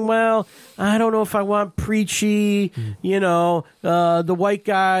going, well, I don't know if I want preachy, the white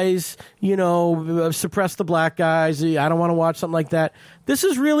guys, suppress the black guys. I don't want to watch something like that. This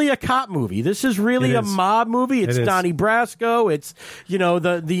is really a cop movie. This is really a mob movie. It's Donnie Brasco. It's,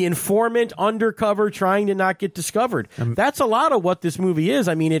 the informant undercover trying to not get discovered. That's a lot of what this movie is.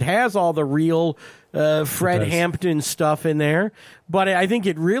 It has all the real Fred Hampton stuff in there, but I think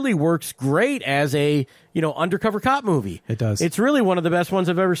it really works great as a, undercover cop movie. It does. It's really one of the best ones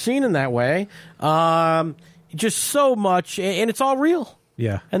I've ever seen in that way. Just so much, and it's all real.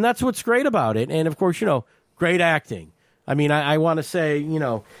 Yeah. And that's what's great about it. And, of course, great acting. I want to say,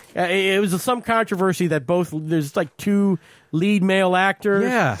 it was some controversy that there's like 2 lead male actors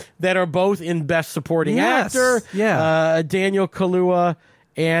that are both in Best Supporting Actor. Yeah. Daniel Kaluuya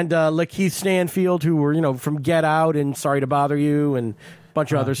and Lakeith Stanfield, who were, from Get Out and Sorry to Bother You and a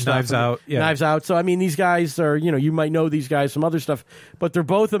bunch of other stuff. Knives Out. Yeah. Knives Out. So, these guys are, you might know these guys from other stuff, but they're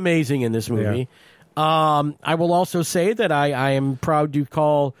both amazing in this movie. I will also say that I am proud to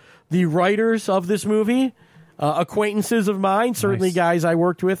call the writers of this movie acquaintances of mine, certainly guys I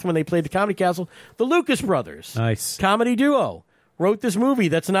worked with when they played the Comedy Castle. The Lucas Brothers, comedy duo, wrote this movie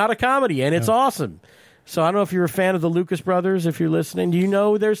that's not a comedy, and it's awesome. So I don't know if you're a fan of the Lucas Brothers, if you're listening. Do you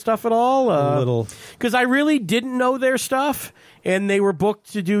know their stuff at all? A little. Because I really didn't know their stuff, and they were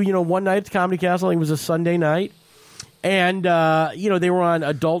booked to do, one night at the Comedy Castle. I think it was a Sunday night. And, they were on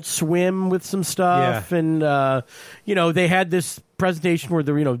Adult Swim with some stuff. Yeah. And, they had this presentation where,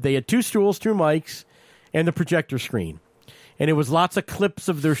 they had 2 stools, 2 mics, and the projector screen. And it was lots of clips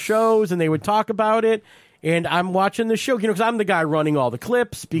of their shows, and they would talk about it. And I'm watching the show, because I'm the guy running all the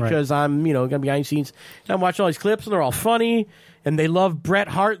clips, because I'm, going to be behind the scenes. And I'm watching all these clips, and they're all funny. And they love Bret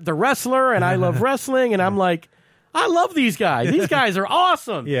Hart, the wrestler, and I love wrestling. And I'm like, I love these guys. These guys are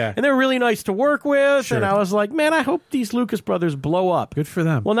awesome. Yeah. And they're really nice to work with. Sure. And I was like, man, I hope these Lucas brothers blow up. Good for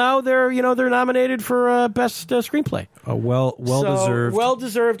them. Well, now they're nominated for best screenplay. Well deserved. Well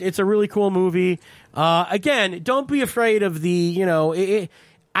deserved. It's a really cool movie. Again, don't be afraid of the,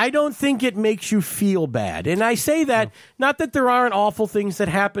 I don't think it makes you feel bad. And I say that, not that there aren't awful things that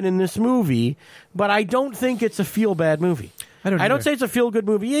happen in this movie, but I don't think it's a feel-bad movie. I don't say it's a feel-good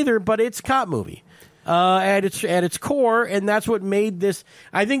movie either, but it's a cop movie. At its core, and that's what made this.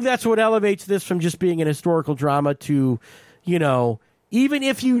 I think that's what elevates this from just being an historical drama to, even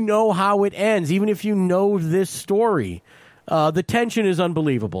if you know how it ends, even if you know this story, the tension is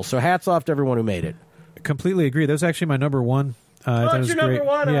unbelievable. So hats off to everyone who made it. Completely agree. That was actually my number one. That's your number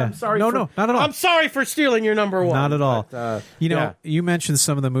one? Yeah. I'm sorry. No, not at all. I'm sorry for stealing your number one. Not at all. But, you mentioned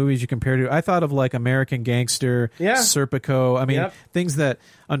some of the movies you compared to. I thought of like American Gangster, Serpico. I mean, things that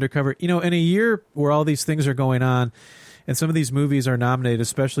undercover. In a year where all these things are going on, and some of these movies are nominated,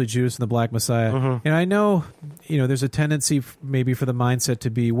 especially Judas and the Black Messiah. And I know, there's a tendency maybe for the mindset to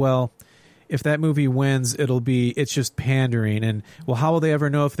be, well, if that movie wins, it's just pandering. And, well, how will they ever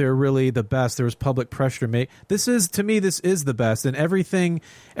know if they're really the best? There was public pressure to make. This is the best. And everything,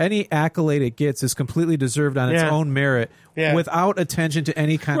 any accolade it gets is completely deserved on its own merit without attention to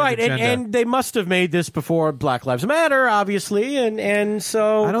any kind of agenda. Right, and they must have made this before Black Lives Matter, obviously. And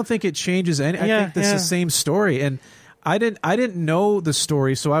so... I don't think it changes any... I think this is the same story. And I didn't know the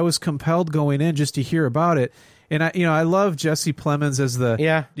story, so I was compelled going in just to hear about it. And I love Jesse Plemons as the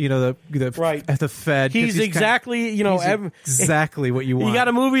the Fed. He's exactly exactly what you want. You got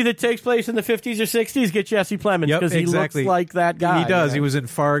a movie that takes place in the 50s or 60s, get Jesse Plemons because he looks like that guy. He does. He was in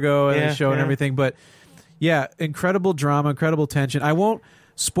Fargo and the show and everything. But incredible drama, incredible tension. I won't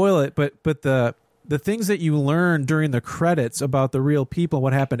spoil it, but the things that you learn during the credits about the real people,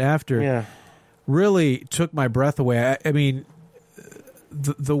 what happened after, really took my breath away. I mean.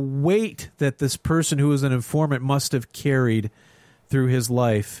 The weight that this person who was an informant must have carried through his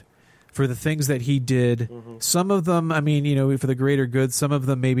life for the things that he did. Some of them, for the greater good, some of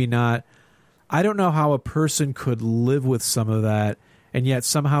them maybe not. I don't know how a person could live with some of that, and yet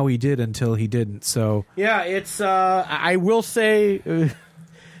somehow he did until he didn't. So it's. I will say.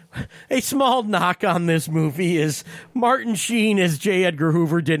 A small knock on this movie is Martin Sheen as J. Edgar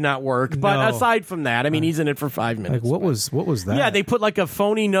Hoover did not work. But aside from that, he's in it for 5 minutes. Like what was that? Yeah, they put like a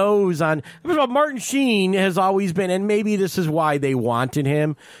phony nose on. First of all, Martin Sheen has always been, and maybe this is why they wanted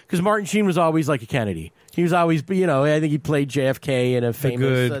him, because Martin Sheen was always like a Kennedy. He was always, I think he played JFK in a famous...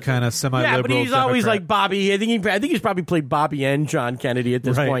 good kind of semi-liberal Yeah, but he's Democrat. always like Bobby. I think he's probably played Bobby and John Kennedy at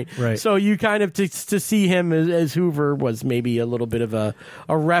this point. Right. So you kind of, to see him as Hoover was maybe a little bit of a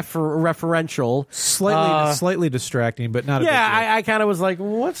referential. Slightly distracting, but not a big deal. I kind of was like,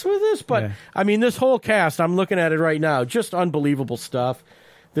 what's with this? But, this whole cast, I'm looking at it right now, just unbelievable stuff.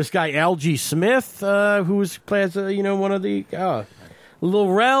 This guy, L.G. Smith, who plays, one of the... Lil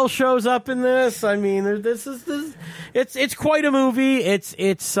Rel shows up in this. It's quite a movie.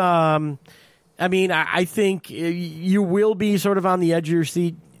 I think you will be sort of on the edge of your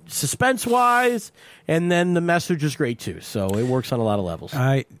seat suspense-wise, and then the message is great too. So it works on a lot of levels.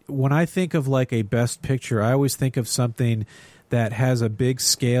 When I think of like a best picture, I always think of something that has a big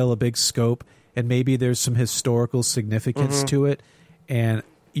scale, a big scope, and maybe there's some historical significance to it. And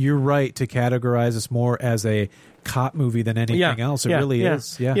you're right to categorize this more as a cop movie than anything else. It really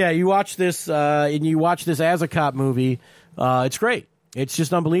is. Yeah. You watch this, and you watch this as a cop movie. It's great. It's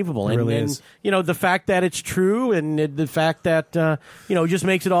just unbelievable. It really is. The fact that it's true, and the fact that just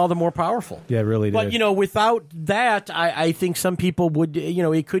makes it all the more powerful. Yeah, it really did. But without that, I think some people would.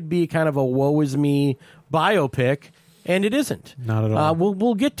 It could be kind of a woe is me biopic. And it isn't. Not at all.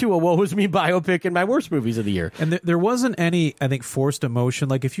 We'll get to a woe is me biopic in my worst movies of the year. And there wasn't any, I think, forced emotion.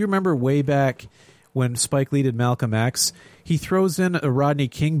 Like if you remember way back when Spike Lee did Malcolm X, he throws in a Rodney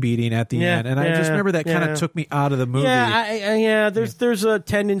King beating at the end, and I just remember that kind of took me out of the movie. There's a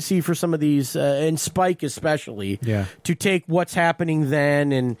tendency for some of these, and Spike especially, to take what's happening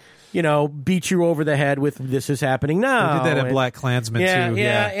then and beat you over the head with this is happening now. They did that at Black Klansman too.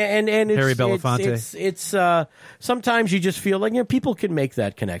 And Harry Belafonte. It's sometimes you just feel like people can make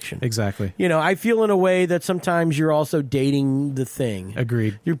that connection. Exactly. I feel in a way that sometimes you're also dating the thing.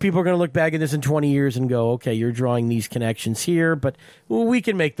 Agreed. People are going to look back at this in 20 years and go, okay, you're drawing these connections here, but we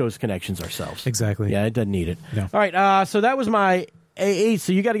can make those connections ourselves. Exactly. Yeah, it doesn't need it. No. All right, so that was my 8,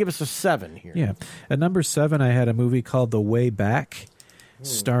 so you got to give us a 7 here. Yeah. At number 7, I had a movie called The Way Back,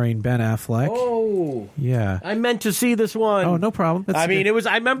 starring Ben Affleck. Oh, yeah! I meant to see this one. Oh, no problem. I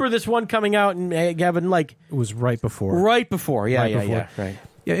remember this one coming out, and Gavin, it was right before. Right before. Yeah. Right.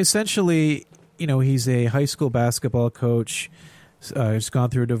 Yeah. Essentially, he's a high school basketball coach. He's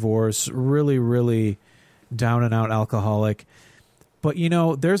gone through a divorce. Really, really down and out alcoholic. But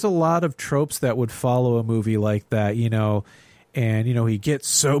there's a lot of tropes that would follow a movie like that. And, he gets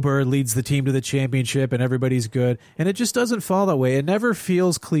sober, leads the team to the championship, and everybody's good. And it just doesn't fall that way. It never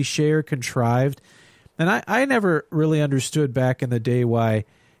feels cliche or contrived. And I never really understood back in the day why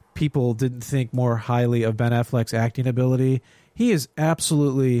people didn't think more highly of Ben Affleck's acting ability. He is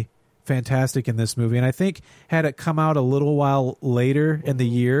absolutely fantastic in this movie. And I think had it come out a little while later in the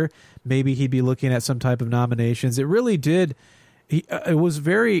year, maybe he'd be looking at some type of nominations. It really did. It was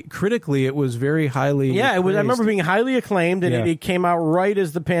very critically. It was very highly. Yeah, praised. I remember being highly acclaimed, and it came out right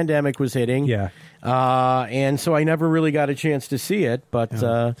as the pandemic was hitting. Yeah, and so I never really got a chance to see it. But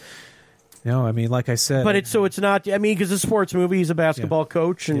no, I mean, like I said, but it's not. I mean, because it's a sports movie, he's a basketball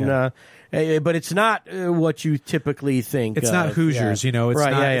coach, and but it's not what you typically think. It's not Hoosiers, It's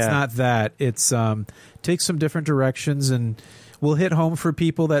right, not. It's not that. It's takes some different directions and will hit home for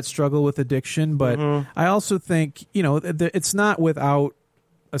people that struggle with addiction. But I also think, it's not without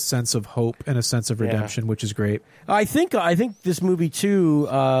a sense of hope and a sense of redemption, which is great. I think this movie, too,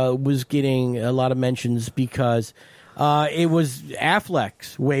 was getting a lot of mentions because it was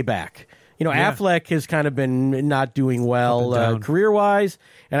Affleck's way back. Affleck has kind of been not doing well career-wise,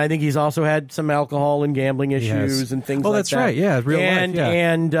 and I think he's also had some alcohol and gambling issues and things like that. Oh, that's right, yeah, real life, yeah.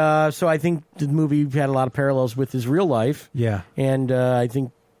 And so I think the movie had a lot of parallels with his real life. Yeah. And I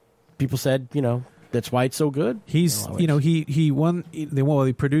think people said, that's why it's so good. He's, he won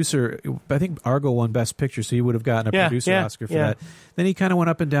the producer. I think Argo won Best Picture, so he would have gotten a producer Oscar for that. Then he kind of went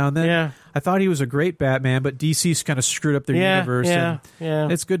up and down. Then I thought he was a great Batman, but DC's kind of screwed up their universe.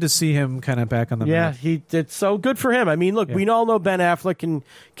 And it's good to see him kind of back on the map. Yeah, it's so good for him. I mean, look, we all know Ben Affleck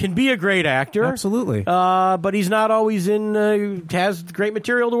can be a great actor, absolutely, but he's not always has great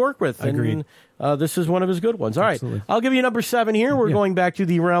material to work with. Agreed. And this is one of his good ones. All Absolutely. right, I'll give you number 7 here. We're going back to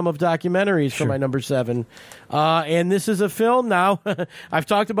the realm of documentaries for my number 7. And this is a film. Now, I've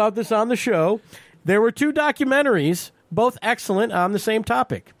talked about this on the show. There were 2 documentaries, both excellent, on the same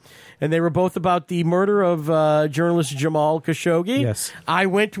topic. And they were both about the murder of journalist Jamal Khashoggi. Yes. I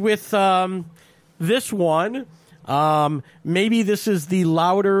went with this one. Maybe this is the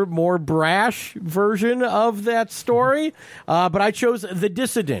louder, more brash version of that story, but I chose The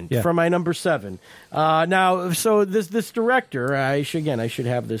Dissident for my number 7. Now, so this director, I should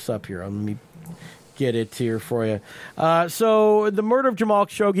have this up here. Let me get it here for you. So the murder of Jamal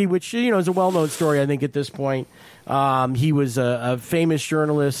Khashoggi, which is a well-known story, I think at this point. He was a famous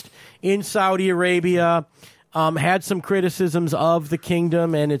journalist in Saudi Arabia. Had some criticisms of the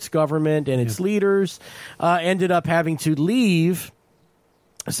kingdom and its government and its leaders, ended up having to leave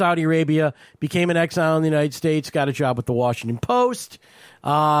Saudi Arabia, became an exile in the United States, got a job with the Washington Post,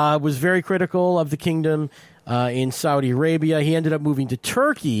 was very critical of the kingdom in Saudi Arabia. He ended up moving to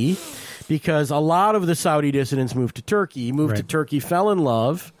Turkey because a lot of the Saudi dissidents moved to Turkey. He moved to Turkey, fell in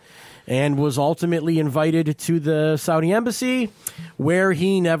love, and was ultimately invited to the Saudi embassy, where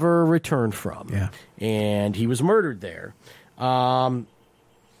he never returned from. Yeah. And he was murdered there.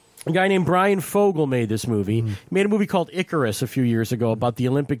 A guy named Brian Fogel made this movie. He made a movie called Icarus a few years ago about the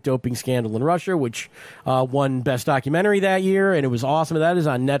Olympic doping scandal in Russia, which won Best Documentary that year, and it was awesome. That is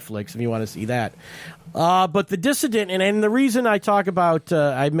on Netflix if you want to see that. But The Dissident, and the reason I talk about,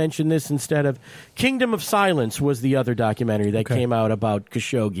 I mentioned this instead of Kingdom of Silence was the other documentary that came out about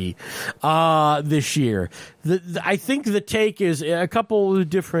Khashoggi this year. I think the take is a couple of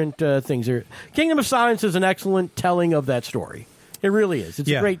different things. Kingdom of Silence is an excellent telling of that story. It really is. It's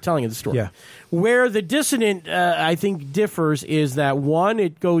a great telling of the story. Yeah. Where The Dissident, I think, differs is that, one,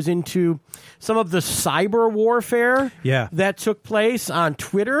 it goes into some of the cyber warfare that took place on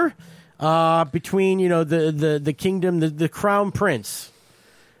Twitter between, the kingdom, the crown prince,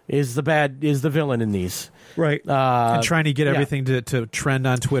 is the villain in these. Right. And trying to get everything to trend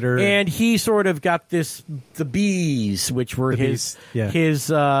on Twitter. And he sort of got the bees, which were his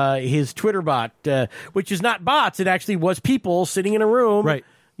Twitter bot, which is not bots. It actually was people sitting in a room, right.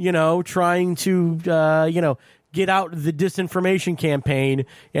 Trying to, get out the disinformation campaign,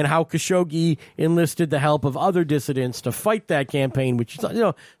 and how Khashoggi enlisted the help of other dissidents to fight that campaign, which,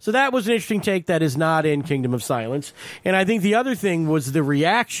 so that was an interesting take that is not in Kingdom of Silence. And I think the other thing was the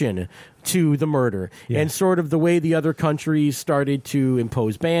reaction to the murder and sort of the way the other countries started to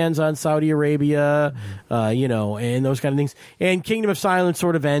impose bans on Saudi Arabia, and those kind of things. And Kingdom of Silence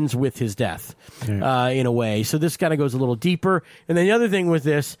sort of ends with his death in a way. So this kind of goes a little deeper. And then the other thing with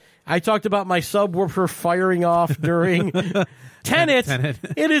this, I talked about my subwoofer firing off during Tenet.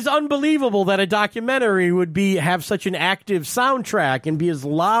 It is unbelievable that a documentary would have such an active soundtrack and be as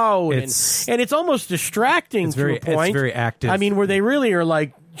loud, and it's almost distracting to a point. It's very active. I mean, where they really are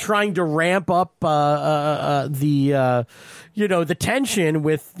like trying to ramp up the tension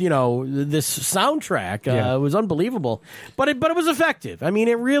with this soundtrack. It was unbelievable, but it was effective. I mean,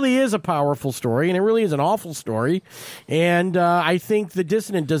 it really is a powerful story, and it really is an awful story. And I think The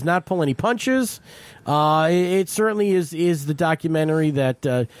Dissident does not pull any punches. It certainly is the documentary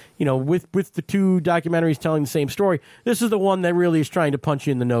that with the two documentaries telling the same story, this is the one that really is trying to punch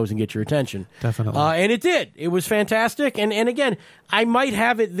you in the nose and get your attention. Definitely, and it did. It was fantastic. And again, I might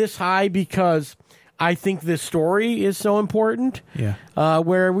have it this high because I think this story is so important. Yeah.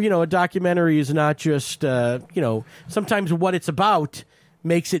 Where a documentary is not just sometimes what it's about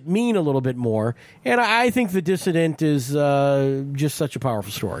makes it mean a little bit more. And I think The Dissident is just such a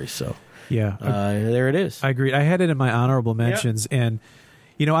powerful story. So. Yeah, there it is. I agree. I had it in my honorable mentions, and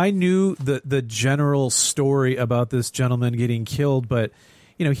I knew the general story about this gentleman getting killed, but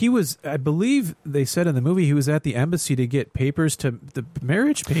he was, I believe they said in the movie, he was at the embassy to get papers to the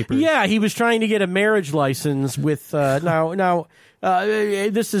marriage papers. Yeah, he was trying to get a marriage license with now.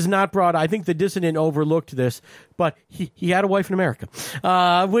 This is not brought. I think The Dissident overlooked this, but he had a wife in America,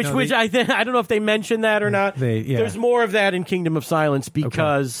 which I don't know if they mentioned that or not. There's more of that in Kingdom of Silence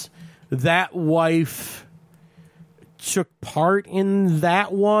because. Okay. That wife took part in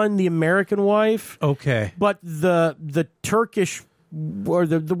that one, the American wife. Okay. But the Turkish or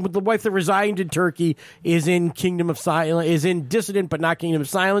the wife that resided in Turkey is in Kingdom of Silence, is in Dissident, but not Kingdom of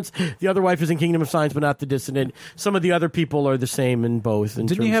Silence. The other wife is in Kingdom of Silence, but not The Dissident. Some of the other people are the same in both.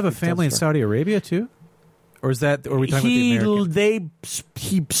 Didn't he have a family in Saudi Arabia too? Or are we talking about the American?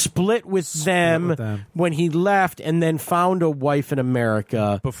 He split with them when he left, and then found a wife in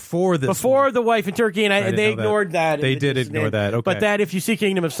America before the wife in Turkey, and they ignored that. They did ignore that. Okay, but that if you see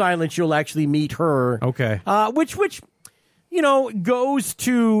Kingdom of Silence, you'll actually meet her. Okay, which goes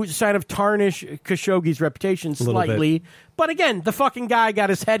to sort of tarnish Khashoggi's reputation slightly. But again, the fucking guy got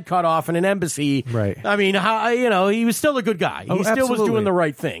his head cut off in an embassy. Right. I mean, he was still a good guy. He still was doing the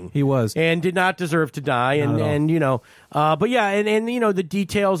right thing. He was. And did not deserve to die. But yeah, and the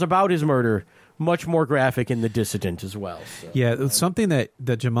details about his murder, much more graphic in The Dissident as well. So. Yeah, something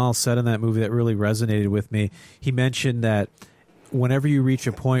that Jamal said in that movie that really resonated with me, he mentioned that whenever you reach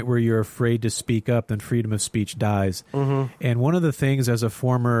a point where you're afraid to speak up, then freedom of speech dies. Mm-hmm. And one of the things, as a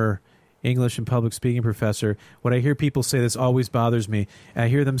former English and public speaking professor, what I hear people say, this always bothers me. I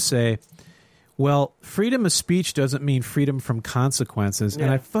hear them say, well, freedom of speech doesn't mean freedom from consequences. Yeah.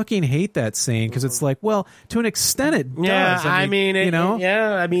 And I fucking hate that saying because it's like, well, to an extent it does.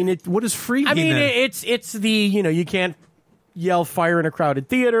 Yeah, what does free mean? It's the, you can't yell fire in a crowded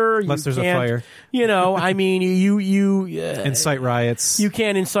theater unless there's a fire. You incite riots. You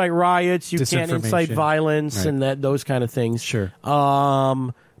can't incite riots. You can't incite violence and those kind of things. Sure.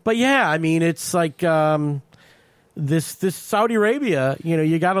 But yeah, it's like this Saudi Arabia.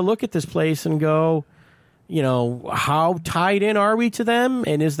 You got to look at this place and go, how tied in are we to them,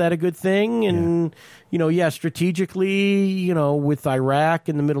 and is that a good thing? And strategically, with Iraq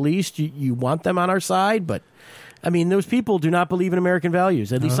and the Middle East, you want them on our side, but. Those people do not believe in American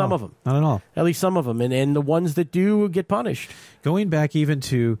values, at least some of them. Not at all. At least some of them. And the ones that do get punished. Going back even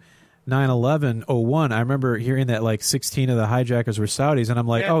to 9/11/01, I remember hearing that like 16 of the hijackers were Saudis, and I'm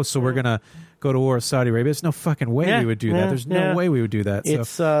like, so we're going to go to war with Saudi Arabia? There's no fucking way we would do that. There's no way we would do that.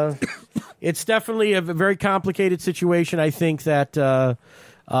 So. It's definitely a very complicated situation. I think that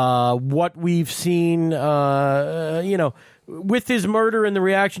what we've seen, with his murder and the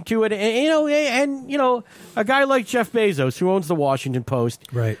reaction to it, and a guy like Jeff Bezos, who owns the Washington Post,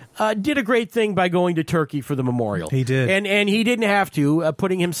 right, did a great thing by going to Turkey for the memorial. He did, and he didn't have to,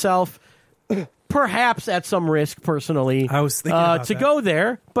 putting himself perhaps at some risk, personally, I was thinking about to that. go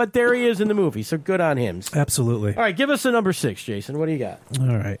there, but there he is in the movie, so good on him. Absolutely. All right, give us a number 6, Jason. What do you got?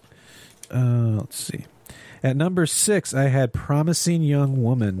 All right. Let's see. At number 6, I had Promising Young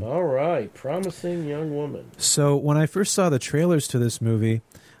Woman. All right, Promising Young Woman. So when I first saw the trailers to this movie,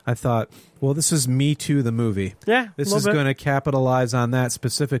 I thought, well, this is Me Too, the movie. Yeah, this is going to capitalize on that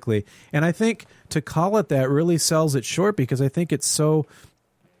specifically. And I think to call it that really sells it short, because I think it's so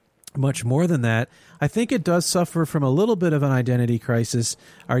much more than that. I think it does suffer from a little bit of an identity crisis.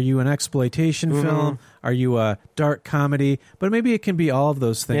 Are you an exploitation film? Are you a dark comedy? But maybe it can be all of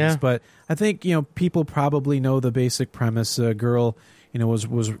those things. Yeah. But I think, people probably know the basic premise. A girl, was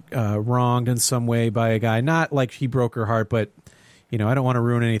wronged in some way by a guy. Not like he broke her heart, but, I don't want to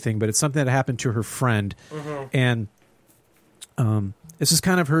ruin anything, but it's something that happened to her friend. And this is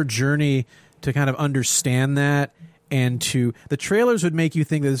kind of her journey to kind of understand that. And the trailers would make you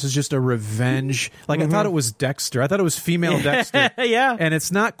think that this is just a revenge. Like, I thought it was Dexter. I thought it was female Dexter. Yeah. And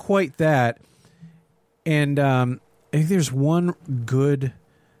it's not quite that. And I think there's one good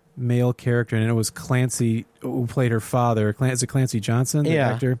male character, and it was Clancy, who played her father. Is it Clancy Johnson, the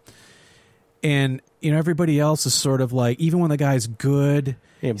actor? And, everybody else is sort of like, even when the guy's good...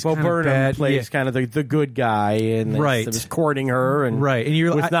 Yeah, Bo Burnham plays kind of the good guy, and was courting her, and and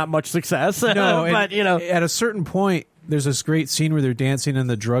you're with not much success. No, but at a certain point, there's this great scene where they're dancing in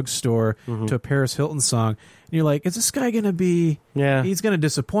the drugstore to a Paris Hilton song, and you're like, "Is this guy going to be? Yeah, he's going to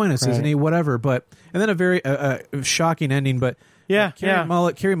disappoint us, isn't he? Whatever." But and then a very shocking ending. But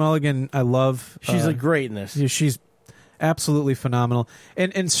Carey Mulligan, I love. She's great in this. She's absolutely phenomenal.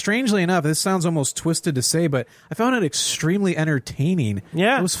 And strangely enough, this sounds almost twisted to say, but I found it extremely entertaining.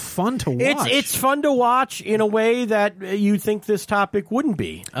 Yeah. It was fun to watch. It's fun to watch in a way that you think this topic wouldn't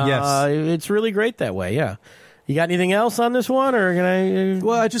be. Yes. It's really great that way, yeah. You got anything else on this one, or can I?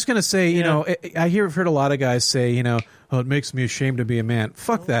 Well, I'm just going to say, I've heard a lot of guys say, oh, it makes me ashamed to be a man.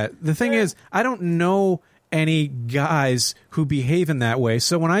 Fuck that. The thing is, I don't know any guys who behave in that way.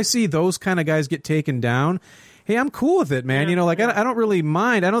 So when I see those kind of guys get taken down, hey, I'm cool with it, man. I don't really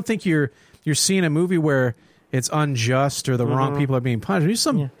mind. I don't think you're seeing a movie where it's unjust or the wrong people are being punished. There's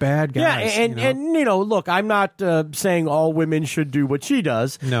some bad guys. Yeah, and look, I'm not saying all women should do what she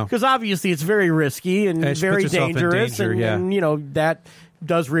does. No. Because obviously it's very risky and very dangerous. And that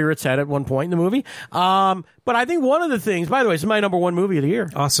does rear its head at one point in the movie. But I think one of the things, by the way, it's my number one movie of the year.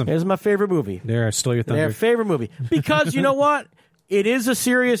 Awesome. It's my favorite movie. There, I stole your thunder. Their favorite movie. Because you know what? It is a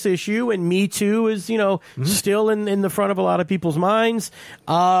serious issue, and Me Too is, still in the front of a lot of people's minds.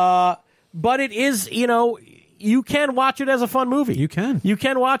 But it is, you can watch it as a fun movie. You can. You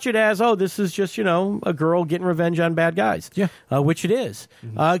can watch it as, this is just, a girl getting revenge on bad guys. Yeah. Which it is.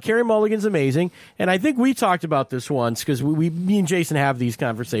 Carey Mulligan's amazing. And I think we talked about this once, because me and Jason have these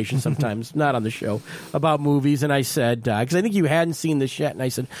conversations sometimes, not on the show, about movies. And I said, because I think you hadn't seen this yet, and I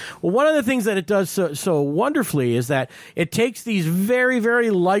said, well, one of the things that it does so wonderfully is that it takes these very,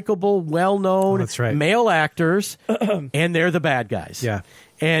 very likable, well-known male actors, and they're the bad guys. Yeah.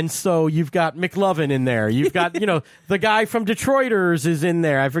 And so you've got McLovin in there. You've got, the guy from Detroiters is in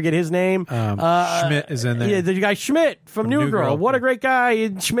there. I forget his name. Schmidt is in there. Yeah, the guy Schmidt from New Girl. What a great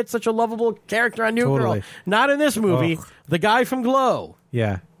guy. Schmidt's such a lovable character on New Girl. Not in this movie. Ugh. The guy from Glow.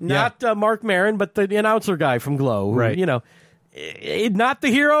 Yeah. Not Mark Maron, but the announcer guy from Glow. Right. Not the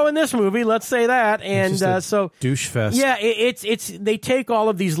hero in this movie, let's say that. And so douche fest. Yeah, it's they take all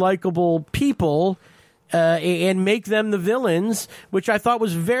of these likable people and make them the villains, which I thought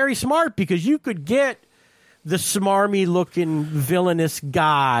was very smart, because you could get the smarmy-looking villainous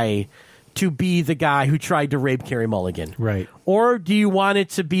guy to be the guy who tried to rape Carey Mulligan. Right. Or do you want it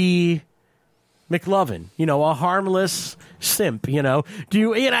to be McLovin, a harmless simp, Do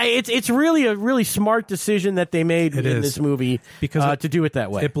you, it's really a really smart decision that they made in this movie because to do it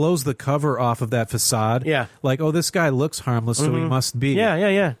that way. It blows the cover off of that facade. Yeah. Like, this guy looks harmless, so he must be.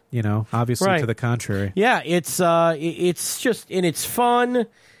 Yeah. Obviously to the contrary. Yeah, it's just, and it's fun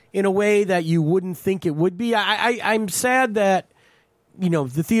in a way that you wouldn't think it would be. I'm sad that,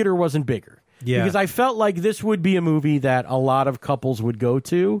 the theater wasn't bigger. Yeah. Because I felt like this would be a movie that a lot of couples would go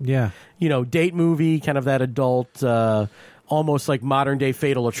to. Yeah. Date movie, kind of that adult, almost like modern day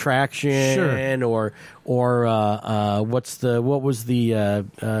Fatal Attraction. Sure. Or what was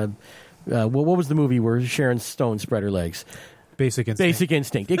the movie where Sharon Stone spread her legs? Basic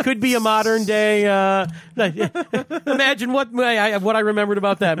Instinct. It could be a modern day. Imagine what I remembered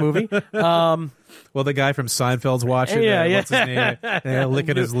about that movie. Well, the guy from Seinfeld's watching. What's his name?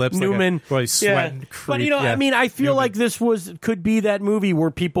 Licking his lips. Newman. Like he's sweating. But I mean, I feel like this could be that movie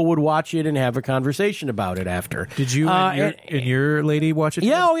where people would watch it and have a conversation about it after. Did you and your lady watch it?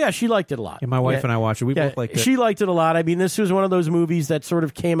 Yeah, she liked it a lot. And my wife and I watched it. We both liked it. She liked it a lot. I mean, this was one of those movies that sort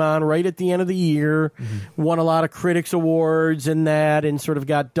of came on right at the end of the year, won a lot of critics awards and that, and sort of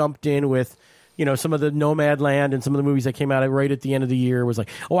got dumped in with, some of the Nomadland and some of the movies that came out right at the end of the year. Was like,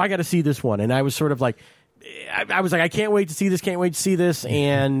 oh, I got to see this one. And I was sort of like, I was like, I can't wait to see this.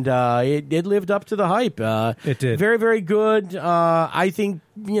 And it lived up to the hype. It did. Very, very good. I think,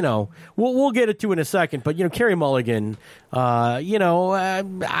 we'll get it to in a second. But, Carey Mulligan, I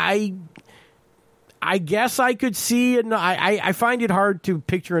guess I could see, and I find it hard to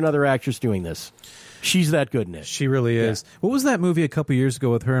picture another actress doing this. She's that good in it. She really is. Yeah. What was that movie a couple years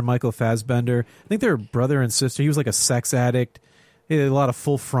ago with her and Michael Fassbender? I think they were brother and sister. He was like a sex addict. He had a lot of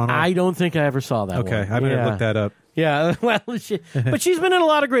full frontal. I don't think I ever saw that one. Okay, I'm going to look that up. Yeah, well, but she's been in a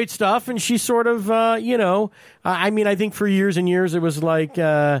lot of great stuff, and she's sort of, I mean, I think for years and years it was like,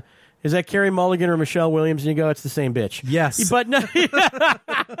 is that Carey Mulligan or Michelle Williams? And you go, it's the same bitch. Yes. But no.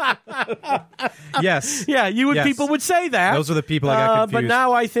 Yes. Yeah, people would say that. Those are the people I got confused. But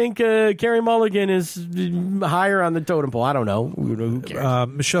now I think Carey Mulligan is higher on the totem pole. I don't know. Who cares?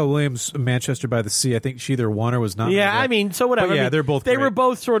 Michelle Williams, Manchester by the Sea, I think she either won or was not. Yeah, I mean, so whatever. But yeah, I mean, they're both They great. were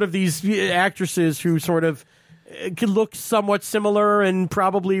both sort of these actresses who sort of could look somewhat similar and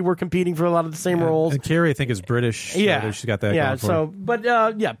probably were competing for a lot of the same roles. And Carey, I think, is British. Yeah. She's got that going for so, her.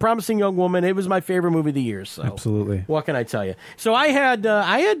 But, Promising Young Woman, it was my favorite movie of the year. So absolutely. What can I tell you? So I had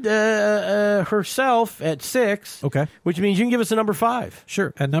herself at 6. Okay. Which means you can give us a number 5.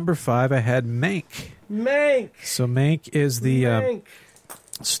 Sure. At number 5, I had Mank. So Mank is the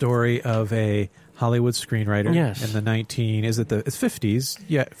story of a Hollywood screenwriter in the it's 50s?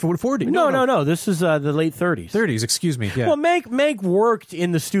 Yeah, 40s. No. This is the late 30s. 30s, excuse me. Yeah. Well, Mank worked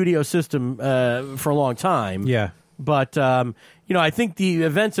in the studio system for a long time. Yeah. But, I think the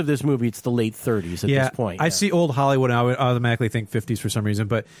events of this movie, it's the late 30s at this point. I see old Hollywood and I would automatically think 50s for some reason.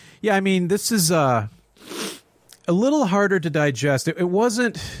 But, yeah, I mean, this is a little harder to digest. It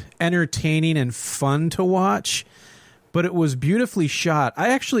wasn't entertaining and fun to watch, but it was beautifully shot.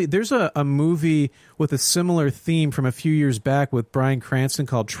 There's a movie with a similar theme from a few years back with Bryan Cranston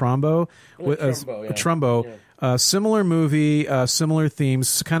called Trumbo. Trumbo. Yeah. Similar movie, similar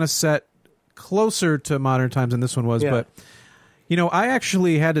themes, kind of set closer to modern times than this one was. Yeah. But, I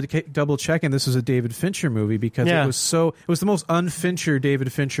actually had to double check, and this was a David Fincher movie because it was the most un-Fincher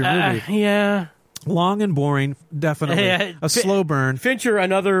David Fincher movie. Yeah. Long and boring, definitely. A slow burn. Fincher,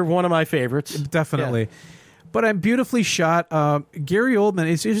 another one of my favorites. Definitely. Yeah. But I'm beautifully shot. Gary Oldman,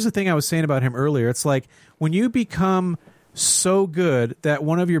 here's the thing I was saying about him earlier. It's like when you become so good that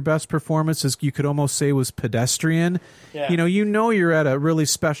one of your best performances you could almost say was pedestrian, you're at a really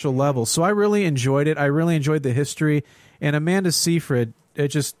special level. So I really enjoyed it. I really enjoyed the history. And Amanda Seyfried, I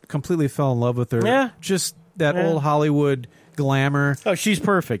just completely fell in love with her. Yeah. Just that old Hollywood glamour. Oh, she's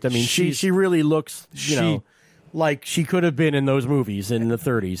perfect. I mean, she really looks, like she could have been in those movies in the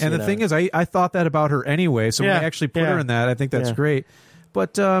 30s. And the thing is, I thought that about her anyway. So when I actually put her in that, I think that's great.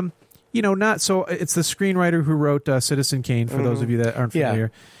 But, not so. It's the screenwriter who wrote Citizen Kane, for those of you that aren't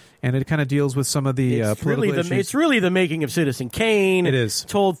familiar. And it kind of deals with some of the political issues. It's really the making of Citizen Kane. It is.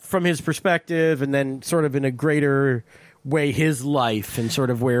 Told from his perspective and then sort of in a greater way his life and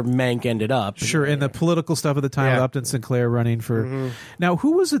sort of where Mank ended up. Sure, and the political stuff at the time with Upton Sinclair running for... Now,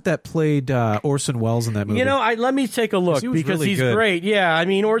 who was it that played Orson Welles in that movie? Let me take a look because really he's good. Great. Yeah, I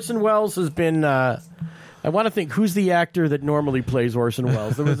mean, Orson Welles has been... I want to think, who's the actor that normally plays Orson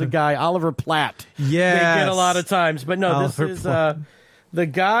Welles? There was a guy, Oliver Platt. Yes. They get a lot of times. But no, Oliver this is... Platt. The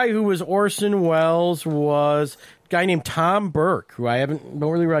guy who was Orson Welles was a guy named Tom Burke, who I don't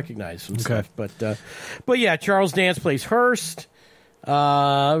really recognize from stuff. But yeah, Charles Dance plays Hearst.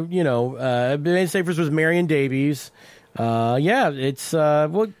 Ben Safers was Marion Davies. It's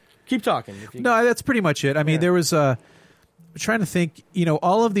keep talking. No, that's pretty much it. I mean, there was I'm trying to think.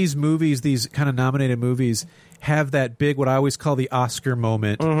 All of these movies, these kind of nominated movies, have that big, what I always call the Oscar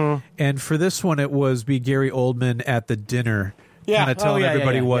moment. And for this one, it was Gary Oldman at the dinner. Kind of telling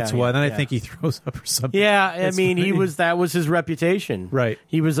everybody what's what, and I think he throws up or something. Yeah, I mean, that was his reputation. Right.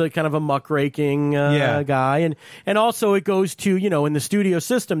 He was a kind of a muckraking guy, and also it goes to in the studio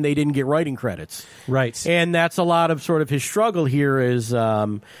system they didn't get writing credits. Right. And that's a lot of sort of his struggle here is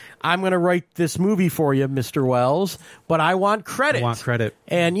I'm going to write this movie for you, Mr. Wells, but I want credit. I want credit.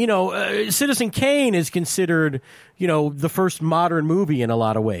 And, Citizen Kane is considered, the first modern movie in a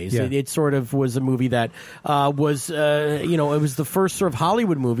lot of ways. Yeah. It sort of was a movie that it was the first sort of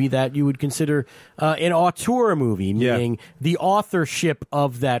Hollywood movie that you would consider an auteur movie, meaning the authorship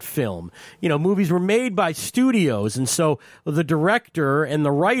of that film. Movies were made by studios, and so the director and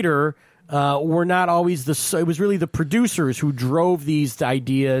the writer were not always it was really the producers who drove these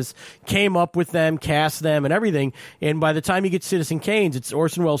ideas, came up with them, cast them, and everything. And by the time you get Citizen Kane, it's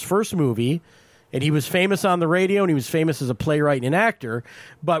Orson Welles' first movie, and he was famous on the radio, and he was famous as a playwright and an actor.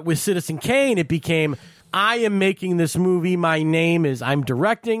 But with Citizen Kane, it became, I am making this movie, my name is, I'm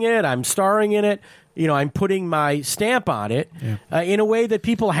directing it, I'm starring in it, I'm putting my stamp on it in a way that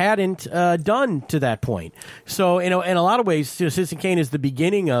people hadn't done to that point. So, in a lot of ways, Citizen Kane is the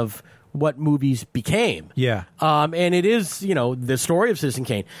beginning of what movies became. Yeah. And it is, the story of Citizen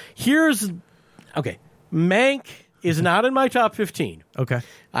Kane. Mank is not in my top 15. Okay.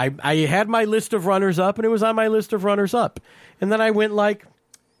 I had my list of runners-up, and it was on my list of runners-up. And then I went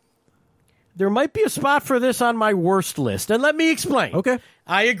there might be a spot for this on my worst list. And let me explain. Okay.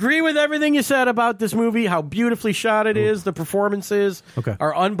 I agree with everything you said about this movie, how beautifully shot it is, the performances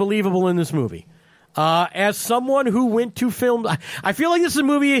are unbelievable in this movie. As someone who went to film, I feel like this is a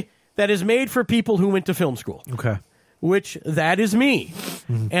movie that is made for people who went to film school. Okay. Which, that is me.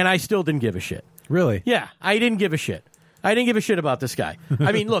 Mm-hmm. And I still didn't give a shit. Really? Yeah, I didn't give a shit. I didn't give a shit about this guy.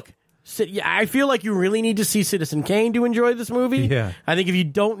 I mean, look, I feel like you really need to see Citizen Kane to enjoy this movie. Yeah. I think if you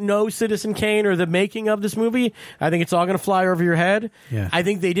don't know Citizen Kane or the making of this movie, I think it's all going to fly over your head. Yeah. I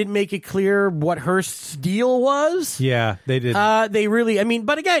think they didn't make it clear what Hearst's deal was. Yeah, they did. They really,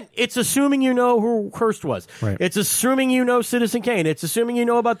 but again, it's assuming you know who Hearst was. Right. It's assuming you know Citizen Kane. It's assuming you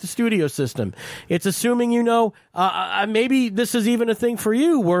know about the studio system. It's assuming you know, maybe this is even a thing for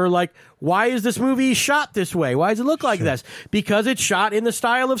you where, why is this movie shot this way? Why does it look like this? Because it's shot in the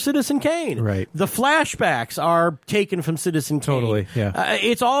style of Citizen Kane. Right. The flashbacks are taken from Citizen Kane. Totally, yeah.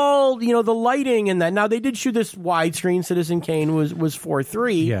 It's all, the lighting and that. Now, they did shoot this widescreen. Citizen Kane was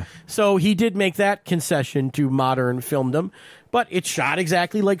 4:3. Yeah. So he did make that concession to modern filmdom. But it's shot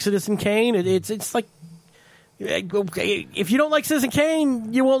exactly like Citizen Kane. It's like, if you don't like Citizen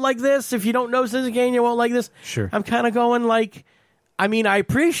Kane, you won't like this. If you don't know Citizen Kane, you won't like this. Sure. I'm kind of going I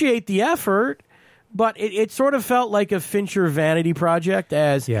appreciate the effort, but it sort of felt like a Fincher vanity project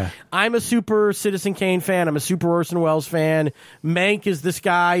I'm a super Citizen Kane fan. I'm a super Orson Welles fan. Mank is this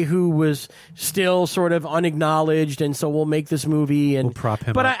guy who was still sort of unacknowledged, and so we'll make this movie. And we'll prop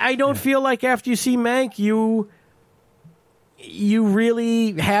him but up. I don't feel like after you see Mank, you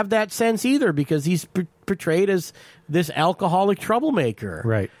really have that sense either, because he's portrayed as this alcoholic troublemaker.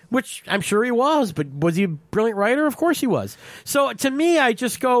 Right. Which I'm sure he was, but was he a brilliant writer? Of course he was. So to me, I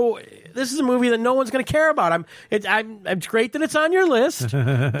just go, this is a movie that no one's going to care about. It's great that it's on your list,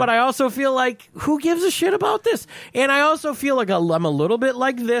 but I also feel like, who gives a shit about this? And I also feel like I'm a little bit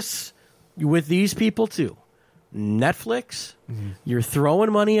like this with these people too. Netflix, you're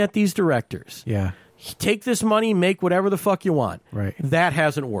throwing money at these directors. Yeah. Take this money, make whatever the fuck you want. Right. That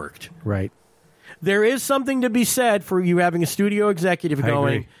hasn't worked. Right. There is something to be said for you having a studio executive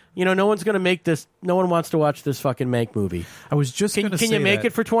going, no one's going to make this, no one wants to watch this fucking Mank movie. I was just going to say Can you make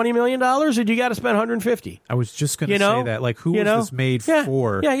it for $20 million, or do you got to spend $150? I was just going to say that. Who was this made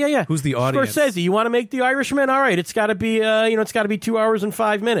for? Yeah. Who's the audience? Scorsese, you want to make The Irishman? All right, it's got to be, it's got to be 2 hours and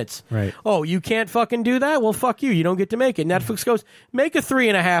 5 minutes. Right. Oh, you can't fucking do that? Well, fuck you. You don't get to make it. Netflix goes, make a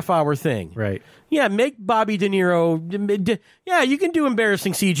 3.5 hour thing. Right. Yeah, make Bobby De Niro. Yeah, you can do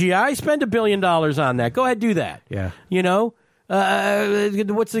embarrassing CGI. Spend $1 billion on that. Go ahead, do that. Yeah.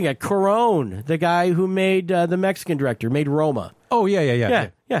 What's the guy? Cuarón, the guy who made the Mexican director, made Roma. Oh yeah.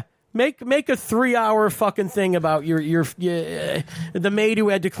 Make a 3 hour fucking thing about your the maid who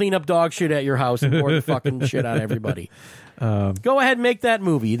had to clean up dog shit at your house and pour the fucking shit on everybody. Go ahead and make that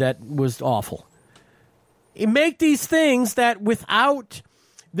movie. That was awful. Make these things that without,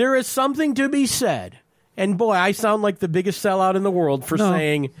 there is something to be said. And boy, I sound like the biggest sellout in the world for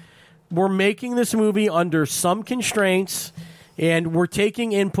saying we're making this movie under some constraints, and we're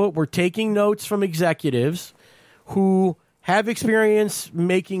taking input, we're taking notes from executives who have experience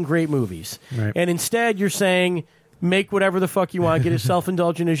making great movies. Right. And instead, you're saying, make whatever the fuck you want, get as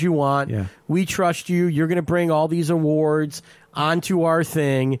self-indulgent as you want. Yeah. We trust you. You're going to bring all these awards onto our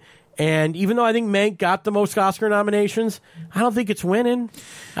thing. And even though I think Mank got the most Oscar nominations, I don't think it's winning.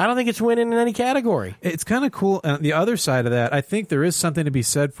 I don't think it's winning in any category. It's kind of cool. And the other side of that, I think there is something to be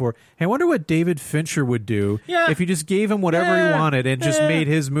said for, hey, I wonder what David Fincher would do if you just gave him whatever he wanted and just made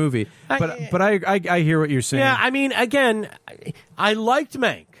his movie. But I hear what you're saying. Yeah, I mean, again, I liked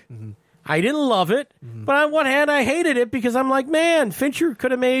Mank. I didn't love it, but on one hand, I hated it because I'm like, man, Fincher could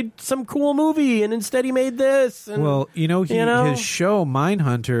have made some cool movie, and instead he made this. And, well, his show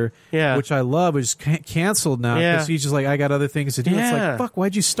Mindhunter, which I love, is canceled now because he's just like, I got other things to do. It's like, fuck,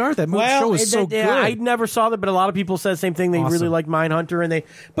 why'd you start that movie? Show was so good. I never saw that, but a lot of people said the same thing. They really like Mindhunter,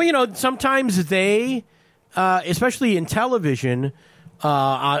 but sometimes they, especially in television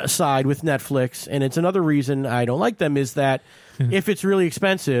side with Netflix, and it's another reason I don't like them is that if it's really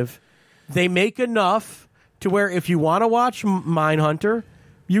expensive. They make enough to where if you want to watch Mindhunter,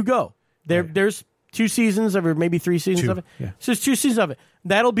 you go. There's 2 seasons of it, maybe 3 seasons of it. Yeah. So there's 2 seasons of it.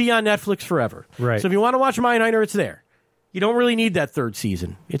 That'll be on Netflix forever. Right. So if you want to watch Mindhunter, it's there. You don't really need that 3rd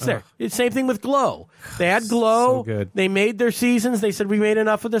season. It's there. It's the same thing with Glow. They had Glow. So good. They made their seasons. They said, we made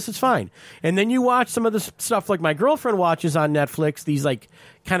enough of this. It's fine. And then you watch some of the stuff like my girlfriend watches on Netflix, these like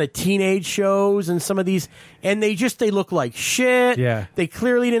kind of teenage shows and some of these, and they look like shit. Yeah. They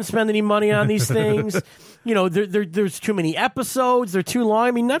clearly didn't spend any money on these things. There's too many episodes. They're too long.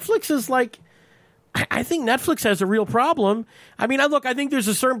 I mean, Netflix is like, I think Netflix has a real problem. I mean, I think there's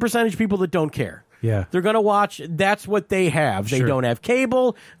a certain percentage of people that don't care. Yeah. They're going to watch. That's what they have. They don't have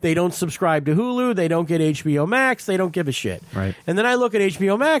cable. They don't subscribe to Hulu. They don't get HBO Max. They don't give a shit. Right. And then I look at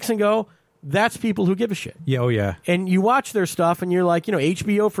HBO Max and go, that's people who give a shit. Yeah, oh yeah. And you watch their stuff and you're like,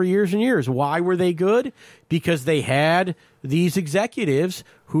 HBO for years and years. Why were they good? Because they had these executives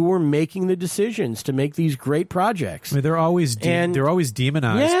who were making the decisions to make these great projects. I mean, they're always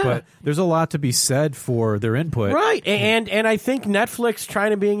demonized, but there's a lot to be said for their input. Right. And I think Netflix trying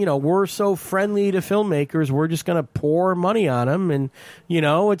to be, we're so friendly to filmmakers, we're just going to pour money on them. And,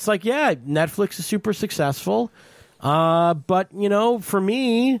 it's like, Netflix is super successful. But, for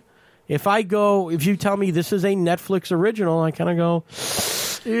me, if you tell me this is a Netflix original, I kind of go,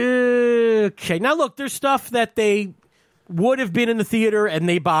 okay. Now, look, there's stuff that they would have been in the theater and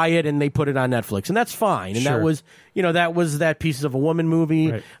they buy it and they put it on Netflix, and that's fine. And that was that Pieces of a Woman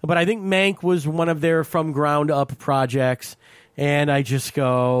movie. Right. But I think Mank was one of their from ground up projects, and I just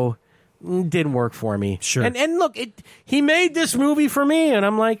go, didn't work for me. Sure. And look, he made this movie for me, and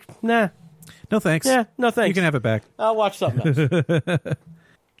I'm like, nah. No thanks. Yeah, no thanks. You can have it back. I'll watch something else.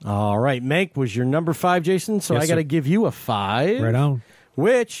 All right, Mank was your number 5, Jason, so yes, I got to give you a 5. Right on.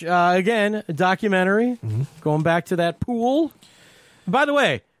 Which, again, a documentary, going back to that pool. By the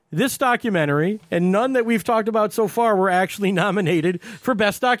way, this documentary, and none that we've talked about so far, were actually nominated for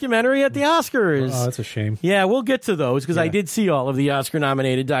Best Documentary at the Oscars. Oh, that's a shame. Yeah, we'll get to those, because I did see all of the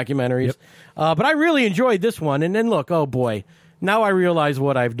Oscar-nominated documentaries. Yep. But I really enjoyed this one, and then look, oh boy, now I realize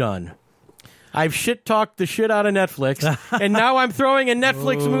what I've done. I've shit-talked the shit out of Netflix, and now I'm throwing a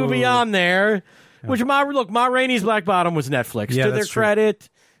Netflix movie on there. Which, Ma Rainey's Black Bottom was Netflix. Yeah, to their credit.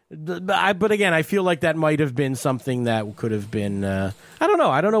 But again, I feel like that might have been something that could have been, I don't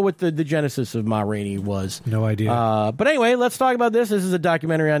know. I don't know what the genesis of Ma Rainey was. No idea. But anyway, let's talk about this. This is a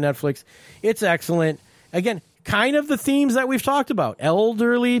documentary on Netflix. It's excellent. Again, kind of the themes that we've talked about.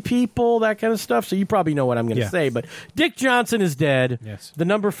 Elderly people, that kind of stuff. So you probably know what I'm going to say. But Dick Johnson is dead. Yes. The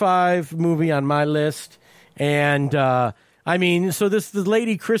number 5 movie on my list. And, so the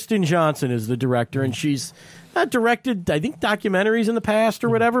lady Kristen Johnson is the director, and she's directed, I think, documentaries in the past or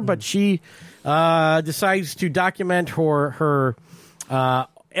whatever, but she decides to document her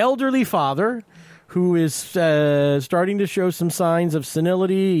elderly father, who is starting to show some signs of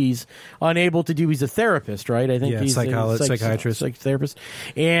senility. He's unable to do, he's a therapist, right? I think he's psychiatrist. Psychotherapist.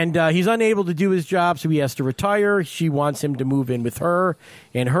 And he's unable to do his job, so he has to retire. She wants him to move in with her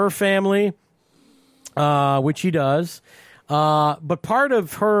and her family, which he does. But part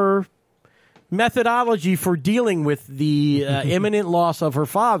of her methodology for dealing with the imminent loss of her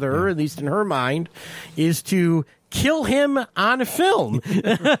father, at least in her mind, is to kill him on film.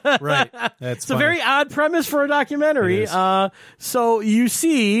 Right. It's a very odd premise for a documentary. So you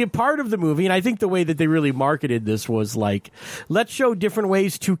see part of the movie, and I think the way that they really marketed this was like, let's show different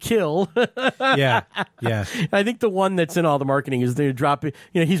ways to kill. Yeah. I think the one that's in all the marketing is they drop it.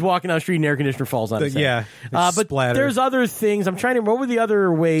 He's walking down the street and air conditioner falls on his head. Yeah. But there's other things. I'm trying to remember what were the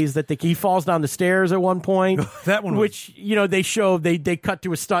other ways that he falls down the stairs at one point. That one, which they show they cut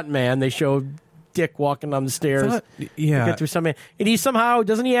to a stunt man. They show Dick walking down the stairs. Get through something, and he somehow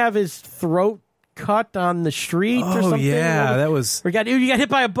doesn't he have his throat cut on the street or something? Yeah, that was. Or you got hit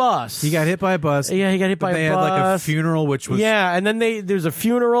by a bus. He got hit by a bus. Yeah, he got hit by a bus. They had like a funeral, which was and then there's a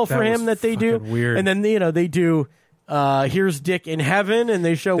funeral for him that they do. Weird. And then they do. Here's Dick in heaven, and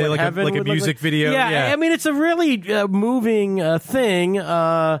they show what heaven like a music video. Yeah, I mean it's a really moving thing.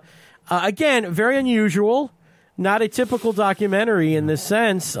 Again, very unusual. Not a typical documentary in this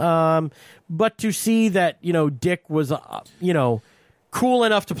sense. But to see that, Dick was, cool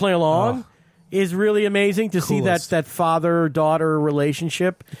enough to play along is really amazing. To see that father-daughter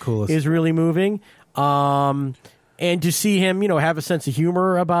relationship is really moving. And to see him, have a sense of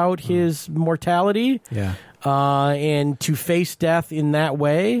humor about his mortality. Yeah. And to face death in that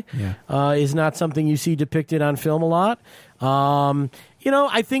way is not something you see depicted on film a lot.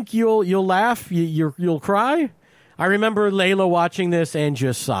 I think you'll laugh, you'll cry. I remember Layla watching this and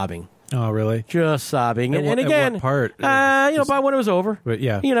just sobbing. Oh, really? Just sobbing. And again, what part? By when it was over. But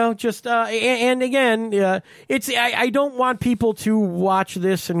yeah. And again, it's I don't want people to watch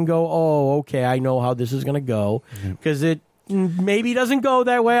this and go, oh, okay, I know how this is going to go, because it maybe doesn't go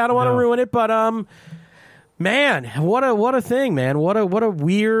that way. I don't want to ruin it, but man, what a thing, man! What a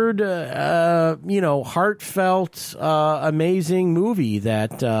weird, heartfelt, amazing movie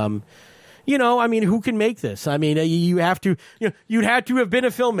that. Who can make this? I mean, you have to, you'd have to have been a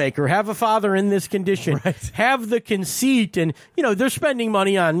filmmaker, have a father in this condition, have the conceit, and, they're spending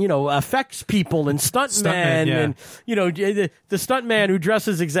money on, effects people and stuntmen, and, the stuntman who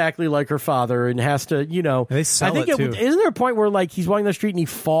dresses exactly like her father and has to, They sell it too. Isn't there a point where, like, he's walking down the street and he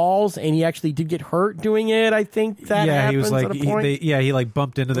falls and he actually did get hurt doing it? I think that happens he was like, at a point. he like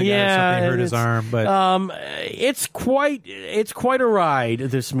bumped into the guy or something, hurt his arm, but it's quite a ride,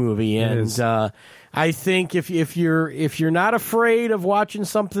 this movie, and I think if you're not afraid of watching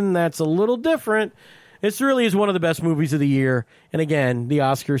something that's a little different, this really is one of the best movies of the year. And again, the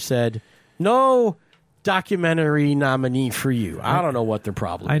Oscars said no documentary nominee for you. I don't know what their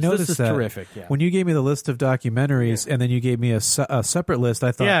problem is. I noticed this is that. Terrific. Yeah. When you gave me the list of documentaries and then you gave me a separate list,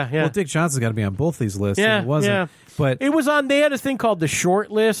 I thought, well, Dick Johnson's got to be on both these lists. And it wasn't. But it was on. They had a thing called the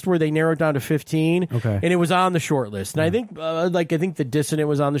short list where they narrowed down to 15. Okay. And it was on the short list. And I think, I think The Dissident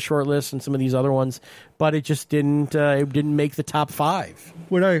was on the short list and some of these other ones, but it just didn't. It didn't make the top 5.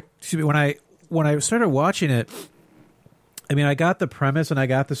 When I started watching it, I mean, I got the premise and I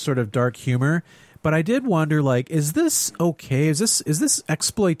got this sort of dark humor. But I did wonder, like, is this okay? Is this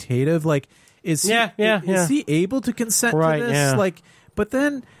exploitative? Like, is he able to consent to this? Yeah. Like, but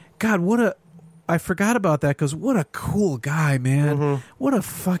then, God, I forgot about that, because what a cool guy, man! Mm-hmm. What a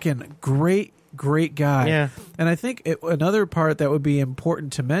fucking great guy. Yeah. And I think another part that would be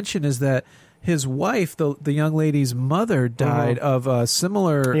important to mention is that his wife, the young lady's mother, died of a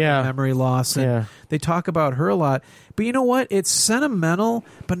similar memory loss, and they talk about her a lot. But you know what? It's sentimental,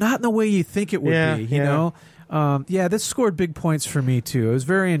 but not in the way you think it would be. You know, this scored big points for me too. It was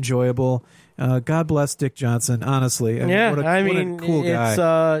very enjoyable. God bless Dick Johnson. Honestly, what a cool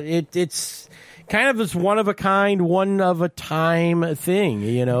guy. It's kind of this one of a kind, one of a time thing,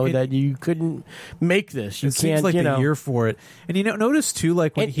 that you couldn't make this. It seems like the year for it. And notice too,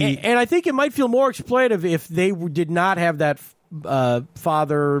 like when and I think it might feel more exploitative if they did not have that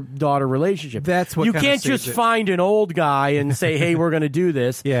father-daughter relationship. That's what you can't just find an old guy and say, "Hey, we're going to do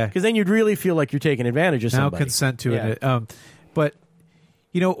this." Because then you'd really feel like you're taking advantage of somebody. Now consent to it. But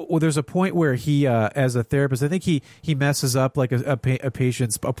there's a point where he, as a therapist, I think he messes up like a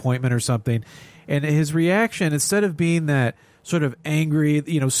patient's appointment or something, and his reaction, instead of being that sort of angry,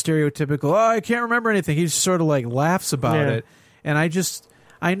 stereotypical, I can't remember anything, he just sort of like laughs about it, and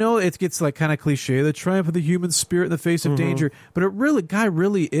I know it gets like kind of cliche, the triumph of the human spirit in the face of danger, but guy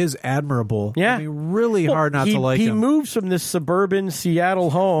really is admirable. Yeah, I mean, really hard not to like him. He moves from this suburban Seattle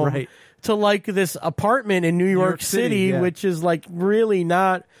home to like this apartment in New York City, which is like really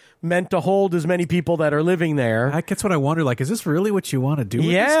not meant to hold as many people that are living there. That's what I wonder. Like, is this really what you want to do with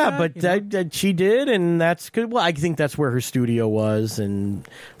this guy? But she did, and that's good. Well, I think that's where her studio was, and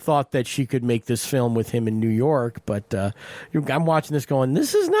thought that she could make this film with him in New York. But I'm watching this going,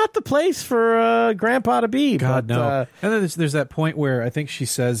 this is not the place for Grandpa to be. God, no. And then there's that point where I think she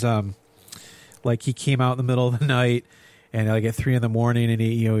says, like, he came out in the middle of the night, and like at 3 a.m, and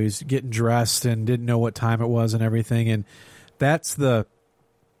he was getting dressed and didn't know what time it was and everything. And that's the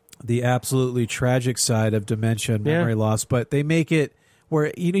absolutely tragic side of dementia and memory loss. But they make it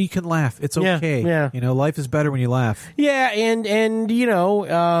where you can laugh. It's okay. Yeah. Life is better when you laugh. Yeah, and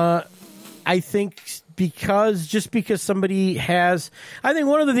I think because somebody has, I think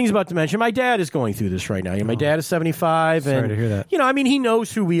one of the things about dementia, my dad is going through this right now. My dad is 75, sorry and to hear that. he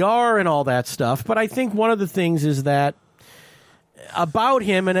knows who we are and all that stuff. But I think one of the things is that about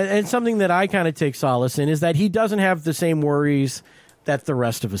him, and something that I kind of take solace in, is that he doesn't have the same worries that the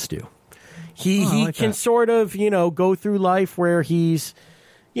rest of us do. He can sort of, go through life where he's,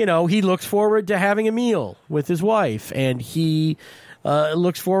 he looks forward to having a meal with his wife, and he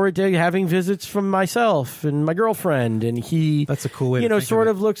looks forward to having visits from myself and my girlfriend, and he that's a cool way. To sort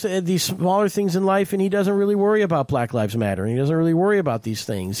of looks at these smaller things in life, and he doesn't really worry about Black Lives Matter, and he doesn't really worry about these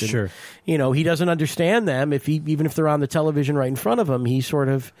things. And, sure, he doesn't understand them even if they're on the television right in front of him. He sort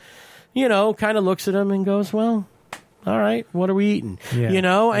of, kind of looks at them and goes, well, all right, what are we eating? Yeah,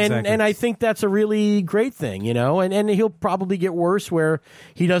 exactly. and I think that's a really great thing, and he'll probably get worse where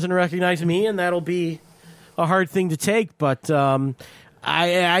he doesn't recognize me, and that'll be a hard thing to take. But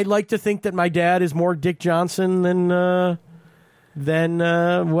I like to think that my dad is more Dick Johnson than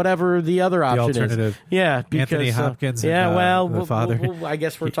whatever the other option the alternative. Is. Yeah, because, Anthony Hopkins. And, the father. I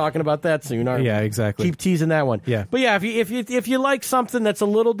guess we're talking about that soon. Aren't we? Yeah, exactly. Keep teasing that one. Yeah, but yeah, if you like something that's a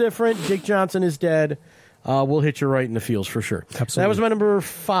little different, Dick Johnson is dead. We'll hit you right in the feels for sure. Absolutely. That was my number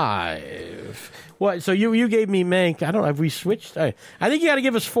 5. What? So you gave me Mank. I don't know. Have we switched? I think you got to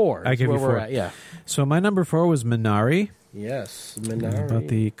give us 4. I give you 4. Yeah. So my number 4 was Minari. Yes, Minari. About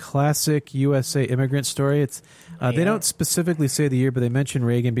the classic USA immigrant story. It's they don't specifically say the year, but they mention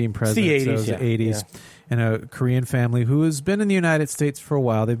Reagan being president. It's the 80s. So it was the 80s. Yeah. And a Korean family who has been in the United States for a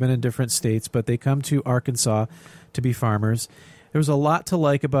while. They've been in different states, but they come to Arkansas to be farmers. There was a lot to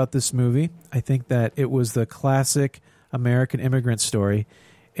like about this movie. I think that it was the classic American immigrant story.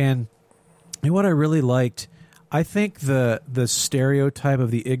 And what I really liked, I think the stereotype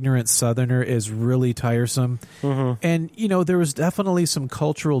of the ignorant Southerner is really tiresome. Mm-hmm. And, there was definitely some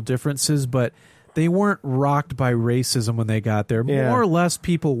cultural differences, but they weren't rocked by racism when they got there. Yeah. More or less,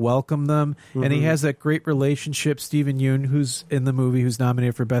 people welcome them. Mm-hmm. And he has that great relationship, Stephen Yeun, who's in the movie, who's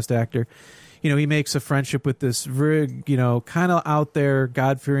nominated for Best Actor. He makes a friendship with this very, kind of out there,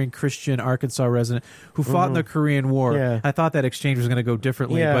 God-fearing Christian Arkansas resident who fought in the Korean War. Yeah. I thought that exchange was going to go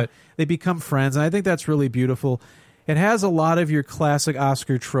differently, but they become friends, and I think that's really beautiful. It has a lot of your classic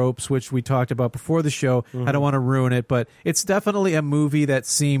Oscar tropes, which we talked about before the show. Mm-hmm. I don't want to ruin it, but it's definitely a movie that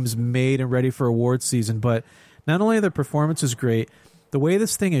seems made and ready for award season. But not only are the performances great, the way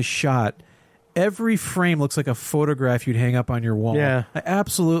this thing is shot, every frame looks like a photograph you'd hang up on your wall. Yeah. I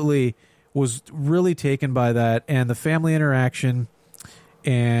absolutely was really taken by that and the family interaction,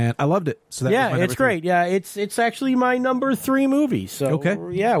 and I loved it. So that was it's great. Yeah, it's actually my number 3 movie. So okay,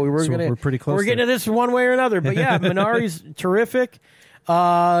 we're pretty close. We're getting to this one way or another. But yeah, Minari's terrific.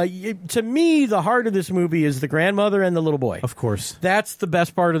 To me, the heart of this movie is the grandmother and the little boy. Of course. That's the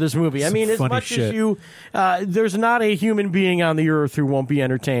best part of this movie. Some as much shit. as there's not a human being on the earth who won't be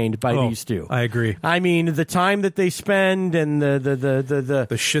entertained by these two. I agree. The time that they spend and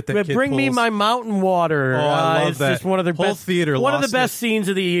the shit that kid bring me pulls. my mountain water. I love it's that. just one of the whole best theater. One of the best scenes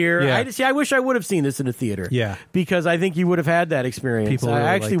of the year. Yeah. I wish I would have seen this in a theater. Yeah. Because I think you would have had that experience. People really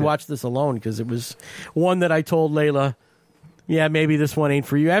I actually liked it. watched this alone because it was one that I told Layla, yeah, maybe this one ain't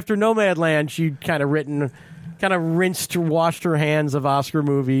for you. After Nomadland, she'd kind of washed her hands of Oscar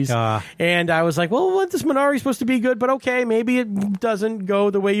movies. And I was like, well, this Minari's supposed to be good, but okay, maybe it doesn't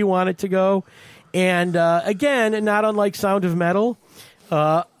go the way you want it to go. And again, not unlike Sound of Metal,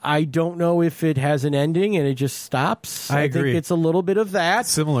 I don't know if it has an ending and it just stops. I agree. think it's a little bit of that.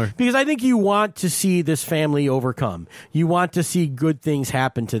 Similar. Because I think you want to see this family overcome. You want to see good things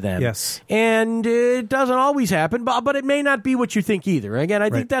happen to them. Yes. And it doesn't always happen, but it may not be what you think either. Again, I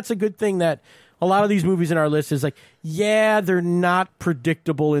think that's a good thing that a lot of these movies in our list is like, yeah, they're not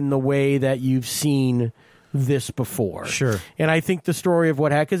predictable in the way that you've seen this before. Sure. And I think the story of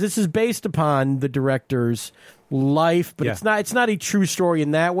what happened, because this is based upon the director's life, but it's not a true story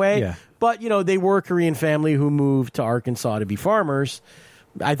in that way. Yeah. But, they were a Korean family who moved to Arkansas to be farmers.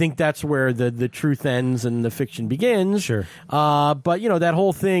 I think that's where the truth ends and the fiction begins. Sure. But, that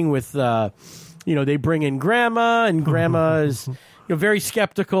whole thing with, they bring in Grandma, and Grandma is very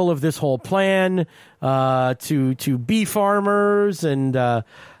skeptical of this whole plan to be farmers, and,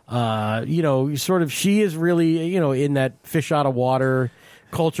 sort of she is really, in that fish out of water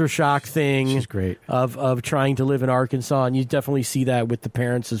culture shock thing. She's great. Of trying to live in Arkansas, and you definitely see that with the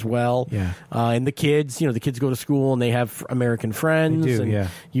parents as well. Yeah. And the kids, the kids go to school and they have American friends. They do, and yeah.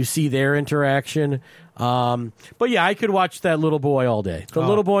 You see their interaction. But yeah, I could watch that little boy all day. The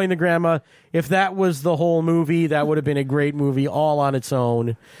little boy and the grandma. If that was the whole movie, that would have been a great movie all on its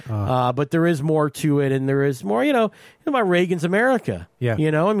own. But there is more to it, and there is more, about Reagan's America. Yeah.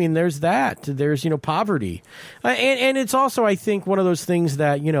 There's that. There's, poverty. And it's also, I think, one of those things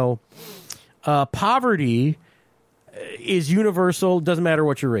that, poverty is universal. Doesn't matter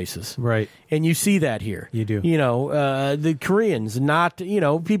what your race is. Right. And you see that here. You do. The Koreans, not,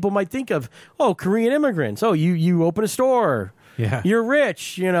 people might think of, Korean immigrants. Oh, you open a store. Yeah. You're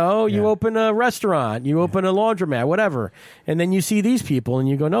rich, you open a restaurant, you open a laundromat, whatever. And then you see these people and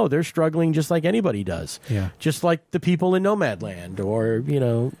you go, no, they're struggling just like anybody does. Yeah. Just like the people in Nomadland or,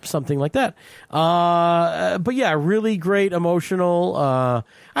 something like that. But yeah, really great emotional.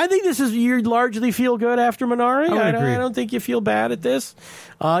 I think you largely feel good after Minari. I would agree. I don't think you feel bad at this.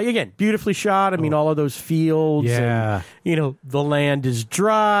 Again, beautifully shot. I mean, all of those fields. Yeah. And, the land is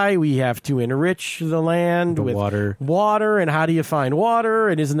dry. We have to enrich the land with water. And how do you find water?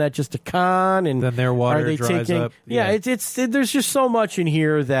 And isn't that just a con? And then their water dries up. Yeah, it's there's just so much in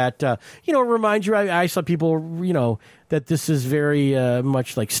here that it reminds you. I saw people that this is very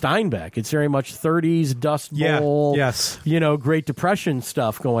much like Steinbeck. It's very much 30s Dust Bowl. Yes. Great Depression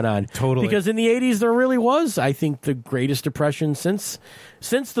stuff going on. Totally. Because in the 80s there really was, I think, the greatest depression since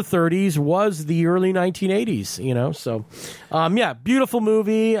the 30s was the early 1980s. So beautiful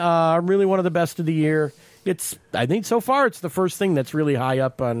movie. Really one of the best of the year. I think so far it's the first thing that's really high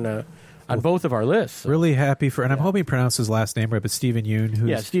up on both of our lists. So. Really happy for, and I'm hoping he pronounced his last name right, but Stephen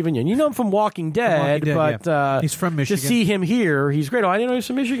Yeun. Stephen Yeun. You know him from Walking Dead, but he's from Michigan. To see him here, he's great. Oh, I didn't know he was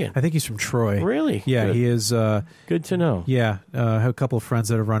from Michigan. I think he's from Troy. Really? Yeah, Good. he is. Good to know. Yeah, I have a couple of friends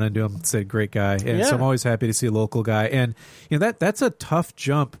that have run into him, said great guy, and so I'm always happy to see a local guy. And that's a tough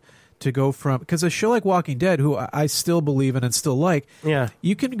jump to go from, because a show like Walking Dead, who I still believe in and still like,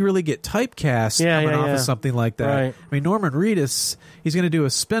 you can really get typecast coming off of something like that. Right. I mean, Norman Reedus, he's going to do a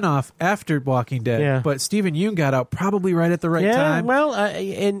spinoff after Walking Dead, but Stephen Yeun got out probably right at the right time. Well,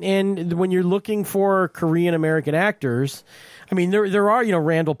 and when you're looking for Korean American actors, I mean, there are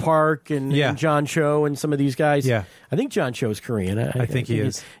Randall Park and John Cho and some of these guys. Yeah, I think John Cho is Korean. I think he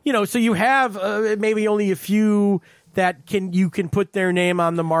is. So you have maybe only a few that you can put their name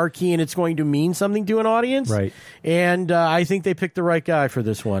on the marquee and it's going to mean something to an audience. Right. And I think they picked the right guy for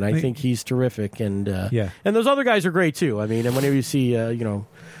this one. I think he's terrific. And and those other guys are great too. I mean, and whenever you see,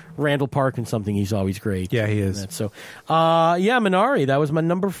 Randall Park and something, he's always great. Yeah, he is. So, Minari, that was my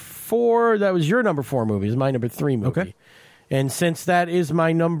number 4. That was your number 4 movie. It's my number 3 movie. Okay. And since that is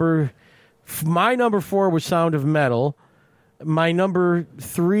my number 4 was Sound of Metal. My number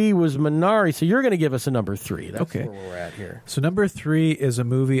 3 was Minari, so you're going to give us a number 3. That's where we're at here. So number 3 is a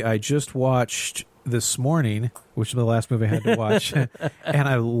movie I just watched this morning, which is the last movie I had to watch, and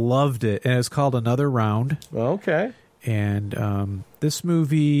I loved it. And it's called Another Round. Okay. And this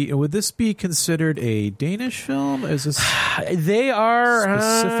movie, would this be considered a Danish film? Is this they are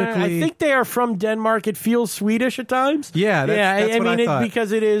specifically? I think they are from Denmark. It feels Swedish at times. Yeah, that's what I thought.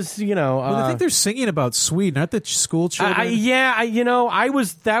 Because it is, well, I think they're singing about Sweden, aren't the school children?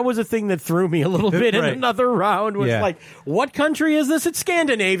 That was a thing that threw me a little bit in Another Round. Was like, what country is this? It's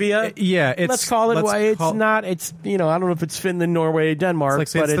Scandinavia. Let's call it. It's not. It's I don't know if it's Finland, Norway, Denmark.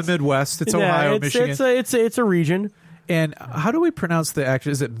 It's the Midwest. It's Ohio, Michigan. It's a region. And how do we pronounce the actor?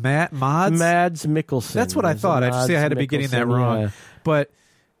 Is it Mads Mikkelsen? That's what I thought. I had to be getting that wrong. Yeah. But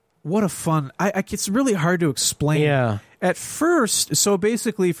what a fun! It's really hard to explain. Yeah. At first, so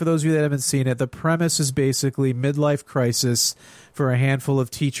basically, for those of you that haven't seen it, the premise is basically midlife crisis for a handful of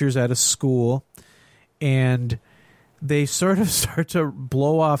teachers at a school, and they sort of start to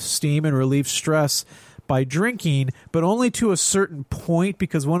blow off steam and relieve stress by drinking, but only to a certain point,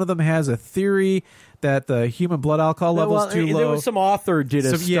 because one of them has a theory that the human blood alcohol level is too low. There was some author did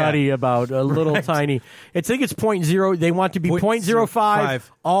a study about a little tiny. I think it's 0.0. They want to be 0.05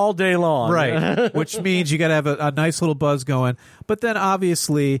 all day long, right? Which means you got to have a nice little buzz going. But then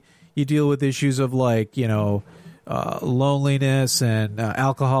obviously you deal with issues of loneliness and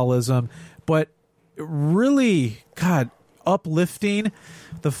alcoholism. But really, God, uplifting.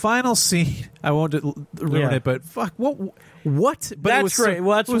 The final scene, I won't ruin it, but fuck, what? But that's great.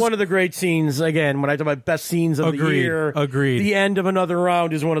 Well, that's one of the great scenes. Again, when I talk about best scenes of the year, agreed. The end of Another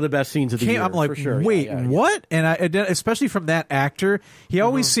Round is one of the best scenes of the year. I'm like, for sure. Wait, what? And especially from that actor, he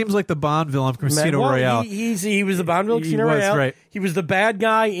always seems like the Bond villain from Casino Royale. He was the Bond villain Casino Royale. Right. He was the bad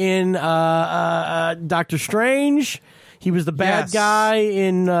guy in Doctor Strange. He was the bad guy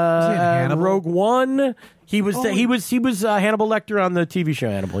in Rogue One. He was Hannibal Lecter on the TV show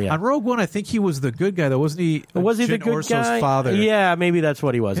Hannibal. Yeah. On Rogue One, I think he was the good guy. Though wasn't he? Was he the good Orso's guy? Father? Yeah, maybe that's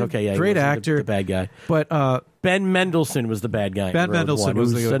what he was. Okay, yeah, great actor, the bad guy. But Ben Mendelsohn was the bad guy. Ben Mendelsohn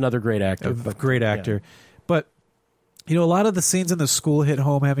was another great actor. Great actor. But a lot of the scenes in the school hit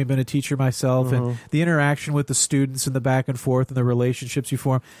home. Having been a teacher myself, and the interaction with the students and the back and forth and the relationships you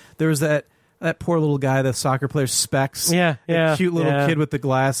form. There was that poor little guy, the soccer player Specs. The cute little kid with the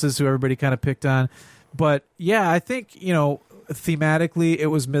glasses who everybody kind of picked on. But I think thematically it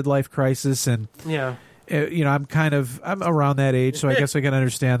was midlife crisis, and I'm around that age, so I guess I can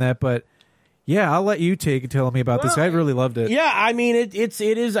understand that. But Yeah, I'll let you tell me about this. I really loved it. Yeah, I mean, it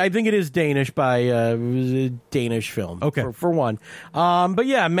is. I think it is Danish by it was a Danish film. Okay, for one. But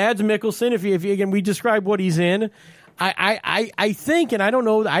yeah, Mads Mikkelsen. If you again, we describe what he's in. I think, and I don't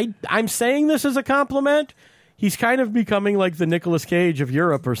know. I'm saying this as a compliment. He's kind of becoming like the Nicolas Cage of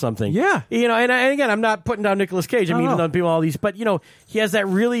Europe or something. Yeah. And again, I'm not putting down Nicolas Cage. I mean, even though people all these, but he has that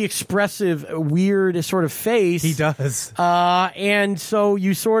really expressive, weird sort of face. He does. And so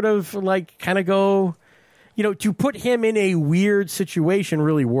you sort of like kind of go, to put him in a weird situation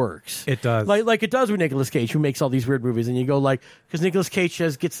really works. It does. Like it does with Nicolas Cage, who makes all these weird movies. And you go because Nicolas Cage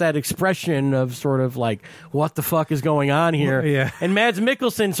gets that expression of sort of like, what the fuck is going on here? Yeah. And Mads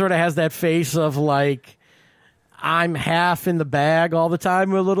Mikkelsen sort of has that face of like, I'm half in the bag all the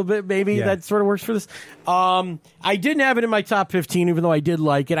time a little bit. Maybe that sort of works for this. I didn't have it in my top 15, even though I did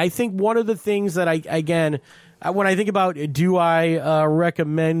like it. I think one of the things that when I think about do I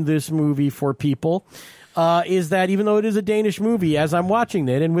recommend this movie for people, is that even though it is a Danish movie, as I'm watching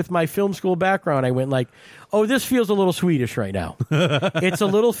it, and with my film school background, I went like, oh, this feels a little Swedish right now. It's a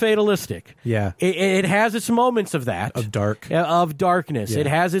little fatalistic. Yeah. It has its moments of that. Of dark. Of darkness. Yeah. It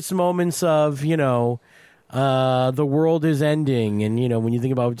has its moments of, the world is ending, and when you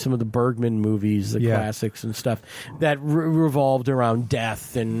think about some of the Bergman movies, the classics and stuff that revolved around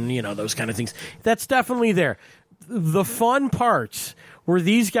death and those kind of things, that's definitely there. The fun parts where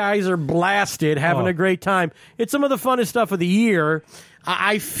these guys are blasted, having a great time, it's some of the funnest stuff of the year.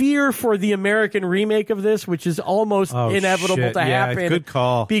 I fear for the American remake of this, which is almost inevitable to happen. Good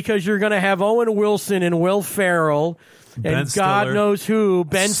call, because you're going to have Owen Wilson and Will Ferrell and God knows who,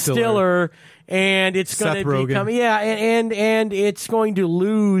 Ben Stiller. And it's going to become, and it's going to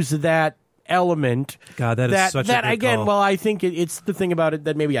lose that element. God, that is such a good again, call. well, I think it's the thing about it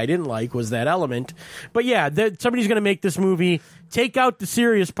that maybe I didn't like was that element. But yeah, somebody's going to make this movie, take out the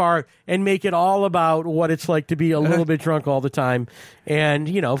serious part, and make it all about what it's like to be a little bit drunk all the time. And,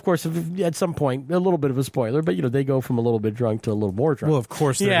 of course, at some point, a little bit of a spoiler, but, they go from a little bit drunk to a little more drunk. Well, of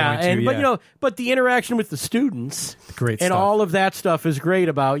course they're going to, but the interaction with the students great and stuff. all of that stuff is great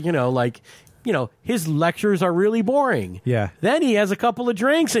about, his lectures are really boring. Yeah. Then he has a couple of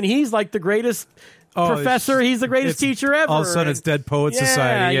drinks, and he's like the greatest professor. He's the greatest teacher ever. All of a sudden, it's Dead Poet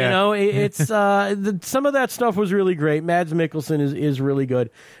Society. Yeah, it's some of that stuff was really great. Mads Mikkelsen is really good.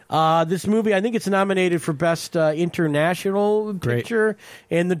 This movie, I think it's nominated for Best International Picture,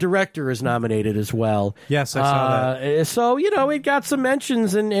 and the director is nominated as well. Yes, I saw that. So, it got some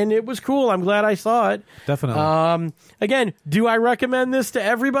mentions, and it was cool. I'm glad I saw it. Definitely. Again, do I recommend this to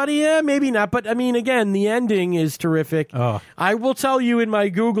everybody? Yeah, maybe not. But, I mean, again, the ending is terrific. Oh. I will tell you in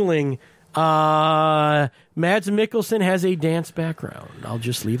my Googling, Mads Mikkelsen has a dance background. I'll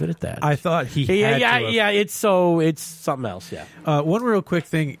just leave it at that. I thought he had to. It's something else. Yeah. One real quick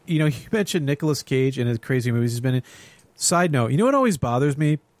thing. You mentioned Nicolas Cage and his crazy movies he's been in. Side note, what always bothers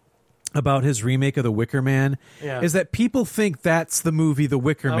me about his remake of The Wicker Man is that people think that's the movie The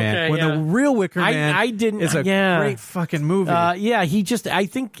Wicker Man when the real Wicker Man is a great fucking movie.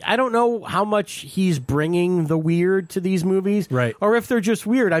 I don't know how much he's bringing the weird to these movies, right? Or if they're just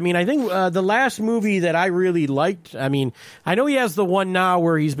weird. I mean, I think the last movie that I really liked, I mean, I know he has the one now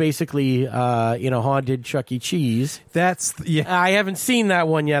where he's basically haunted Chuck E. Cheese. I haven't seen that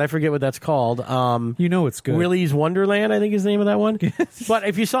one yet. I forget what that's called. It's good. Willy's Wonderland, I think is the name of that one. But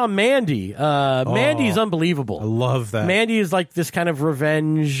if you saw Mandy's unbelievable. I love that. Mandy is like this kind of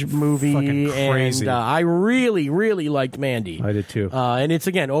revenge movie. Fucking crazy. And I really, really liked Mandy. I did too. And it's,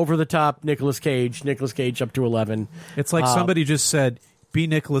 again, over the top Nicolas Cage up to 11. It's like somebody just said, be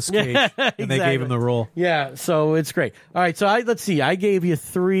Nicolas Cage, and they gave him the role. Yeah, so it's great. All right, so let's see. I gave you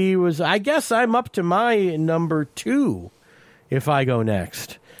 3. I guess I'm up to my number 2 if I go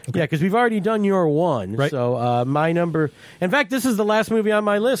next. Okay. Yeah, because we've already done your 1. Right. So my number... In fact, this is the last movie on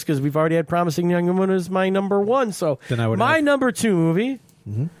my list because we've already had Promising Young Woman as my number 1. So my number 2 movie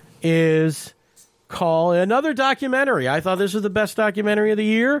is called another documentary. I thought this was the best documentary of the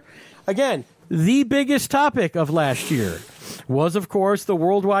year. Again, the biggest topic of last year was, of course, the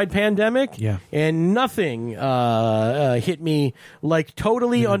worldwide pandemic. Yeah. And nothing hit me like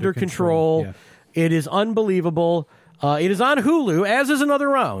totally under control. Yeah. It is unbelievable. It is on Hulu, as is Another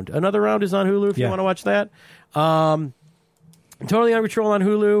Round. Another Round is on Hulu if you want to watch that. Totally Under Control on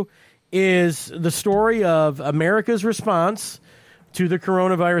Hulu is the story of America's response to the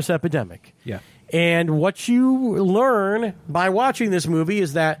coronavirus epidemic. Yeah. And what you learn by watching this movie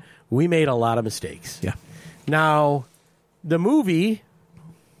is that we made a lot of mistakes. Yeah. Now, the movie...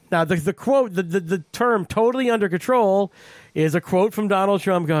 Now, the quote, the term totally under control is a quote from Donald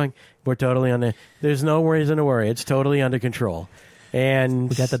Trump going, we're totally there's no reason to worry. It's totally under control. And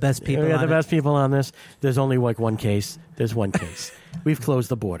we got the best people. We got the best people on this. There's only like one case. There's one case. We've closed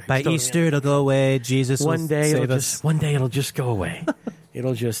the border. By Easter, it'll go away. Jesus one will day save us. One day it'll just go away.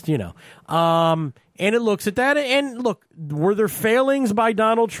 It'll just, and it looks at that. And look, were there failings by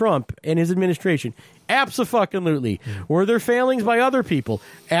Donald Trump and his administration? Abso-fucking-lutely. Were there failings by other people?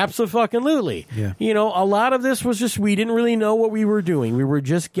 Abso-fucking-lutely. Yeah. A lot of this was just we didn't really know what we were doing. We were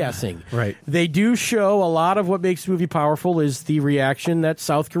just guessing. Right. They do show a lot of what makes the movie powerful is the reaction that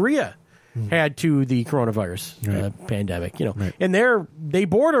South Korea had to the coronavirus pandemic. Right. And they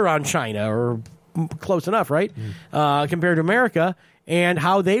border on China or close enough, right? Compared to America, and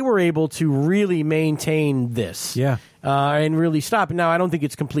how they were able to really maintain this. Yeah. And really stop. Now, I don't think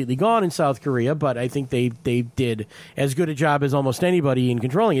it's completely gone in South Korea, but I think they did as good a job as almost anybody in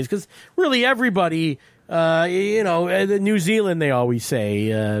controlling it. Because really everybody, New Zealand, they always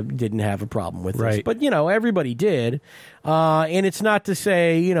say, didn't have a problem with this. Right. But, everybody did. And it's not to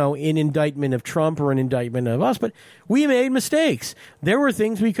say, an indictment of Trump or an indictment of us, but we made mistakes. There were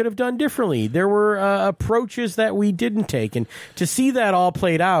things we could have done differently. There were approaches that we didn't take. And to see that all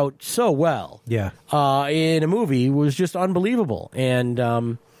played out so well in a movie was just unbelievable. And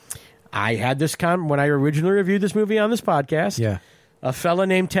I had this when I originally reviewed this movie on this podcast. A fella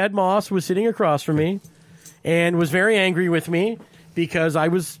named Ted Moss was sitting across from me and was very angry with me because I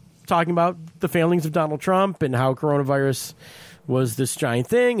was talking about the failings of Donald Trump and how coronavirus was this giant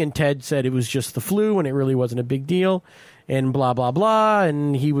thing, and Ted said it was just the flu and it really wasn't a big deal, and blah, blah, blah,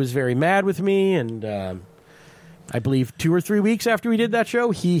 and he was very mad with me, and I believe 2 or 3 weeks after we did that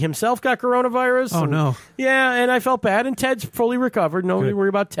show, he himself got coronavirus. Oh, no. Yeah, and I felt bad, and Ted's fully recovered. No need to worry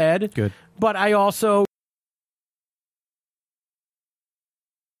about Ted. Good. But I also...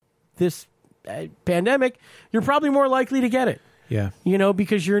 This pandemic, you're probably more likely to get it. Yeah.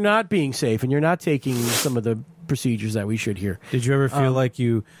 Because you're not being safe and you're not taking some of the procedures that we should here. Did you ever feel like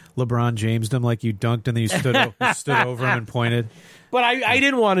you LeBron James'd him, like you dunked and then you stood over him and pointed? But I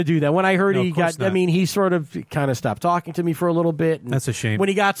didn't want to do that. When I heard he got, not. he sort of kind of stopped talking to me for a little bit. And that's a shame. When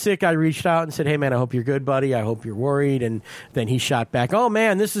he got sick, I reached out and said, hey, man, I hope you're good, buddy. I hope you're worried. And then he shot back, oh,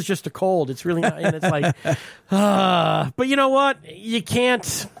 man, this is just a cold. It's really not. And it's like, but you know what? You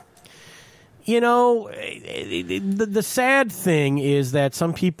can't. The sad thing is that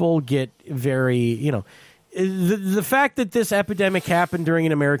some people get very, the fact that this epidemic happened during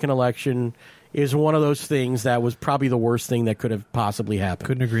an American election is one of those things that was probably the worst thing that could have possibly happened.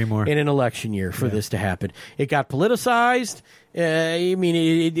 Couldn't agree more. In an election year for this to happen. It got politicized.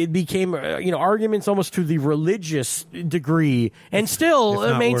 It became, arguments almost to the religious degree, and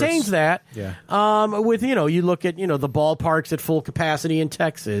still maintains worse. that. Yeah. With, you look at, the ballparks at full capacity in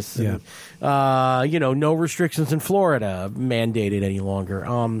Texas. And, no restrictions in Florida mandated any longer.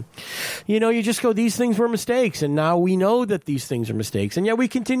 You just go, these things were mistakes, and now we know that these things are mistakes, and yet we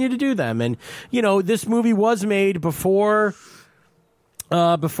continue to do them. And, this movie was made before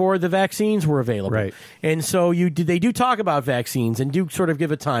the vaccines were available. Right. And so they do talk about vaccines and do sort of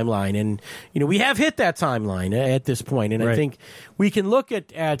give a timeline. And, we have hit that timeline at this point. And I think we can look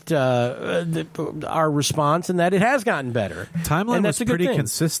at our response and that it has gotten better. Timeline was pretty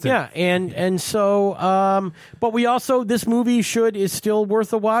consistent. Yeah. And so, but we also, this movie is still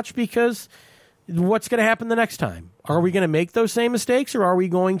worth a watch because what's going to happen the next time? Are we going to make those same mistakes, or are we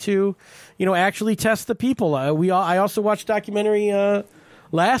going to, actually test the people? I also watched a documentary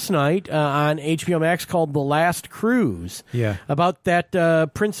last night on HBO Max called The Last Cruise. Yeah. About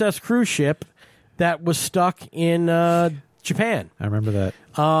that Princess cruise ship that was stuck in Japan. I remember that.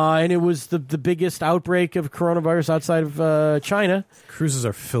 And it was the biggest outbreak of coronavirus outside of China. Cruises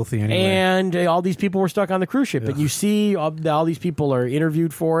are filthy anyway. And all these people were stuck on the cruise ship. Ugh. And you see all these people are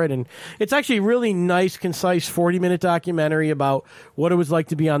interviewed for it. And it's actually a really nice, concise 40-minute documentary about what it was like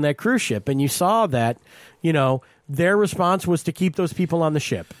to be on that cruise ship. And you saw that, their response was to keep those people on the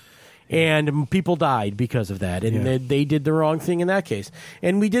ship. And people died because of that. And they did the wrong thing in that case.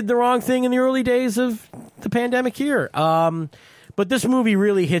 And we did the wrong thing in the early days of the pandemic here. But this movie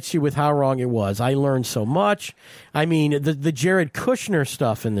really hits you with how wrong it was. I learned so much. I mean, the Jared Kushner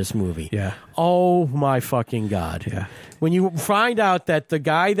stuff in this movie. Yeah. Oh, my fucking God. Yeah. When you find out that the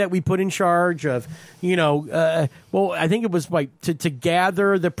guy that we put in charge of, I think it was to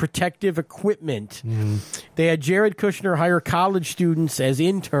gather the protective equipment, they had Jared Kushner hire college students as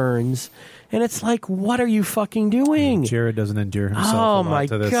interns. And it's like, what are you fucking doing? Jared doesn't endure himself. Oh, my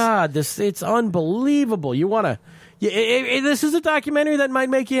God. It's unbelievable. You want to... this is a documentary that might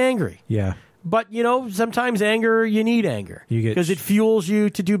make you angry. Yeah. But, sometimes you need anger. Because it fuels you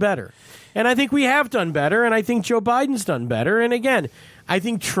to do better. And I think we have done better, and I think Joe Biden's done better. And again, I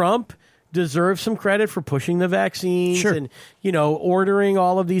think Trump deserves some credit for pushing the vaccines Sure. and, ordering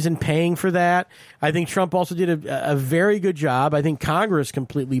all of these and paying for that. I think Trump also did a very good job. I think Congress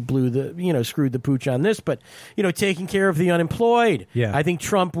completely screwed the pooch on this, but, taking care of the unemployed. Yeah. I think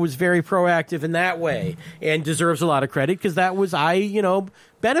Trump was very proactive in that way and deserves a lot of credit because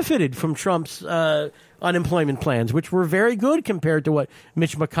benefited from Trump's unemployment plans, which were very good compared to what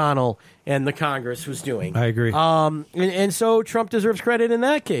Mitch McConnell and the Congress was doing. I agree. And so Trump deserves credit in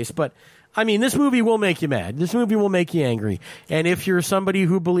that case. But, I mean, this movie will make you mad. This movie will make you angry. And if you're somebody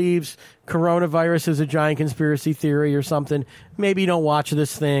who believes coronavirus is a giant conspiracy theory or something, maybe don't watch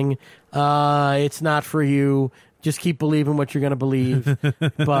this thing. It's not for you. Just keep believing what you're going to believe.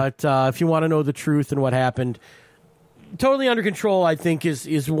 But if you want to know the truth and what happened, Totally Under Control, I think,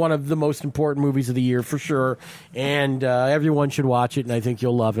 is one of the most important movies of the year for sure, and everyone should watch it, and I think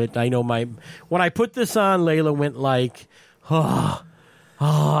you'll love it. I know when I put this on, Layla went like, I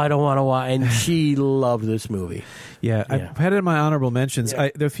don't want to watch, and she loved this movie. Yeah, I had it in my honorable mentions.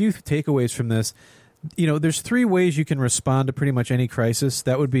 Yeah. There are a few takeaways from this. There's 3 ways you can respond to pretty much any crisis.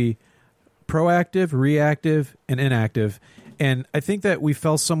 That would be proactive, reactive, and inactive. And I think that we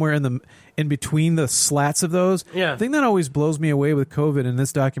fell somewhere in between the slats of those. Yeah. The thing that always blows me away with COVID, and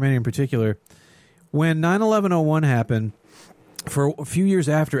this documentary in particular, when 9/11/01 happened, for a few years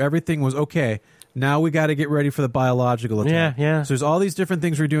after, everything was okay. Now we got to get ready for the biological attack. Yeah. So there's all these different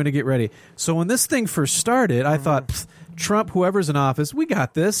things we're doing to get ready. So when this thing first started, I thought, Trump, whoever's in office, we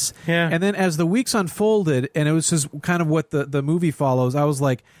got this. Yeah. And then as the weeks unfolded, and it was just kind of what the movie follows, I was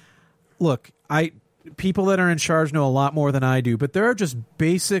like, look, people that are in charge know a lot more than I do, but there are just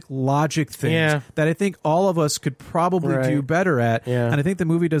basic logic things that I think all of us could probably do better at. Yeah. And I think the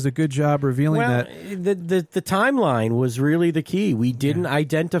movie does a good job revealing that. The timeline was really the key. We didn't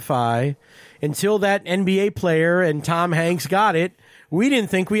identify until that NBA player and Tom Hanks got it. We didn't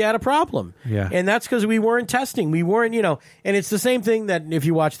think we had a problem. Yeah. And that's because we weren't testing. We weren't, and it's the same thing that if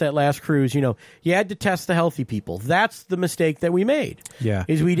you watch that last cruise, you had to test the healthy people. That's the mistake that we made. Yeah.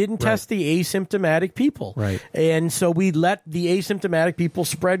 Is we didn't test the asymptomatic people. Right. And so we let the asymptomatic people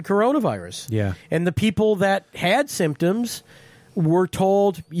spread coronavirus. Yeah. And the people that had symptoms were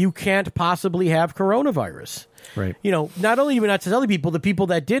told you can't possibly have coronavirus. Right. Not only did we not test other people, the people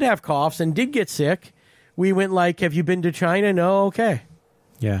that did have coughs and did get sick, we went like, have you been to China? No, okay.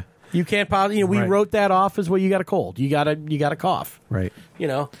 Yeah. You can't possibly, we wrote that off as, well, you got a cold. You got a cough. Right.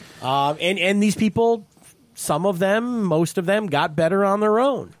 And these people, some of them, most of them got better on their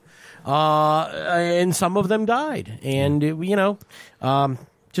own. And some of them died. And,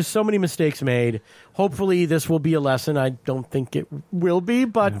 just so many mistakes made. Hopefully this will be a lesson. I don't think it will be,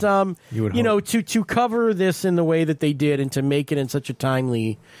 but to cover this in the way that they did and to make it in such a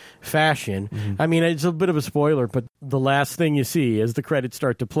timely fashion. I mean, it's a bit of a spoiler, but the last thing you see as the credits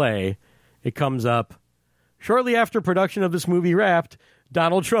start to play, it comes up shortly after production of this movie wrapped,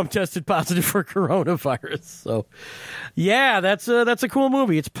 Donald Trump tested positive for coronavirus. So, yeah, that's a cool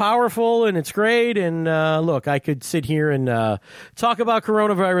movie. It's powerful and it's great. And look, I could sit here and talk about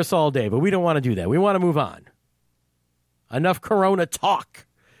coronavirus all day, but we don't want to do that. We want to move on. Enough Corona talk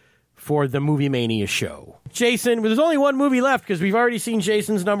for the Movie Mania show. Jason, there's only one movie left because we've already seen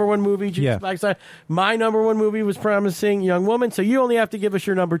Jason's number one movie. My number one movie was Promising Young Woman, so you only have to give us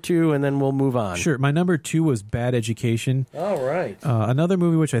your number 2, and then we'll move on. Sure. My number 2 was Bad Education. All right. Another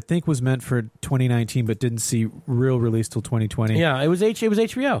movie which I think was meant for 2019 but didn't see real release till 2020. Yeah, it was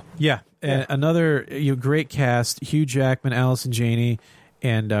HBO. Yeah. And another great cast, Hugh Jackman, Allison Janney,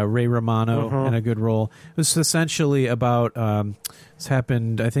 and Ray Romano in a good role. It was essentially about, this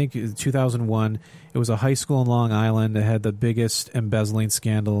happened, I think, in 2001. It was a high school in Long Island that had the biggest embezzling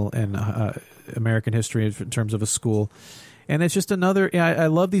scandal in American history in terms of a school. And it's just another, I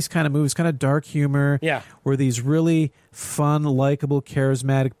love these kind of movies, kind of dark humor, where these really fun, likable,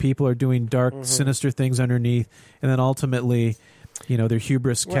 charismatic people are doing dark, sinister things underneath. And then ultimately, their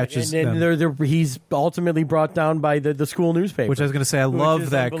hubris catches them. He's ultimately brought down by the school newspaper. Which I was going to say, I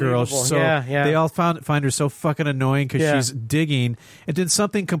love that girl. So they all find her so fucking annoying because she's digging and did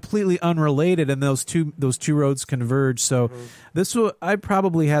something completely unrelated, and those two roads converge. So I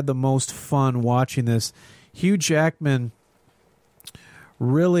probably had the most fun watching this. Hugh Jackman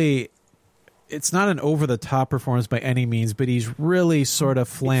really. It's not an over-the-top performance by any means, but he's really sort of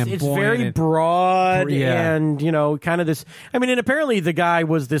flamboyant. It's very broad and, kind of this... I mean, and apparently the guy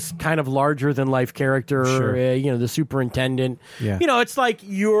was this kind of larger-than-life character, the superintendent. Yeah. It's like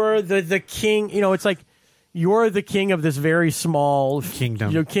you're the king, it's like you're the king of this very small...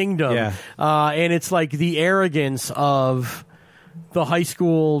 Kingdom. Kingdom. Yeah. And it's like the arrogance of... the high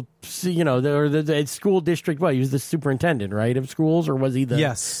school, the school district. Well, he was the superintendent, right, of schools, or was he the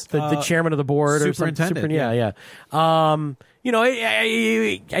the chairman of the board or something? Superintendent. I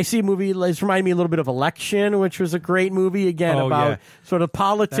see a movie. It's reminded me a little bit of Election, which was a great movie about sort of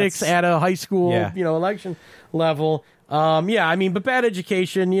politics at a high school, election level. But Bad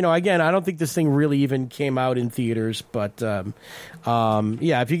Education, again, I don't think this thing really even came out in theaters, but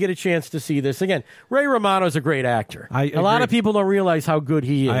if you get a chance to see this, again, Ray Romano's a great actor. A lot of people don't realize how good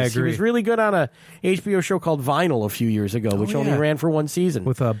he is. I agree. He was really good on a HBO show called Vinyl a few years ago, which only ran for one season.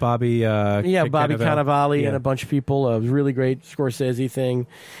 With Bobby Cannavale and a bunch of people. It was a really great Scorsese thing.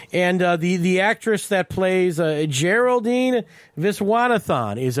 And the actress that plays Geraldine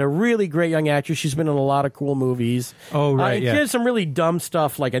Viswanathan is a really great young actress. She's been in a lot of cool movies. Oh, right, She has some really dumb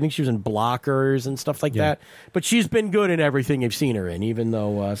stuff, like I think she was in Blockers and stuff like that. But she's been good in everything you've seen her in, even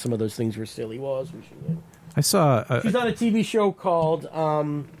though some of those things were silly. I saw... she's on a TV show called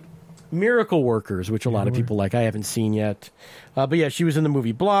Miracle Workers, which a lot of people like. I haven't seen yet. But yeah, she was in the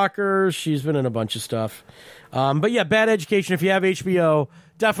movie Blockers. She's been in a bunch of stuff. Bad Education, if you have HBO,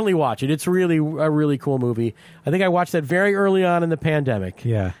 definitely watch it. It's really a really cool movie. I think I watched that very early on in the pandemic.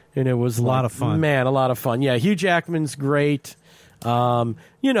 Yeah. And it was a lot of fun. Man, a lot of fun. Yeah, Hugh Jackman's great. How do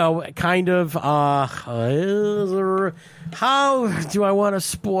I want to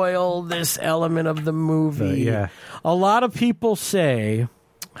spoil this element of the movie? A lot of people say,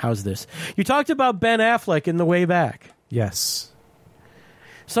 how's this? You talked about Ben Affleck in The Way Back. Yes.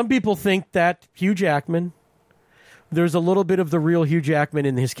 Some people think that Hugh Jackman, there's a little bit of the real Hugh Jackman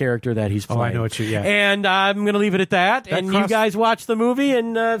in his character that he's playing. Oh, I know what you... Yeah. And I'm going to leave it at that. You guys watch the movie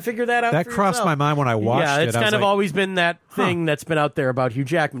and figure that out. That crossed my mind when I watched it. Yeah, it's kind of always been that thing that's been out there about Hugh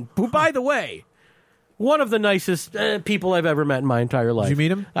Jackman, who, by the way, one of the nicest people I've ever met in my entire life. Did you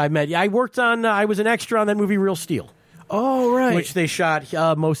meet him? I worked on... I was an extra on that movie Real Steel. Oh, right. Which they shot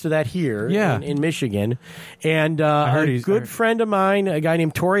most of that here in Michigan. And a good friend of mine, a guy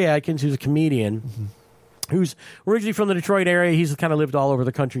named Tori Atkins, who's a comedian... Mm-hmm. Who's originally from the Detroit area, he's kind of lived all over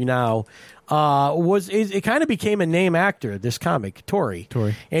the country now, it kind of became a name actor, this comic, Tori.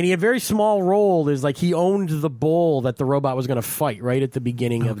 And he had a very small role, is like he owned the bull that the robot was going to fight right at the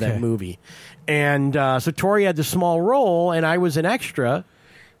beginning of that movie. And so Tori had the small role, and I was an extra,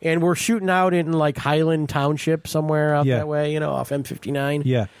 and we're shooting out in like Highland Township somewhere out that way, off M59.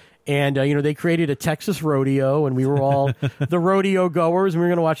 Yeah. And, they created a Texas rodeo, and we were all the rodeo goers, and we were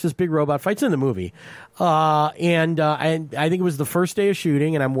going to watch this big robot fight. It's in the movie. And I think it was the first day of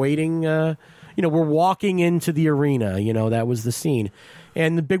shooting, and I'm waiting. We're walking into the arena. That was the scene.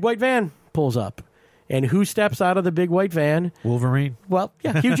 And the big white van pulls up. And who steps out of the big white van? Wolverine. Well,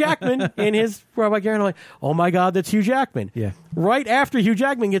 yeah, Hugh Jackman in his robot gear. And I'm like, oh, my God, that's Hugh Jackman. Yeah. Right after Hugh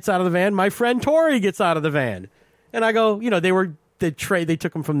Jackman gets out of the van, my friend Tori gets out of the van. And I go, they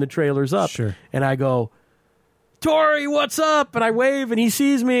took him from the trailers up. Sure. And I go, Tori, what's up? And I wave, and he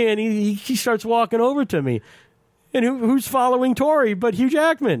sees me, and he starts walking over to me. And who's following Tori but Hugh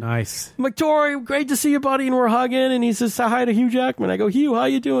Jackman? Nice. I'm like, Tori, great to see you, buddy. And we're hugging, and he says, say hi to Hugh Jackman. I go, Hugh, how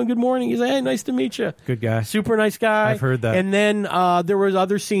you doing? Good morning. He's like, hey, nice to meet you. Good guy. Super nice guy. I've heard that. And then there was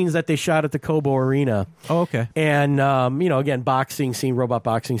other scenes that they shot at the Cobo Arena. Oh, okay. And, again, robot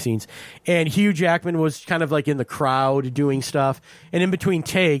boxing scenes. And Hugh Jackman was kind of like in the crowd doing stuff. And in between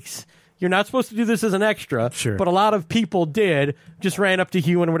takes... You're not supposed to do this as an extra, sure. But a lot of people just ran up to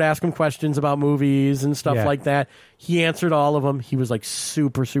Hugh and would ask him questions about movies and stuff like that. He answered all of them. He was like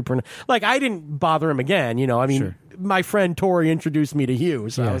super, super... Like, I didn't bother him again, Sure. My friend Tori introduced me to Hugh,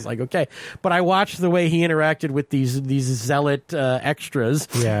 so I was like, okay. But I watched the way he interacted with these zealot extras,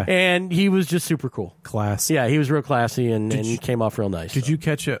 and he was just super cool. Classy. Yeah, he was real classy, and he came off real nice. Did you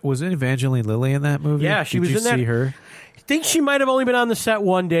catch it? Was it Evangeline Lilly in that movie? Yeah, she was in that. Did you see her? I think she might have only been on the set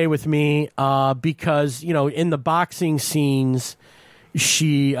one day with me because, in the boxing scenes,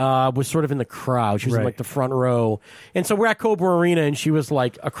 she was sort of in the crowd. She was in like the front row. And so we're at Cobra Arena, and she was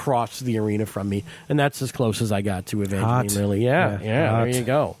like across the arena from me. And that's as close as I got to Evangeline Lilly. Yeah, there you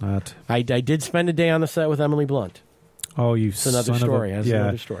go. I did spend a day on the set with Emily Blunt. Oh, It's another story. That's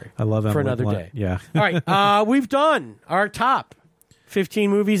another story. I love Emily for another Blunt. day. Yeah. All right. We've done our top 15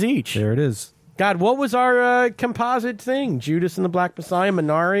 movies each. There it is. God, what was our composite thing? Judas and the Black Messiah,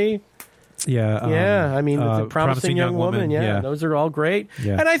 Minari. Yeah. The Promising Young Woman. Yeah, those are all great.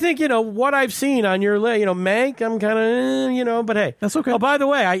 Yeah. And I think, what I've seen on your list, Mank, I'm kind of, but hey. That's okay. Oh, by the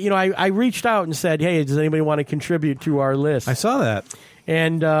way, I reached out and said, hey, does anybody want to contribute to our list? I saw that.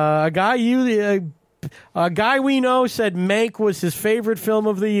 And a guy you A guy we know said Mank was his favorite film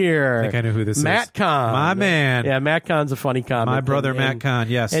of the year. I think I know who this is. Matt Kahn. My man. Yeah, Matt Kahn's a funny comic. My brother, Matt Kahn,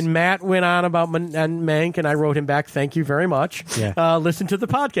 yes. And Matt went on about Mank, and I wrote him back, thank you very much. Yeah. Listen to the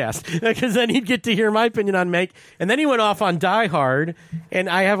podcast, because then he'd get to hear my opinion on Mank. And then he went off on Die Hard, and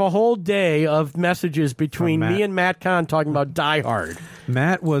I have a whole day of messages between me and Matt Kahn talking about Die Hard.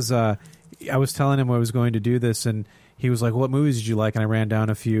 Matt was, I was telling him I was going to do this, and he was like, what movies did you like? And I ran down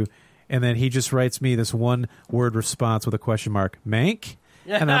a few. And then he just writes me this one-word response with a question mark, Mank?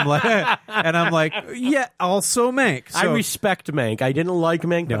 And I'm like, yeah, also Mank. So, I respect Mank. I didn't like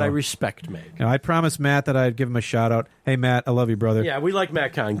Mank, but I respect Mank. I promised Matt that I'd give him a shout-out. Hey, Matt, I love you, brother. Yeah, we like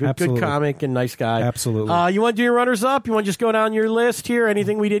Matt Kahn. Good comic and nice guy. Absolutely. You want to do your runners-up? You want to just go down your list here?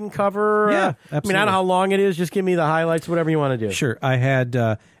 Anything we didn't cover? Yeah, absolutely. I mean, I don't know how long it is. Just give me the highlights, whatever you want to do. Sure. I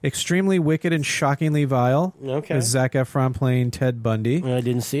had Extremely Wicked and Shockingly Vile. Okay. With Zac Efron playing Ted Bundy. I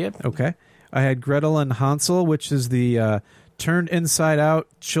didn't see it. Okay. I had Gretel and Hansel, which is the turned inside out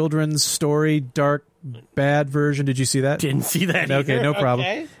children's story, dark, bad version. Did you see that? Didn't see that Okay, either. no problem.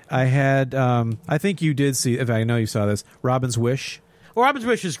 Okay. I had, I think you did see, if I know you saw this, Robin's Wish. Well, Robin's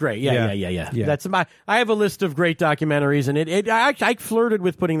Wish is great. Yeah. That's I have a list of great documentaries, and I flirted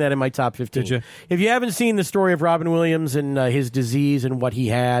with putting that in my top 15. Did you? If you haven't seen the story of Robin Williams and his disease and what he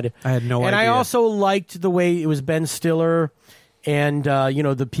had, I had no idea. And I also liked the way it was Ben Stiller and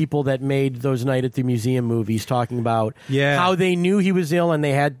the people that made those Night at the Museum movies talking about how they knew he was ill and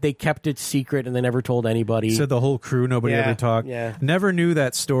they kept it secret and they never told anybody. Said the whole crew, nobody ever talked. Yeah. Never knew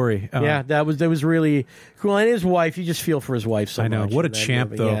that story. That was really cool. And his wife, you just feel for his wife so much. I know. What a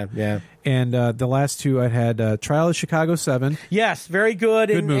champ, movie. though. Yeah. And the last two I had Trial of Chicago 7. Yes, very good.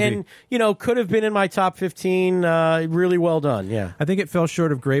 Good movie. And could have been in my top 15. Really well done. Yeah. I think it fell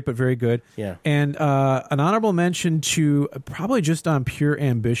short of great, but very good. Yeah. And an honorable mention to probably just on pure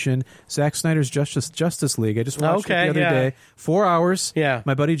ambition, Zack Snyder's Justice League. I just watched it the other day. 4 hours. Yeah.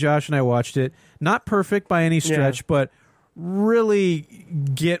 My buddy Josh and I watched it. Not perfect by any stretch, but really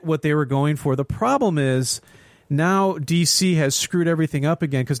get what they were going for. The problem is now DC has screwed everything up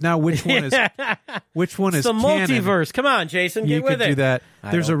again, because now which one is it's the canon? multiverse. Come on, Jason, get You with could it. do that.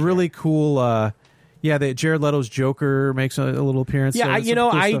 There's a really cool Jared Leto's Joker makes a little appearance. Yeah, so cool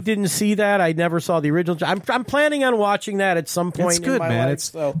I stuff. didn't see that. I never saw the original. I'm planning on watching that at some point. It's good, in my man.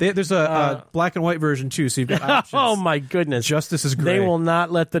 life, There's a black and white version too, so you've got options. Oh my goodness, Justice is great. They will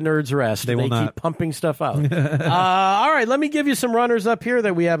not let the nerds rest. They will keep not. pumping stuff out. All right, let me give you some runners up here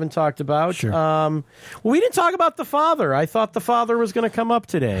that we haven't talked about. Sure. We didn't talk about The Father. I thought The Father was going to come up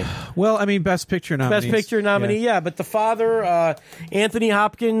today. Well, I mean, Best Picture nominee. Best Picture nominee, yeah. But The Father, Anthony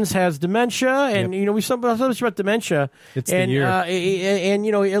Hopkins has dementia, and we saw about dementia. It's and, the year. And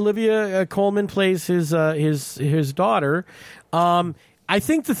Olivia Colman plays his daughter. I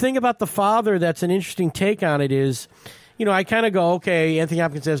think the thing about The Father that's an interesting take on it is, I kind of go, okay, Anthony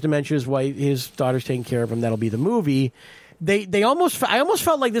Hopkins has dementia, his daughter's taking care of him. That'll be the movie. I almost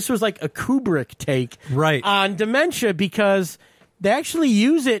felt like this was like a Kubrick take on dementia, because they actually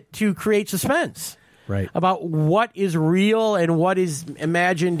use it to create suspense. Right. About what is real and what is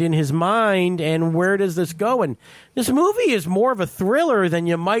imagined in his mind and where does this go. And this movie is more of a thriller than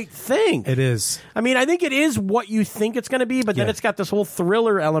you might think. It is. I mean, I think it is what you think it's going to be, but then it's got this whole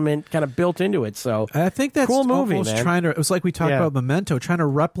thriller element kind of built into it. So I think that's cool movie, almost man. trying to. It was like we talked about Memento, trying to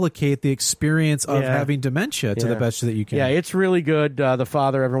replicate the experience of having dementia to the best that you can. Yeah, it's really good. The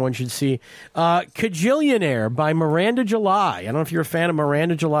Father, everyone should see. Cajillionaire by Miranda July. I don't know if you're a fan of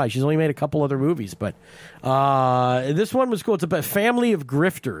Miranda July. She's only made a couple other movies, but this one was cool. It's about family of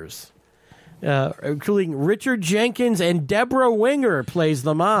grifters. Including Richard Jenkins and Deborah Winger plays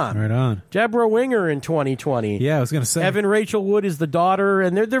the mom. Right on. Deborah Winger in 2020. Yeah, I was going to say. Evan Rachel Wood is the daughter,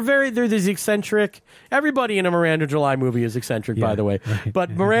 and they're these eccentric. Everybody in a Miranda July movie is eccentric, by the way. Right. But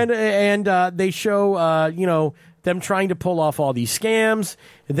Miranda, and they show them trying to pull off all these scams.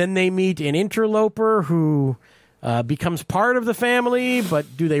 And then they meet an interloper who becomes part of the family,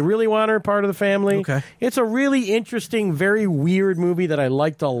 but do they really want her part of the family? Okay. It's a really interesting, very weird movie that I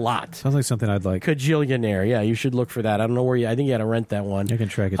liked a lot. Sounds like something I'd like. Cajillionaire. Yeah, you should look for that. I don't know where I think you had to rent that one. I can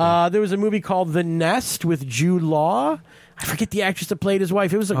track it down. There was a movie called The Nest with Jude Law. I forget the actress that played his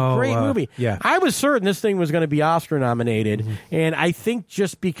wife. It was a great movie. Yeah. I was certain this thing was going to be Oscar nominated, Mm-hmm. and I think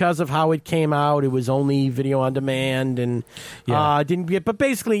just because of how it came out, it was only video on demand and didn't get. But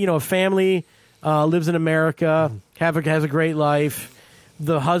basically, a family lives in America, has a great life.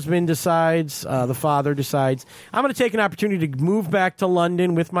 The husband decides, the father decides, I'm going to take an opportunity to move back to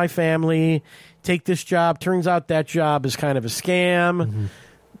London with my family, take this job. Turns out that job is kind of a scam.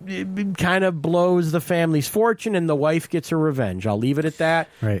 kind of blows the family's fortune, and the wife gets her revenge. I'll leave it at that.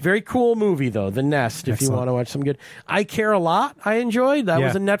 Right. Very cool movie, though, The Nest, if you want to watch some good. I Care a Lot, I enjoyed. That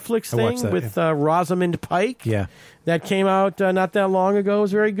was a Netflix thing with Rosamund Pike. Yeah. That came out not that long ago. It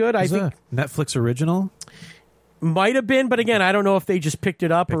was very good. I think Netflix original? Might have been, but again, I don't know if they just picked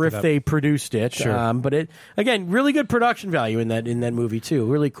it up or if they produced it. Sure. But it, again, really good production value in that movie too.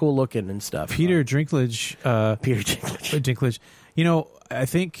 Really cool looking and stuff. Peter Dinklage. Peter Dinklage. Dinklage. You know, I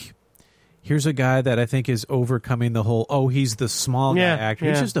think here's a guy that I think is overcoming the whole, he's the small guy actor.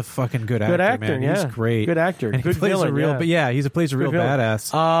 He's just a fucking good actor, man. He's great. Good actor. And good he plays villain, a real, but he plays a real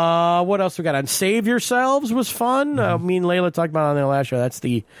badass. What else we got on? Save Yourselves was fun. Me and Layla talked about it on the last show. That's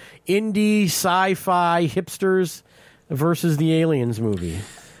the indie sci-fi hipsters versus the aliens movie.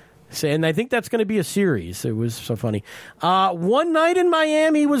 And I think that's going to be a series. It was so funny. One Night in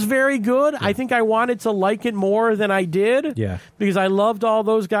Miami was very good. I think I wanted to like it more than I did. Yeah. Because I loved all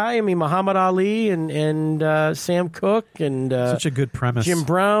those guys. I mean, Muhammad Ali and Sam Cooke and such a good premise. Jim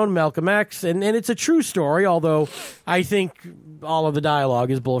Brown, Malcolm X, and it's a true story. Although I think all of the dialogue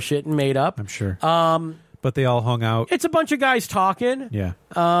is bullshit and made up. I'm sure. But they all hung out. It's a bunch of guys talking. Yeah.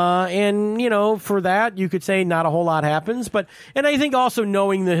 And, for that, you could say not a whole lot happens. And I think also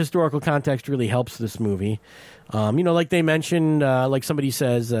knowing the historical context really helps this movie. Like they mentioned, like somebody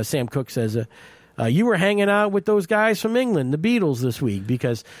says, Sam Cooke says, you were hanging out with those guys from England, the Beatles, this week,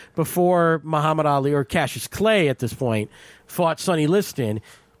 because before Muhammad Ali or Cassius Clay at this point fought Sonny Liston,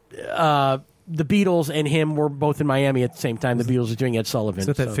 the Beatles and him were both in Miami at the same time. The Beatles were doing Ed Sullivan.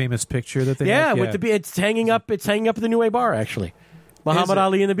 Is that famous picture that they have? with the it's hanging up at the New Way Bar, actually. Muhammad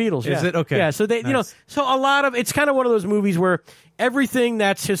Ali and the Beatles. Is it? Okay. Yeah, so they so a lot of it's kind of one of those movies where everything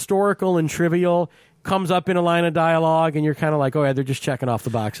that's historical and trivial comes up in a line of dialogue, and you're kind of like, oh yeah, they're just checking off the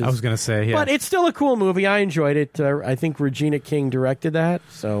boxes. I was going to say, yeah. But it's still a cool movie. I enjoyed it. I think Regina King directed that.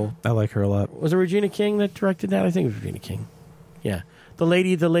 So I like her a lot. Was it Regina King that directed that? I think it was Regina King. Yeah. The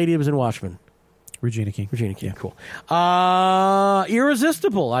lady that was in Watchmen. Regina King, cool.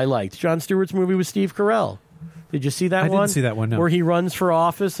 Irresistible, I liked. Jon Stewart's movie with Steve Carell. Did you see that one? I didn't see that one, no. Where he runs for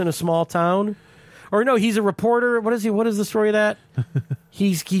office in a small town? Or no, he's a reporter. What is he? What is the story of that?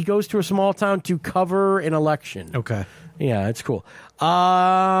 He goes to a small town to cover an election. Okay. Yeah, it's cool.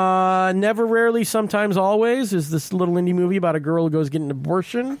 Never, Rarely, Sometimes, Always is this little indie movie about a girl who goes get an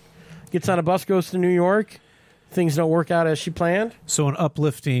abortion, gets on a bus, goes to New York. Things don't work out as she planned. So an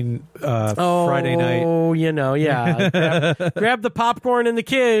uplifting Friday night. Oh, yeah. Grab the popcorn and the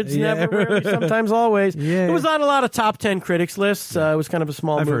kids. Yeah. Never, Rarely, Sometimes, Always. Yeah. It was on a lot of top 10 critics lists. It was kind of a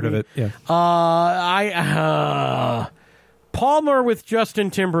small movie. I've heard of it, yeah. Palmer with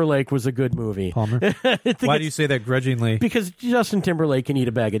Justin Timberlake was a good movie. Palmer? Why do you say that grudgingly? Because Justin Timberlake can eat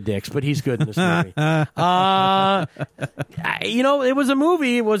a bag of dicks, but he's good in this movie. It was a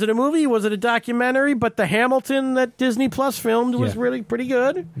movie. Was it a movie? Was it a documentary? But the Hamilton that Disney Plus filmed was really pretty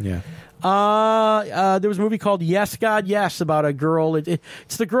good. Yeah. There was a movie called Yes, God, Yes about a girl.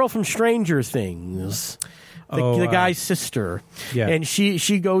 It's the girl from Stranger Things. The guy's sister. Yeah. And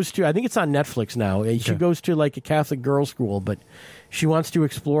she goes to, I think it's on Netflix now. She goes to like a Catholic girls' school, but she wants to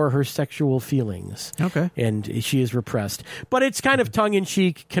explore her sexual feelings. Okay. And she is repressed. But it's kind of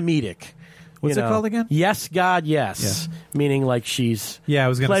tongue-in-cheek comedic. What's it called again? Yes, God, Yes. Yeah. Meaning like she's I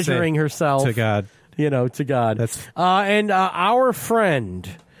was pleasuring herself. To God. To God. And Our Friend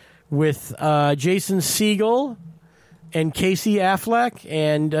with Jason Segel and Casey Affleck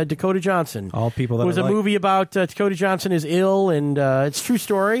and Dakota Johnson. All people that it was a movie about Dakota Johnson is ill, and it's a true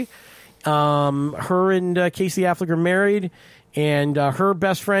story. Her and Casey Affleck are married, and her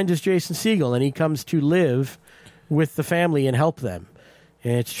best friend is Jason Segel, and he comes to live with the family and help them.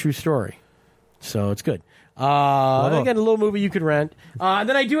 And it's a true story. So it's good. Again, a little movie you could rent. And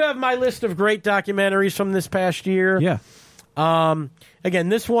then I do have my list of great documentaries from this past year. Yeah. Again,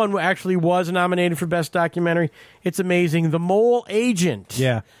 this one actually was nominated for Best Documentary. It's amazing. The Mole Agent.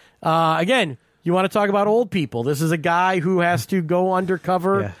 Yeah. Again, you want to talk about old people. This is a guy who has to go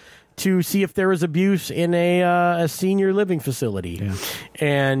undercover to see if there is abuse in a senior living facility. Yeah.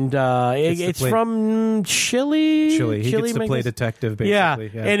 And it's from Chile. He gets to play detective,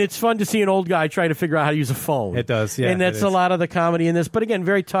 basically. Yeah, and it's fun to see an old guy try to figure out how to use a phone. It does, yeah. And that's a lot of the comedy in this. But again,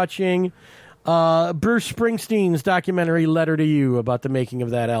 very touching. Bruce Springsteen's documentary "Letter to You" about the making of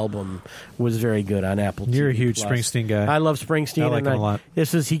that album was very good on Apple TV+. You're a huge Springsteen guy. I love Springsteen. I like him a lot.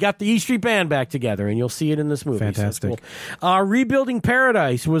 He got the E Street Band back together, and you'll see it in this movie. Fantastic. So cool. Rebuilding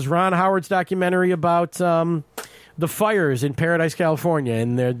Paradise was Ron Howard's documentary about the fires in Paradise, California,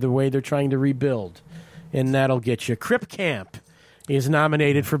 and the way they're trying to rebuild, and that'll get you. Crip Camp is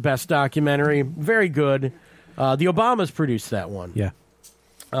nominated for Best Documentary. Very good. The Obamas produced that one. Yeah.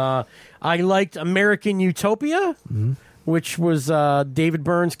 I liked American Utopia, which was David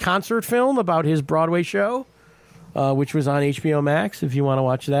Byrne's concert film about his Broadway show, which was on HBO Max, if you want to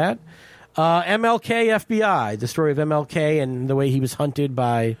watch that. MLK FBI, the story of MLK and the way he was hunted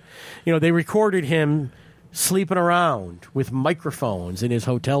by, they recorded him sleeping around with microphones in his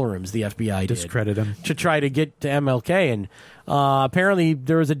hotel rooms, the FBI did. Discredit him. To try to get to MLK. And apparently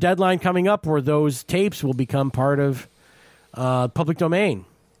there is a deadline coming up where those tapes will become part of public domain.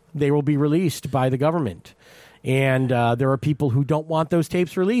 They will be released by the government. And there are people who don't want those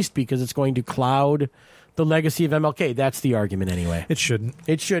tapes released because it's going to cloud the legacy of MLK. That's the argument anyway. It shouldn't.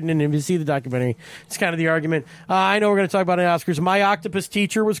 It shouldn't. And if you see the documentary, it's kind of the argument. I know we're going to talk about the Oscars. My Octopus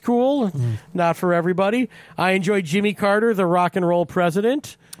Teacher was cool. Not for everybody. I enjoyed Jimmy Carter, the rock and roll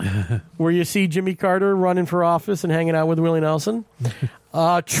president, where you see Jimmy Carter running for office and hanging out with Willie Nelson.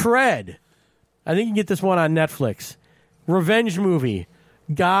 Tread. I think you can get this one on Netflix. Revenge movie.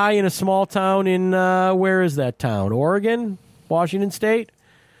 Guy in a small town in, where is that town? Oregon? Washington State?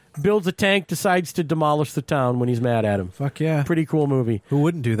 Builds a tank, decides to demolish the town when he's mad at him. Fuck yeah. Pretty cool movie. Who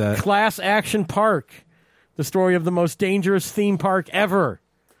wouldn't do that? Class Action Park. The story of the most dangerous theme park ever.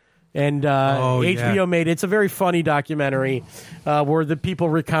 And HBO made it. It's a very funny documentary where the people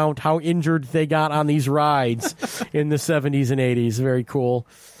recount how injured they got on these rides in the 70s and 80s. Very cool.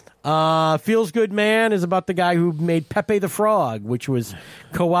 Feels Good Man is about the guy who made Pepe the Frog, which was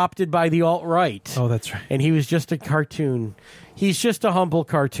co-opted by the alt-right. Oh, that's right. And he was just a cartoon. He's just a humble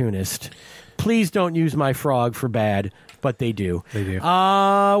cartoonist. Please don't use my frog for bad, but they do. They do.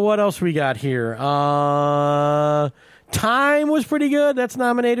 What else we got here? Time was pretty good. That's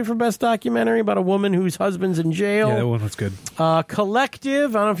nominated for Best Documentary about a woman whose husband's in jail. Yeah, that one was good.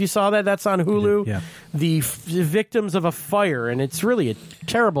 Collective. I don't know if you saw that. That's on Hulu. Yeah. The victims of a fire, and it's really a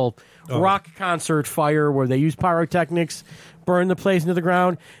terrible rock concert fire where they use pyrotechnics, burn the place into the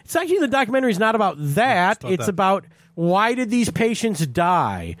ground. It's actually, the documentary is not about that. It's about why did these patients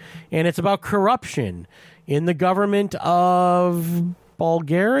die, and it's about corruption in the government of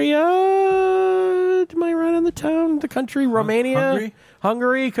Bulgaria. Am I right on the country? Romania?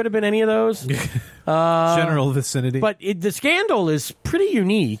 Hungary? Could have been any of those. General vicinity. But the scandal is pretty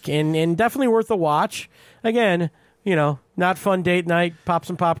unique and definitely worth a watch. Again, not fun date night, pop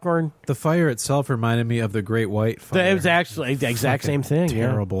some popcorn. The fire itself reminded me of the Great White Fire. It was actually the exact same thing.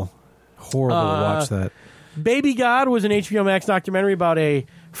 Terrible. Yeah. Horrible to watch that. Baby God was an HBO Max documentary about a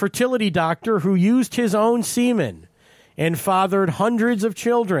fertility doctor who used his own semen and fathered hundreds of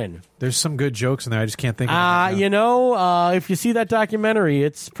children. There's some good jokes in there. I just can't think of them. If you see that documentary,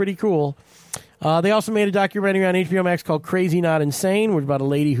 it's pretty cool. They also made a documentary on HBO Max called Crazy Not Insane, which is about a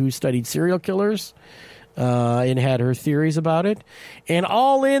lady who studied serial killers and had her theories about it. And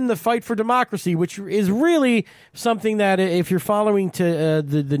All In, the Fight for Democracy, which is really something that, if you're following to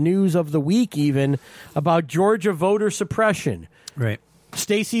the news of the week even, about Georgia voter suppression. Right.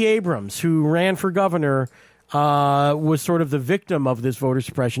 Stacey Abrams, who ran for governor, was sort of the victim of this voter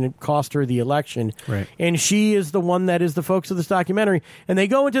suppression. It cost her the election. Right. And she is the one that is the focus of this documentary. And they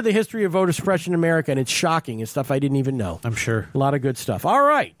go into the history of voter suppression in America, and it's shocking. It's stuff I didn't even know. I'm sure. A lot of good stuff. All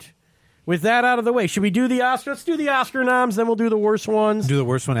right. With that out of the way, should we do the Oscar? Let's do the Oscar noms, then we'll do the worst ones. Do the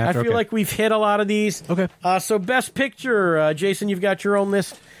worst one after. I feel like we've hit a lot of these. Okay. So Best Picture, Jason, you've got your own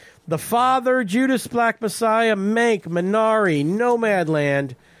list. The Father, Judas Black Messiah, Mank, Minari,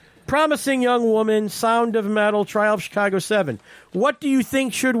 Nomadland, Promising Young Woman, Sound of Metal, Trial of Chicago 7. What do you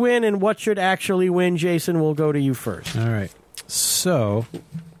think should win and what should actually win? Jason, we'll go to you first. All right. So,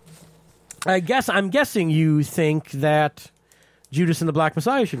 I'm guessing you think that Judas and the Black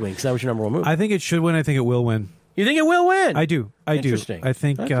Messiah should win because that was your number one movie. I think it should win. I think it will win. You think it will win? I do. Interesting. I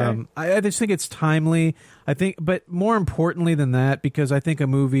think. Okay. I just think it's timely. I think, but more importantly than that, because I think a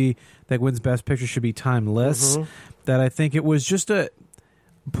movie that wins Best Picture should be timeless. Mm-hmm. That I think it was just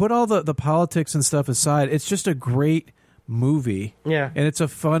put all the politics and stuff aside. It's just a great movie. Yeah. And it's a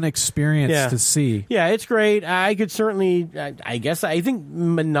fun experience to see. Yeah, it's great. I could certainly, I think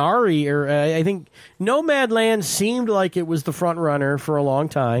Minari, or I think Nomadland seemed like it was the front runner for a long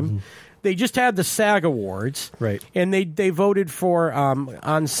time. Mm-hmm. They just had the SAG Awards. Right. And they voted for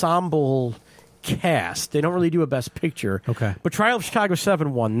ensemble cast. They don't really do a Best Picture. Okay. But Trial of Chicago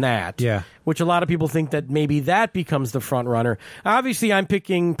 7 won that. Yeah. Which a lot of people think that maybe that becomes the front runner. Obviously, I'm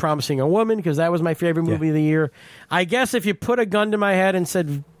picking Promising a Woman because that was my favorite movie of the year. I guess if you put a gun to my head and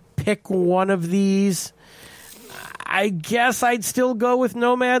said, pick one of these, I guess I'd still go with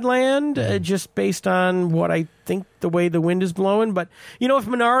Nomadland, just based on what I think the way the wind is blowing. But, if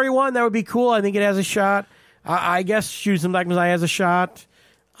Minari won, that would be cool. I think it has a shot. I guess Judas and Black Messiah has a shot.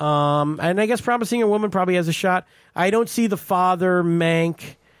 And I guess Promising a Woman probably has a shot. I don't see The Father,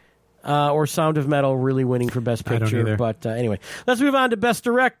 Mank, or Sound of Metal really winning for Best I don't Picture. either. But anyway, let's move on to Best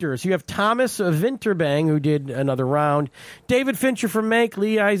Directors. You have Thomas Vinterberg, who did another round, David Fincher for Mank,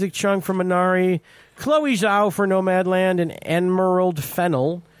 Lee Isaac Chung for Minari, Chloe Zhao for Nomadland, and Emerald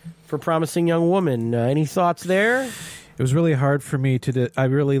Fennell for Promising Young Woman. Any thoughts there? It was really hard for me to. I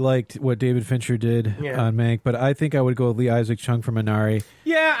really liked what David Fincher did on Mank, but I think I would go with Lee Isaac Chung for Minari.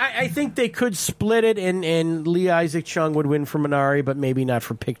 Yeah, I think they could split it, and Lee Isaac Chung would win for Minari, but maybe not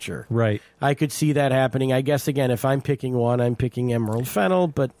for Picture. Right. I could see that happening. I guess, again, if I'm picking one, I'm picking Emerald Fennell,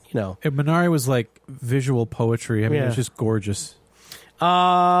 but, And Minari was like visual poetry. I mean, it was just gorgeous.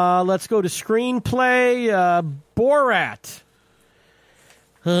 Let's go to screenplay. Borat.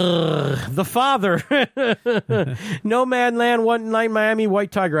 The Father. Nomadland, One Night Miami,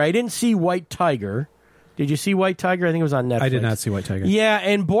 White Tiger. I didn't see White Tiger. Did you see White Tiger? I think it was on Netflix. I did not see White Tiger. Yeah,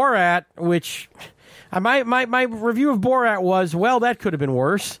 and Borat, which my review of Borat was, well, that could have been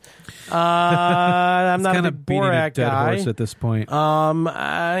worse. I'm not a big Borat dead guy. horse at this point.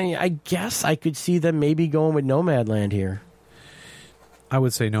 I guess I could see them maybe going with Nomadland here. I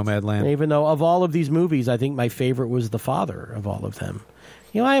would say Nomadland. Even though of all of these movies, I think my favorite was The Father of all of them.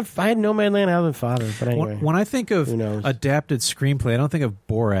 I had Nomadland out of The Father, but anyway. When I think of adapted screenplay, I don't think of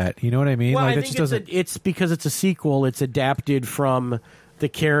Borat. You know what I mean? Well, like, I think it's because it's a sequel. It's adapted from the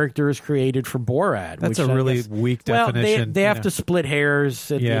characters created for Borat. That's a really weak definition. Well, they have to split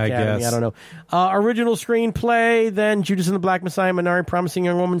hairs at the Academy. I guess. I don't know. Original screenplay, then Judas and the Black Messiah, Minari, Promising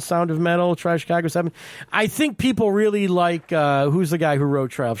Young Woman, Sound of Metal, Trial of Chicago 7. I think people really like, who's the guy who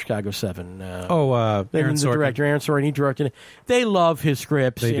wrote Trial of Chicago 7? Aaron the Sorkin. director, Aaron Sorkin. He directed it. They love his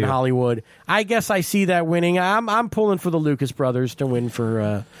scripts in Hollywood. I guess I see that winning. I'm pulling for the Lucas brothers to win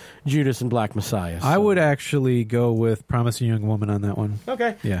for Judas and Black Messiah. So. I would actually go with Promising Young Woman on that one.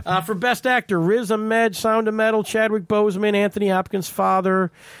 Okay. Yeah. For Best Actor, Riz Ahmed, Sound of Metal, Chadwick Boseman, Anthony Hopkins'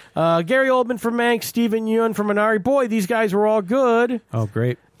 father, Gary Oldman for Mank, Stephen Yeun for Minari. Boy, these guys were all good. Oh,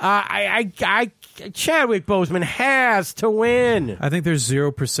 great. Chadwick Boseman has to win. I think there's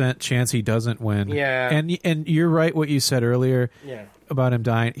 0% chance he doesn't win. Yeah. And you're right what you said earlier about him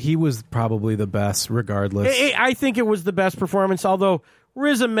dying. He was probably the best regardless. I think it was the best performance, although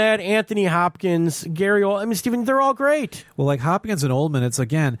Riz Ahmed, Anthony Hopkins, Gary Oldman, Stephen, they're all great. Well, like Hopkins and Oldman, it's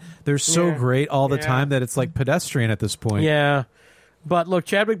again, they're so great all the time that it's like pedestrian at this point. Yeah. But look,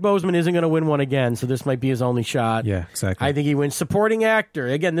 Chadwick Boseman isn't going to win one again, so this might be his only shot. Yeah, exactly. I think he wins. Supporting actor.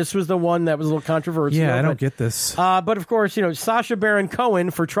 Again, this was the one that was a little controversial. Yeah, I don't get this. But of course, Sacha Baron Cohen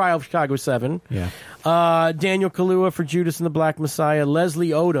for Trial of Chicago 7. Yeah. Daniel Kaluuya for Judas and the Black Messiah. Leslie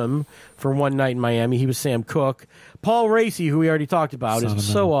Odom for One Night in Miami. He was Sam Cooke. Paul Raci, who we already talked about, is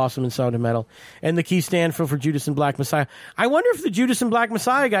so awesome in Sound of Metal. And Lakeith Stanfield for Judas and Black Messiah. I wonder if the Judas and Black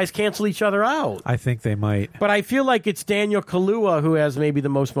Messiah guys cancel each other out. I think they might. But I feel like it's Daniel Kaluuya who has maybe the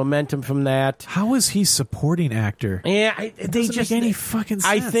most momentum from that. How is he supporting actor? Yeah, it doesn't make any fucking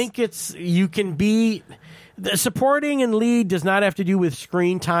sense. I think you can be... The supporting and lead does not have to do with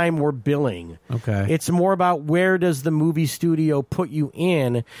screen time or billing. Okay. It's more about where does the movie studio put you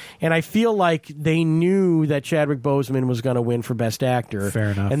in. And I feel like they knew that Chadwick Boseman was going to win for Best Actor.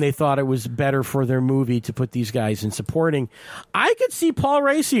 Fair enough. And they thought it was better for their movie to put these guys in supporting. I could see Paul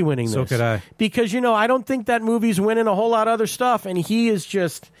Raci winning this. So could I. Because, I don't think that movie's winning a whole lot of other stuff. And he's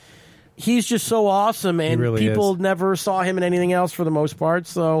just so awesome, and really people is. never saw him in anything else for the most part.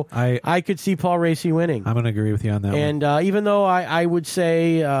 So I could see Paul Raci winning. I'm going to agree with you on that one. And even though I would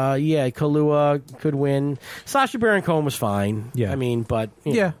say, Kaluuya could win, Sacha Baron Cohen was fine. Yeah. I mean, but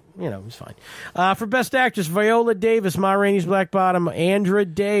yeah. It was fine. For Best Actress, Viola Davis, Ma Rainey's Black Bottom, Andra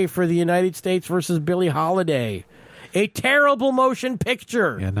Day for The United States versus Billie Holiday. A terrible motion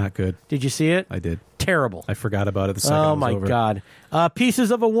picture. Yeah, not good. Did you see it? I did. Terrible. I forgot about it the second it was my over. God.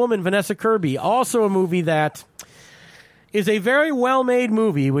 Pieces of a Woman, Vanessa Kirby. Also a movie that is a very well-made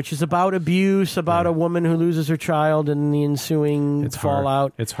movie, which is about abuse, about a woman who loses her child and the ensuing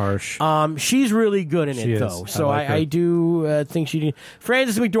fallout. It's harsh. She's really good in She it, is. though. So I like her. I do think she did.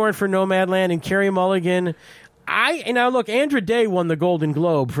 Frances McDormand for Nomadland and Carey Mulligan. Now look, Andra Day won the Golden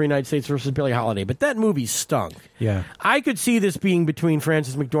Globe for United States versus Billie Holiday, but that movie stunk. Yeah. I could see this being between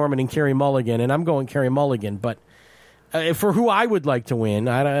Frances McDormand and Carey Mulligan, and I'm going Carey Mulligan, but for who I would like to win,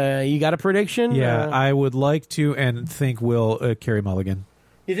 you got a prediction? Yeah, I would like to and think will Carey Mulligan.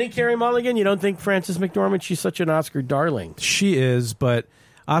 You think Carey Mulligan? You don't think Frances McDormand? She's such an Oscar darling. She is, but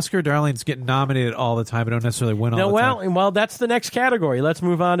Oscar darlings get nominated all the time. I don't necessarily win all the time. Well, that's the next category. Let's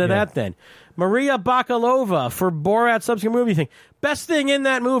move on to that then. Maria Bakalova for Borat subsequent movie thing. Best thing in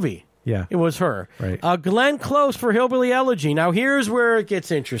that movie. Yeah. It was her. Right. Glenn Close for Hillbilly Elegy. Now, here's where it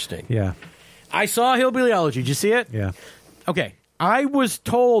gets interesting. Yeah. I saw Hillbilly Elegy. Did you see it? Yeah. Okay. I was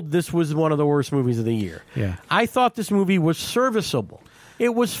told this was one of the worst movies of the year. Yeah. I thought this movie was serviceable.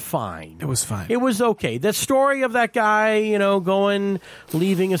 It was fine. It was fine. It was okay. The story of that guy,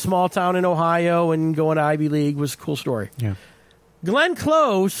 leaving a small town in Ohio and going to Ivy League was a cool story. Yeah. Glenn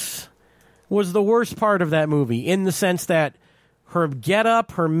Close was the worst part of that movie in the sense that her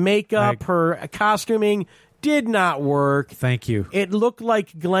getup, her makeup, her costuming did not work. Thank you. It looked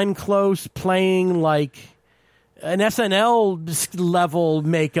like Glenn Close playing like an SNL level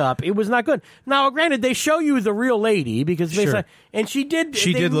makeup. It was not good. Now, granted, they show you the real lady because and she did.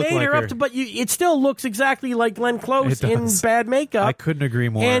 She they did look made like her up to, but it still looks exactly like Glenn Close in bad makeup. I couldn't agree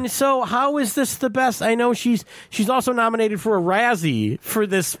more. And so, how is this the best? I know she's also nominated for a Razzie for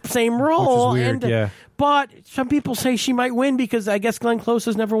this same role. Which is weird, yeah. But some people say she might win because I guess Glenn Close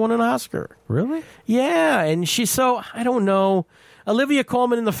has never won an Oscar. Really? Yeah, and I don't know. Olivia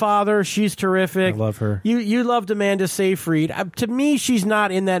Colman in The Father, she's terrific. I love her. You loved Amanda Seyfried. To me, she's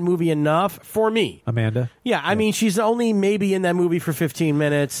not in that movie enough for me. Amanda? Yeah, I mean, she's only maybe in that movie for 15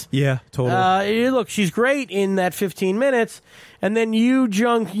 minutes. Yeah, totally. Look, she's great in that 15 minutes. And then Yoo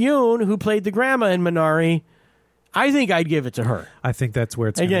Jung-yoon, who played the grandma in Minari, I think I'd give it to her. I think that's where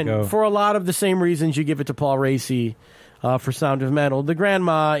it's going to go. Again, for a lot of the same reasons you give it to Paul Raci for Sound of Metal. The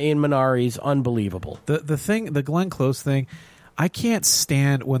grandma in Minari is unbelievable. The Glenn Close thing, I can't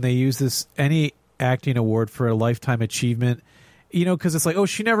stand when they use any acting award for a lifetime achievement, because it's like, oh,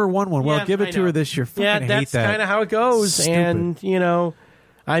 she never won one. Well, give it to her this year. Fucking hate that. That's kind of how it goes. Stupid. And,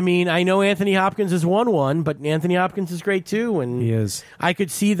 I mean, I know Anthony Hopkins has won one, but Anthony Hopkins is great too. And he is. I could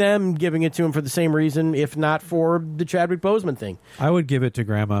see them giving it to him for the same reason, if not for the Chadwick Boseman thing. I would give it to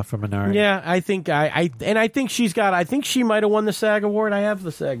Grandma from Minari. Yeah, I think I think she might have won the SAG award. I have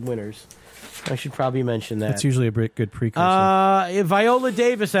the SAG winners. I should probably mention that. That's usually a good precursor. Viola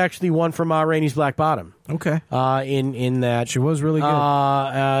Davis actually won for Ma Rainey's Black Bottom. Okay. In that. She was really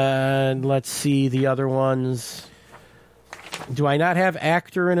good. Let's see the other ones. Do I not have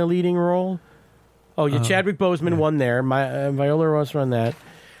actor in a leading role? Oh, yeah, Chadwick Boseman won there. Viola Ross won that.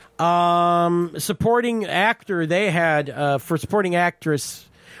 Supporting actor, they had, for supporting actress...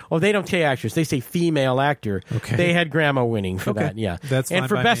 Oh, they don't say actress. They say female actor. Okay. They had Grandma winning for that, yeah. That's fine. And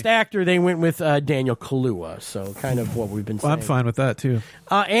for Best Actor, they went with Daniel Kaluuya. So kind of what we've been saying. Well, I'm fine with that, too.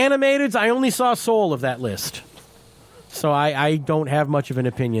 Animated, I only saw Soul of that list. So I don't have much of an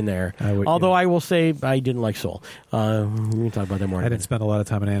opinion there. Although I will say I didn't like Soul. We can talk about that more. I didn't spend a lot of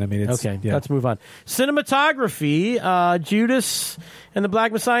time in animated. Okay, let's move on. Cinematography, Judas and the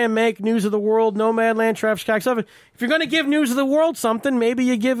Black Messiah make News of the World, Nomadland, Travis Scott 7. If you're going to give News of the World something, maybe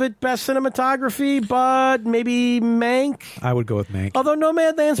you give it Best Cinematography, but maybe Mank. I would go with Mank. Although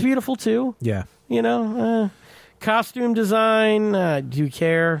Nomadland's beautiful too. Yeah. Costume design, do you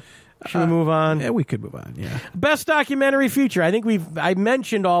care? Should we move on? Yeah, we could move on, yeah. Best documentary feature. I think I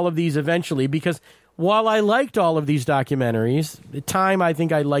mentioned all of these eventually because while I liked all of these documentaries, the time I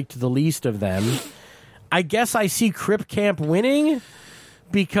think I liked the least of them, I guess I see Crip Camp winning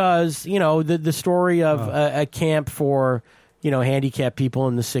because, the story of a camp for, handicapped people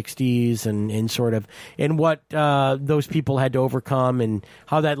in the 60s and what those people had to overcome and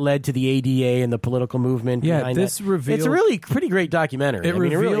how that led to the ADA and the political movement. Yeah, it's a really pretty great documentary. It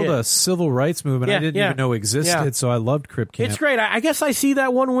revealed a civil rights movement I didn't even know existed, so I loved Crip Camp. It's great. I guess I see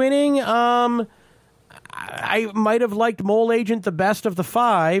that one winning. I might have liked Mole Agent the best of the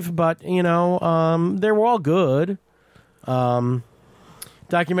 5, but, they were all good.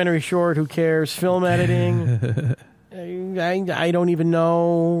 Documentary short, who cares? Film editing... I don't even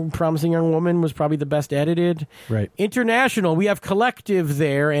know. Promising Young Woman was probably the best edited. Right. International, we have Collective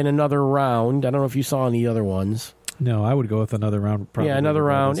there and Another Round. I don't know if you saw any other ones. No, I would go with Another Round. Probably Another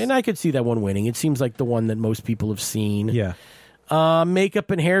Round. And I could see that one winning. It seems like the one that most people have seen. Yeah.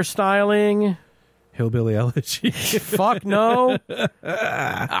 Makeup and hairstyling. Hillbilly Elegy. Fuck no.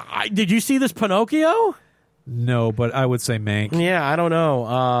 Did you see this Pinocchio? No, but I would say Mank. Yeah, I don't know.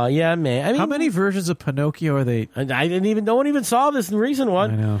 Man. I mean, how many versions of Pinocchio are they? No one even saw this recent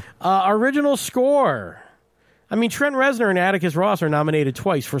one. I know. Original score. I mean, Trent Reznor and Atticus Ross are nominated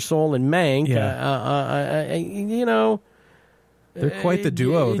twice for Soul and Mank. Yeah. They're quite the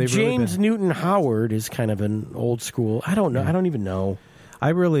duo. James Newton Howard is kind of an old school. I don't know. Yeah. I don't even know.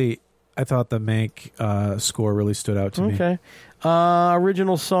 I thought the Mank score really stood out to me. Okay.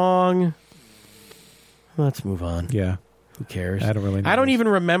 Original song. Let's move on. Yeah. Who cares? I don't really know. I don't even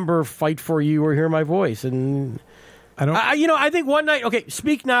remember Fight For You or Hear My Voice. And I don't. I think One Night. Okay,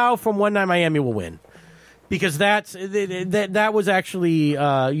 Speak Now from One Night Miami will win because that was actually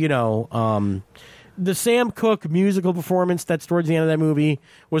the Sam Cooke musical performance that's towards the end of that movie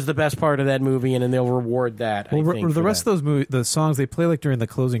was the best part of that movie, and then they'll reward that. Well, I think, the rest of those the songs they play like during the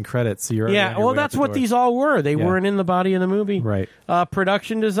closing credits. So you're already on your way out that's the what door. these all were. They weren't in the body of the movie, Right.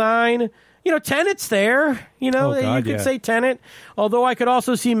 Production design. Tenet's there. You could say Tenet. Although I could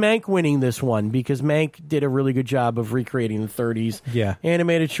also see Mank winning this one because Mank did a really good job of recreating the 30s. Yeah.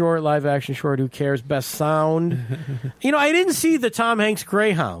 Animated short, live action short, who cares? Best sound. I didn't see the Tom Hanks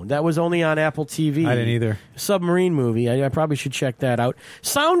Greyhound. That was only on Apple TV. I didn't either. Submarine movie. I probably should check that out.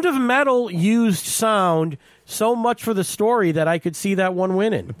 Sound of Metal used sound so much for the story that I could see that one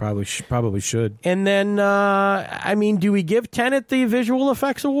winning. Probably should. And then, do we give Tenet the visual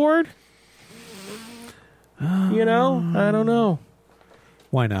effects award? I don't know.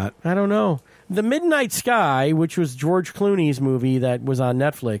 Why not? I don't know. The Midnight Sky, which was George Clooney's movie that was on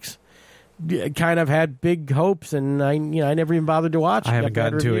Netflix, kind of had big hopes, and I never even bothered to watch it. I haven't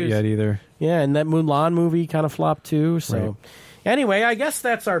gotten to it yet either. Yeah, and that Mulan movie kind of flopped too. So, right. Anyway, I guess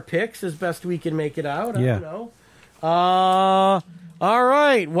that's our picks as best we can make it out. I don't know. All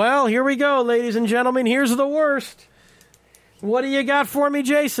right. Well, here we go, ladies and gentlemen. Here's the worst. What do you got for me,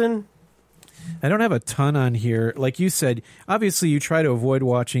 Jason? I don't have a ton on here. Like you said, obviously you try to avoid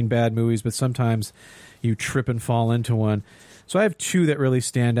watching bad movies, but sometimes you trip and fall into one. So I have two that really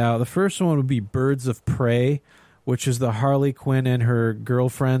stand out. The first one would be Birds of Prey, which is the Harley Quinn and her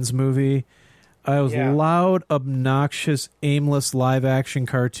girlfriend's movie. It was loud, obnoxious, aimless live-action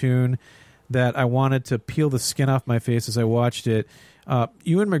cartoon that I wanted to peel the skin off my face as I watched it.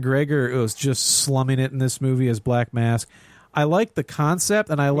 Ewan McGregor was just slumming it in this movie as Black Mask. I like the concept,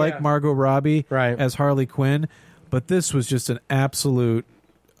 and I like Margot Robbie as Harley Quinn, but this was just an absolute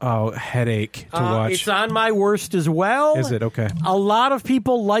headache to watch. It's on my worst as well. Is it? Okay. A lot of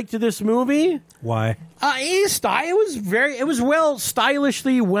people liked this movie. Why? It was well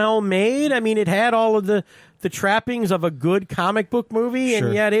stylishly well made. I mean, it had all of the trappings of a good comic book movie,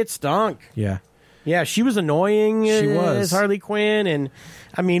 and yet it stunk. Yeah. Yeah, she was annoying as Harley Quinn, and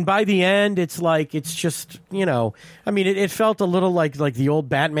I mean, by the end, it's just, it felt a little like the old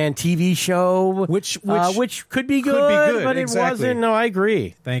Batman TV show, which could be good, but exactly. It wasn't. No, I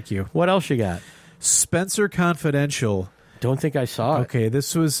agree. Thank you. What else you got? Spencer Confidential. Don't think I saw it. Okay,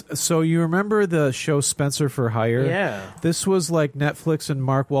 this was, so you remember the show Spencer for Hire? Yeah. This was like Netflix and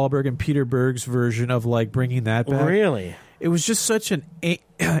Mark Wahlberg and Peter Berg's version of like bringing that back. Really? It was just such an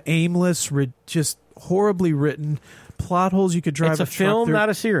aimless, just horribly written plot holes. You could drive. It's a film, not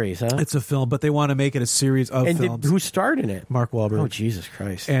a series, huh? It's a film, but they want to make it a series of films. Who starred in it? Mark Wahlberg. Oh, Jesus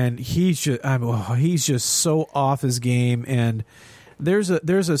Christ! And he's just so off his game. And there's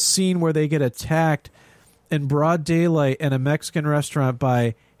a scene where they get attacked in broad daylight in a Mexican restaurant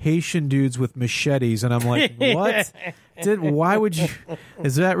by Haitian dudes with machetes, and I'm like, what? Why would you?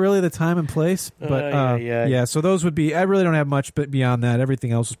 Is that really the time and place? But yeah. So those would be. I really don't have much, but beyond that,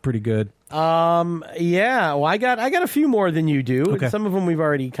 everything else is pretty good. Yeah. Well, I got a few more than you do. Okay. Some of them we've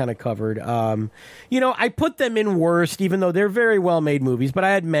already kind of covered. I put them in worst, even though they're very well made movies. But I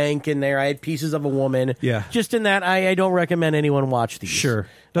had Mank in there. I had Pieces of a Woman. Yeah. Just in that, I don't recommend anyone watch these. Sure.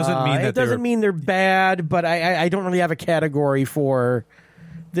 Doesn't mean they're bad, but I don't really have a category for.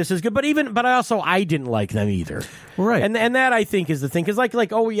 This is good, but I didn't like them either, right? And that I think is the thing, because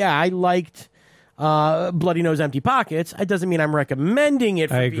I liked Bloody Nose, Empty Pockets. It doesn't mean I'm recommending it.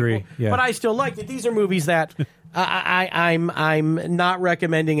 I agree, people, yeah. But I still liked it. These are movies that I'm not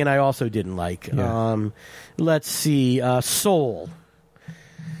recommending, and I also didn't like. Yeah. Let's see, Soul.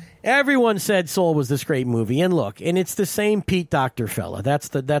 Everyone said Soul was this great movie, and look, and it's the same Pete Docter fella. That's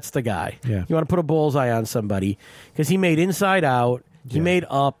the guy. Yeah. You want to put a bullseye on somebody because he made Inside Out. He made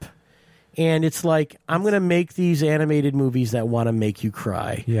Up, and it's like, I'm going to make these animated movies that want to make you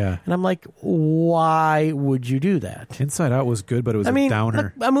cry. Yeah. And I'm like, why would you do that? Inside Out was good, but it was a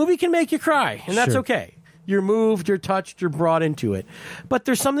downer. A movie can make you cry, and that's Sure. okay. You're moved, you're touched, you're brought into it. But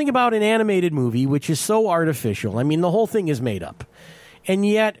there's something about an animated movie which is so artificial. I mean, the whole thing is made up. And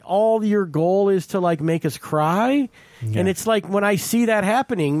yet all your goal is to like make us cry. Yeah. And it's like, when I see that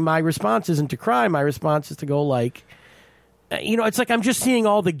happening, my response isn't to cry. My response is to go like, it's like I'm just seeing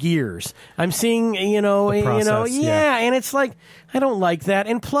all the gears. I'm seeing, the process, yeah, and it's like, I don't like that.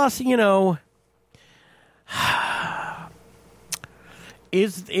 And plus,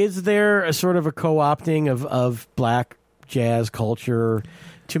 is there a sort of a co-opting of black jazz culture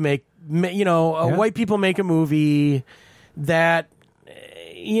to make, white people make a movie that,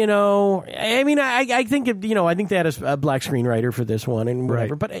 I think, I think they had a black screenwriter for this one and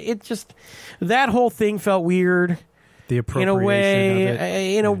whatever, right. But it just, that whole thing felt weird. The appropriation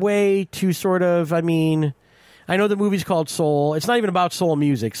in a way to sort of, I I know the movie's called Soul. It's not even about soul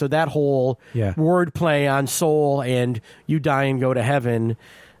music, so that whole wordplay on soul and you die and go to heaven,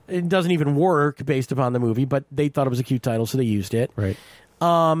 it doesn't even work based upon the movie, but they thought it was a cute title, so they used it. Right.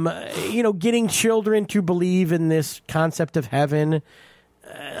 Getting children to believe in this concept of heaven,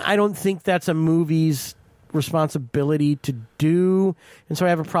 I don't think that's a movie's responsibility to do, and so I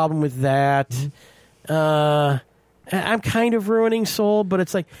have a problem with that. I'm kind of ruining Soul, but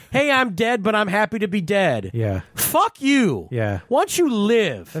it's like, hey, I'm dead, but I'm happy to be dead. Yeah. Fuck you. Yeah. Why don't you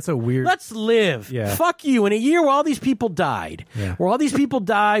live? That's a weird... Let's live. Yeah. Fuck you. In a year where all these people died,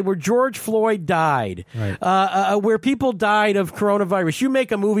 where George Floyd died, where people died of coronavirus, you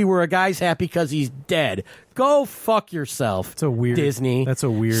make a movie where a guy's happy because he's dead. Go fuck yourself. It's a weird Disney. That's a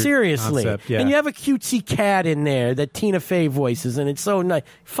weird seriously. concept, yeah. And you have a cutesy cat in there that Tina Fey voices, and it's so nice.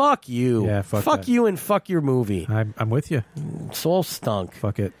 Fuck you. Yeah, fuck that. you and fuck your movie. I'm with you. Soul stunk.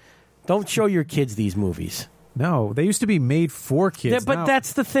 Fuck it. Don't show your kids these movies. No, they used to be made for kids. Yeah, but now.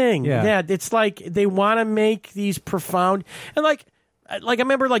 that's the thing. Yeah. It's like they want to make these profound and like I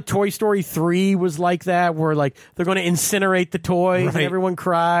remember like Toy Story 3 was like that, where like they're going to incinerate the toys and everyone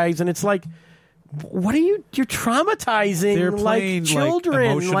cries, and it's like, what are you're traumatizing? They're like playing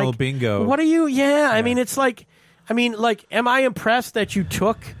children, like emotional bingo. What are you? Yeah, I mean, it's like, am I impressed that you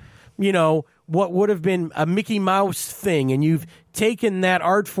took, what would have been a Mickey Mouse thing, and you've taken that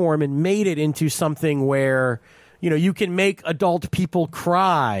art form and made it into something where, you can make adult people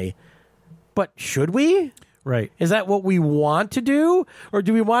cry. But should we? Right. Is that what we want to do? Or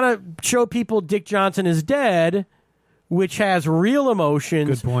do we want to show people Dick Johnson is dead, which has real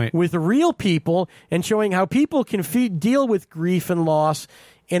emotions Good point. with real people, and showing how people can deal with grief and loss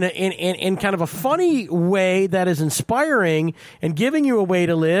in kind of a funny way that is inspiring and giving you a way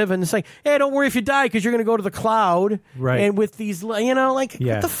to live, and say, hey, don't worry if you die because you're going to go to the cloud. Right. And with these, what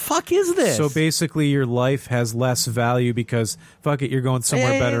the fuck is this? So basically, your life has less value because, fuck it, you're going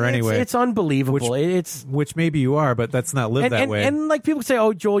somewhere better anyway. It's unbelievable. Which maybe you are, but let's not live that way. And like people say,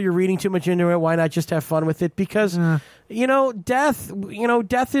 oh, Joel, you're reading too much into it. Why not just have fun with it? Because,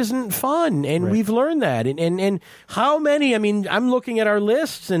 death isn't fun. And we've learned that. And how many, I'm looking at our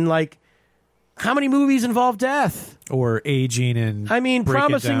lists and like, how many movies involve death? Or aging and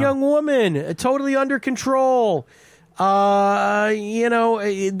Promising Young Woman, Totally Under Control. The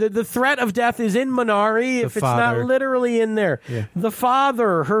threat of death is in Minari if it's not literally in there. Yeah. The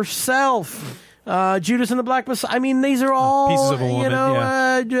Father, Herself, Judas and the Black Messiah. These are all Pieces of a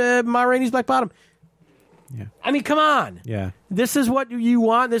Woman. Ma Rainey's Black Bottom. Yeah. Come on. Yeah. This is what you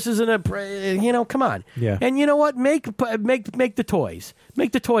want. This isn't come on. Yeah. And you know what? Make the toys.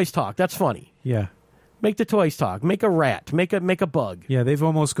 Make the toys talk. That's funny. Yeah. Make the toys talk. Make a rat. Make a bug. Yeah, they've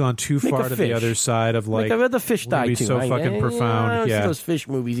almost gone too far to the other side of like the fish die too. So fucking profound. I don't see those fish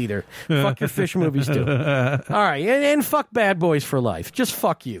movies either. Fuck your fish movies too. All right, and fuck Bad Boys for Life. Just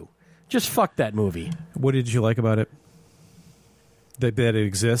fuck you. Just fuck that movie. What did you like about it? That it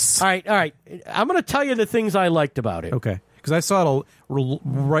exists. All right. I'm going to tell you the things I liked about it. Okay, because I saw it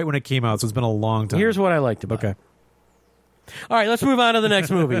right when it came out, so it's been a long time. Here's what I liked about it. All right, let's move on to the next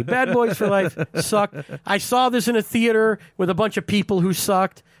movie. Bad Boys for Life sucked. I saw this in a theater with a bunch of people who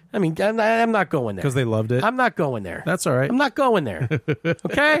sucked. I'm not going there. Because they loved it? I'm not going there. That's all right. I'm not going there.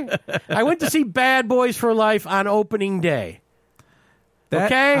 Okay? I went to see Bad Boys for Life on opening day.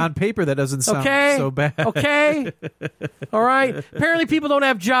 Okay? On paper, that doesn't sound so bad. Okay? All right? Apparently people don't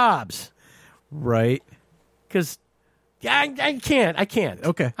have jobs. Right. Because... I can't.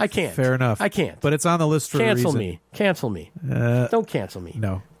 Okay. I can't. Fair enough. I can't. But it's on the list for a reason. Cancel me. Don't cancel me.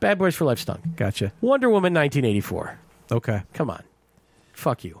 No. Bad Boys for Life stunk. Gotcha. Wonder Woman 1984. Okay. Come on.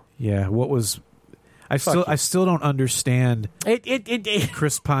 Fuck you. Yeah. What was... I still don't understand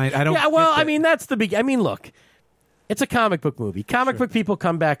Chris Pine. I don't... Yeah, well, that's the big... look... It's a comic book movie. Comic book people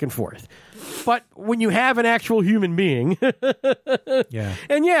come back and forth. But when you have an actual human being... yeah.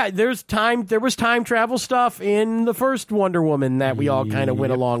 And there was time travel stuff in the first Wonder Woman that we all kind of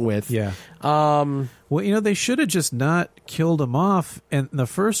went along with. Yeah. Well, they should have just not killed him off in the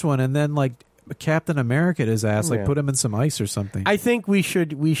first one and then, like, Captain America his ass, like put him in some ice or something. I think we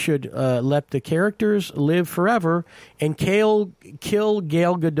should let the characters live forever and kill Gal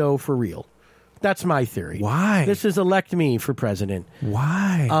Gadot for real. That's my theory. Why? This is elect me for president.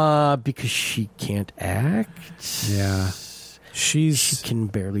 Why? Because she can't act. Yeah. She can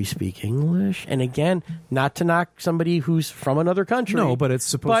barely speak English. And again, not to knock somebody who's from another country. No, but it's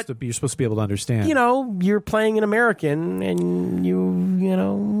supposed to be. You're supposed to be able to understand. You're playing an American, and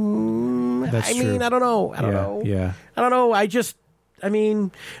That's true. I don't know. I don't know. Yeah. I don't know. It's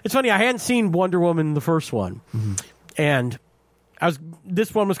funny. I hadn't seen Wonder Woman the first one, and I was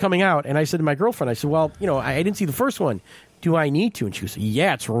this one was coming out, and I said to my girlfriend, I said, well, I didn't see the first one. Do I need to? And she said,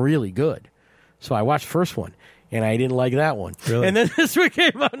 yeah, it's really good. So I watched the first one, and I didn't like that one. Really? And then this one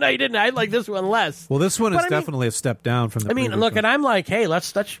came out, and I didn't. I like this one less. Well, this one is definitely a step down from the previous look, one. and I'm like, hey,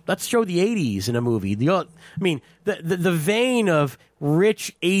 let's show the 80s in a movie. The vein of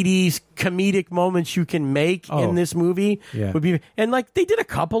rich 80s comedic moments you can make in this movie would be, and like they did a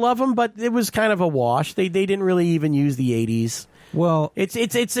couple of them, but it was kind of a wash. They didn't really even use the 80s. Well,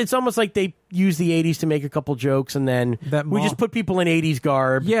 it's almost like they used the 80s to make a couple jokes, and then we just put people in 80s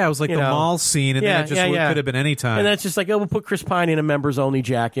garb. Yeah, it was like the mall scene, and then it just could have been any time. And that's just like, we'll put Chris Pine in a members only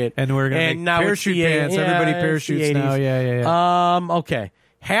jacket, and we're gonna make parachute pants. Everybody parachutes now. Yeah. Okay.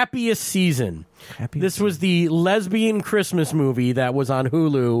 Happiest Season. This was the lesbian Christmas movie that was on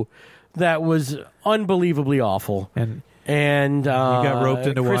Hulu. That was unbelievably awful. And you got roped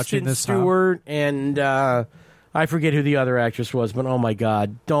into Kristen watching this. Stewart and. I forget who the other actress was, but oh my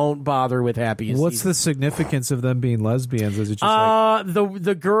God, don't bother with Happiest Season. What's the significance of them being lesbians? Is it just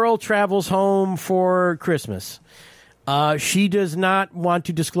the girl travels home for Christmas. She does not want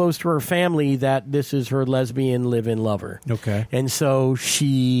to disclose to her family that this is her lesbian live-in lover. Okay. And so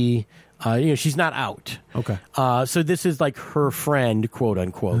she, she's not out. Okay. So this is like her friend, quote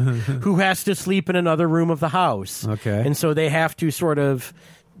unquote, who has to sleep in another room of the house. Okay. And so they have to sort of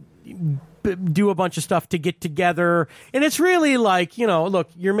do a bunch of stuff to get together. And it's really like, look,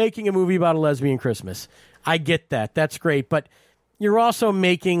 you're making a movie about a lesbian Christmas. I get that. That's great. But you're also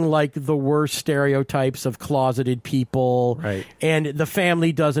making like the worst stereotypes of closeted people. Right. And the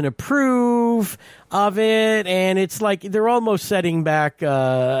family doesn't approve of it. And it's like they're almost setting back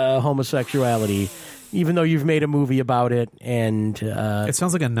homosexuality, even though you've made a movie about it. And it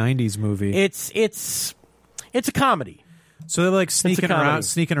sounds like a 90s movie. It's a comedy. So they're like sneaking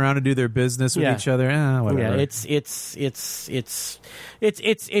around to do their business with each other. Whatever. Yeah,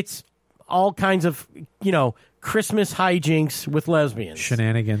 it's all kinds of Christmas hijinks with lesbians,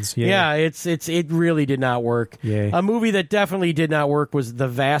 shenanigans. Yeah, it really did not work. Yay. A movie that definitely did not work was The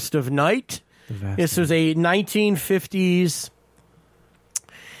Vast of Night. This was a 1950s.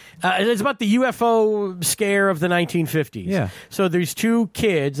 It's about the UFO scare of the 1950s. Yeah. So there's two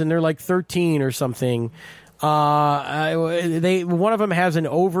kids, and they're like 13 or something. One of them has an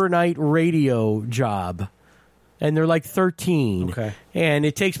overnight radio job, and they're like 13. Okay. And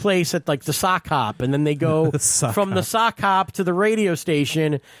it takes place at like the sock hop, and then they go from the sock hop to the radio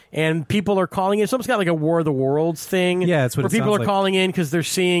station, and people are calling in. It's almost got like a War of the Worlds thing. Yeah, that's what where people are calling in because they're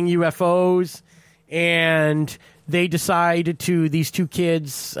seeing UFOs, and they these two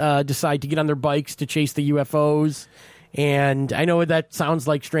kids decide to get on their bikes to chase the UFOs. And I know that sounds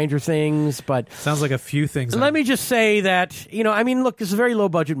like Stranger Things, but sounds like a few things. Let me just say that look, it's a very low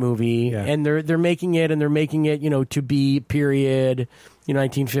budget movie, and they're making it to be period,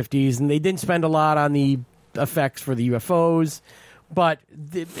 1950s, and they didn't spend a lot on the effects for the UFOs, but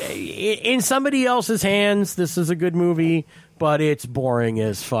in somebody else's hands, this is a good movie. But it's boring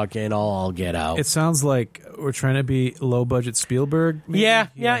as fucking all get out. It sounds like we're trying to be low budget Spielberg. Maybe? Yeah,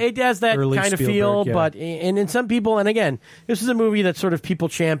 it has that early kind of Spielberg, feel. yeah. But in some people, and again, this is a movie that sort of people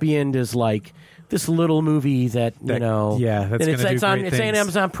championed as like this little movie that that's going to do great it's on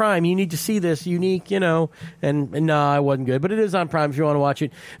Amazon Prime. You need to see this unique, and no, it wasn't good, but it is on Prime if you want to watch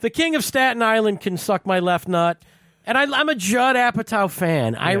it. The King of Staten Island can suck my left nut. And I'm a Judd Apatow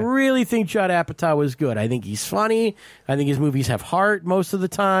fan. Yeah. I really think Judd Apatow is good. I think he's funny. I think his movies have heart most of the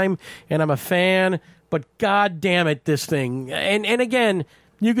time. And I'm a fan. But God damn it, this thing. And again,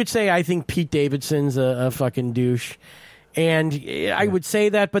 you could say I think Pete Davidson's a fucking douche. And I would say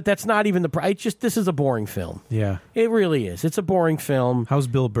that, but that's not even this is a boring film. Yeah. It really is. It's a boring film. How's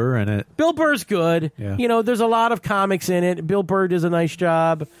Bill Burr in it? Bill Burr's good. Yeah. There's a lot of comics in it. Bill Burr does a nice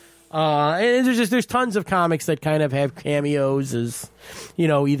job. And there's tons of comics that kind of have cameos as,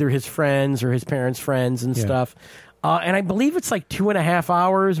 either his friends or his parents' friends and stuff. And I believe it's like 2.5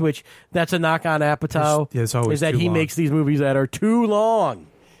 hours, which that's a knock on Apatow. It's always is that too he long. makes these movies that are too long.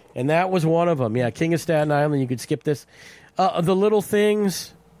 And that was one of them. Yeah, King of Staten Island, you could skip this. The Little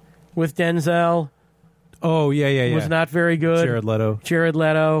Things with Denzel. Oh, yeah. Was not very good. Jared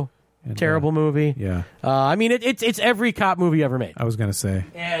Leto. And, terrible movie. Yeah. I mean, it's every cop movie ever made. I was going to say.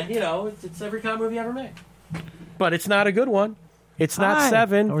 And, it's every cop movie ever made. But it's not a good one. It's not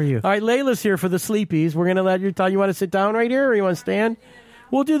 7. How are you? All right, Layla's here for the Sleepies. We're going to let you tell you want to sit down right here or you want to stand?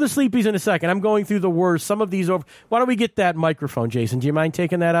 We'll do the Sleepies in a second. I'm going through the worst. Some of these over. Why don't we get that microphone, Jason? Do you mind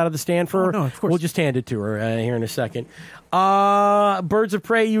taking that out of the stand for her? No, of course. We'll just hand it to her here in a second. Birds of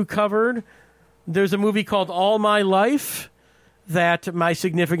Prey you covered. There's a movie called All My Life that my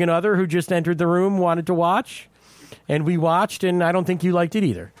significant other, who just entered the room, wanted to watch. and we watched, and I don't think you liked it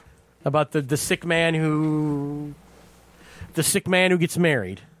either. About the sick man who gets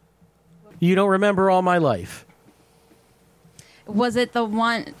married. You don't remember All My Life. Was it the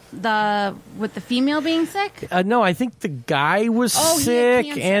one with the female being sick? No, I think the guy was Oh, he had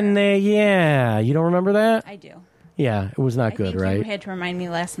sick, cancer. and you don't remember that? I do. Yeah, it was not I good, think right? You had to remind me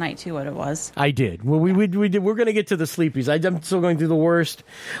last night too what it was. I did. Well, we did. We're going to get to the sleepies. I'm still going through the worst.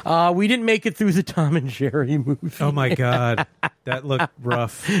 We didn't make it through the Tom and Jerry movie. Oh my God, that looked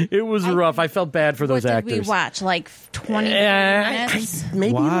rough. It was rough. I felt bad for those what actors. did we watch? Like 20 minutes?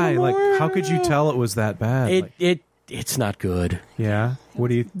 Maybe Why? even more. Like, how could you tell it was that bad? It's not good. Yeah. What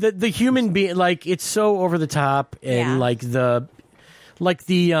do you? The human being, like, it's so over the top, and Yeah.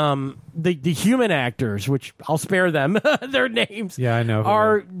 the human actors, which I'll spare them their names. Yeah, I know who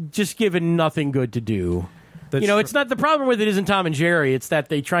are just given nothing good to do. It's not the problem with it isn't Tom and Jerry. It's that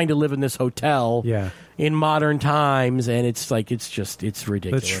they're trying to live in this hotel. Yeah. In modern times, and it's ridiculous.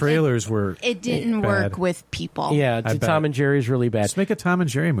 The trailers were. It didn't bad. work with people. Yeah, I bet. Tom and Jerry's really bad. Just make a Tom and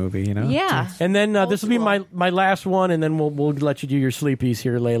Jerry movie, you know? Yeah. And then Old this will be school. my last one, and then we'll let you do your sleepies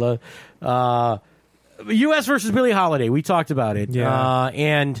here, Layla. U.S. versus Billie Holiday. We talked about it. Yeah.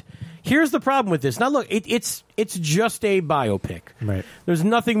 And here's the problem with this. Now, look, it's just a biopic. Right. There's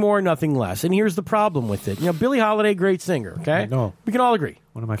nothing more, nothing less. And here's the problem with it. Billie Holiday, great singer. Okay, I know. we can all agree.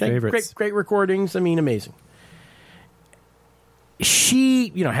 One of my favorites. Great recordings. I mean, amazing.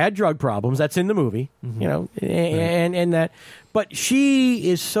 She, had drug problems. That's in the movie. Mm-hmm. And that. But she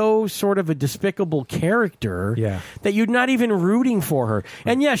is so sort of a despicable character that you're not even rooting for her.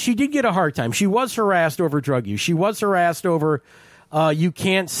 And yeah, she did get a hard time. She was harassed over drug use. She was harassed over you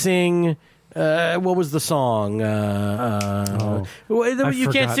can't sing. What was the song? You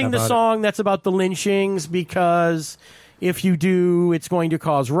can't sing the song that's about the lynchings because if you do, it's going to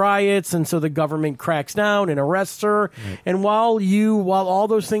cause riots, and so the government cracks down and arrests her. Right. And while all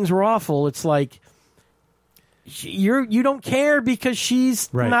those things were awful, it's like you don't care because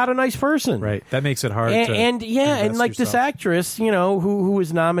she's not a nice person. Right. That makes it hard. And like this actress, who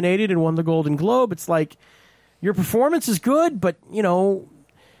was nominated and won the Golden Globe, it's like your performance is good, but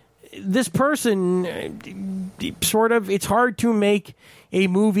this person sort of, it's hard to make a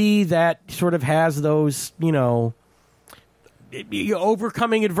movie that sort of has those,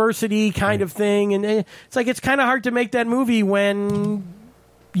 overcoming adversity kind of thing. And it's like, it's kind of hard to make that movie when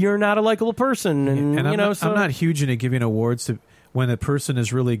you're not a likable person. And I'm not huge into giving awards to when a person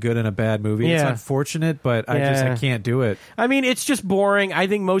is really good in a bad movie. Yeah. It's unfortunate, but I can't do it. I mean, it's just boring. I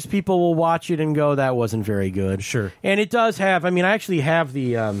think most people will watch it and go, that wasn't very good. Sure. And it does have, I actually have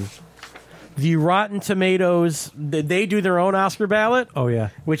the Rotten Tomatoes, they do their own Oscar ballot. Oh, yeah.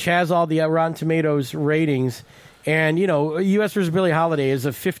 Which has all the Rotten Tomatoes ratings. And, U.S. vs. Billie Holiday is a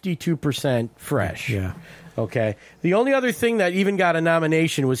 52% fresh. Yeah. Okay. The only other thing that even got a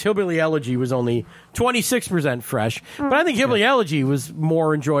nomination was Hillbilly Elegy was only 26% fresh. But I think Hillbilly Elegy was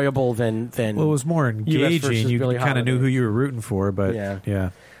more enjoyable than Well, it was more engaging. You kind of knew who you were rooting for, but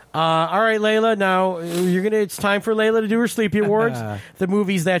yeah. All right, Layla. Now it's time for Layla to do her Sleepy Awards. The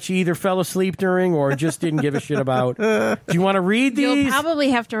movies that she either fell asleep during or just didn't give a shit about. Do you want to read these? You'll probably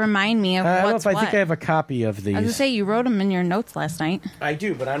have to remind me of I don't know what's if I what. think I have a copy of these. I was going to say, you wrote them in your notes last night. I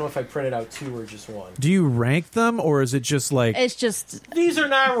do, but I don't know if I printed out two or just one. Do you rank them, or is it just like... It's just... These are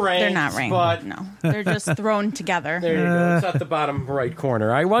not ranked. They're not ranked, but no. They're just thrown together. There you go. It's at the bottom right corner.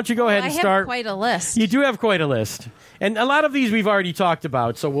 All right, why don't you go ahead and I start? have quite a list. You do have quite a list. And a lot of these we've already talked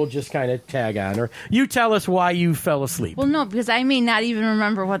about, so we'll just kind of tag on. Or you tell us why you fell asleep. Well, no, because I may not even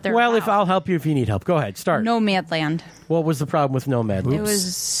remember what they're Well, about. if I'll help you if you need help. Go ahead, start. Nomadland. What was the problem with Nomadland? It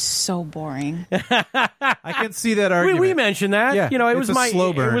was so boring. I can see that argument. We mentioned that. Yeah, it it's was a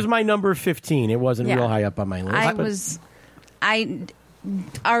slow burn. It was my number 15. It wasn't real high up on my list. I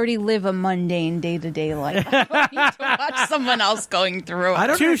already live a mundane day-to-day life. I don't need to watch someone else going through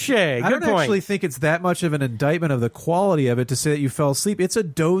it. Touche. I don't Good point. actually think it's that much of an indictment of the quality of it to say that you fell asleep. It's a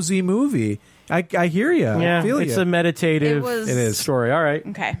dozy movie. I hear you. Yeah, I feel it's you. a meditative It is. story. All right.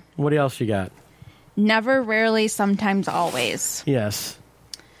 Okay. What else you got? Never, rarely, sometimes, always. Yes.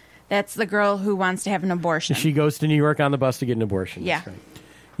 That's the girl who wants to have an abortion. She goes to New York on the bus to get an abortion. Yeah. That's right.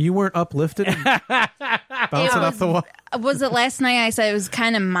 You weren't uplifted and bouncing off the wall? Was it last night I said it was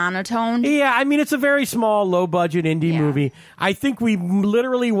kind of monotone? Yeah, it's a very small, low-budget indie movie. I think we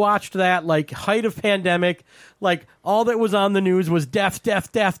literally watched that, height of pandemic. All that was on the news was death.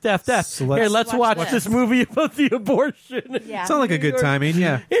 So let's watch watch this movie about the abortion. Yeah. Sounds like a good timing,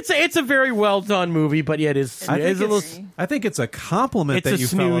 yeah. It's a very well-done movie, but yet I think it's a compliment It's that a you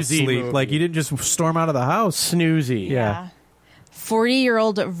fell snoozy asleep. movie. Like, you didn't just storm out of the house. snoozy. Yeah.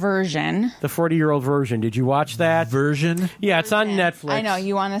 40-year-old version. The 40-year-old version. Did you watch that? Version? Yeah, it's on Netflix. I know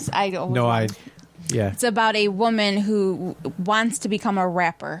you want to. I don't. No, yeah. It's about a woman who wants to become a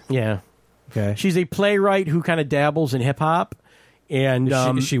rapper. Yeah. Okay. She's a playwright who kind of dabbles in hip hop. And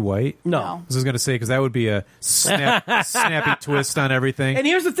Is she white? No. I was going to say, because that would be a snappy twist on everything. And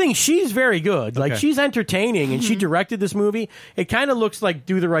here's the thing. She's very good. Like, Okay. she's entertaining, and she directed this movie. It kind of looks like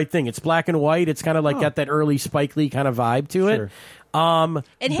Do the Right Thing. It's black and white. It's kind of like got that early Spike Lee kind of vibe to it. Sure.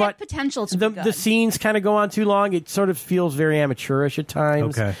 It had potential to be good. The scenes kind of go on too long. It sort of feels very amateurish at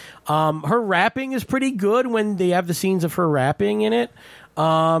times. Okay. Her rapping is pretty good when they have the scenes of her rapping in it.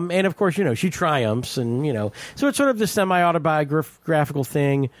 And of course, she triumphs, and so it's sort of the semi-autobiographical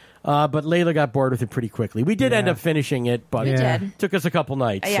thing. But Layla got bored with it pretty quickly. We did end up finishing it, but We did. it took us a couple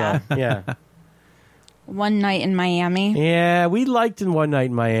nights. Yeah. So, yeah. One Night in Miami. Yeah, we liked in One Night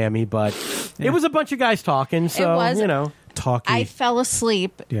in Miami, but it was a bunch of guys talking. So It was. Talky. I fell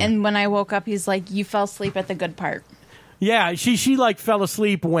asleep, Yeah. and when I woke up, he's like, "You fell asleep at the good part." yeah, she like fell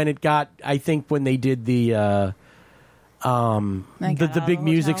asleep when it got. I think when they did the got big out of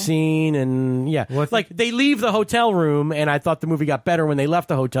music the hotel. scene, and like they leave the hotel room, and I thought the movie got better when they left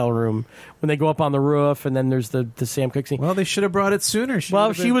the hotel room, when they go up on the roof, and then there's the Sam Cooke scene. Well, they should have brought it sooner. She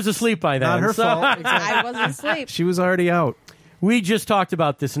would've was asleep by then. Not her so- fault. Exactly. I wasn't asleep. She was already out. We just talked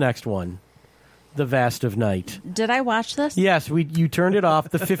about this next one, The Vast of Night. Did I watch this? Yes, you turned it off.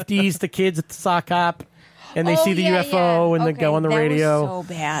 The 50s, the kids at the sock hop, and they see the UFO and they go on the radio. That was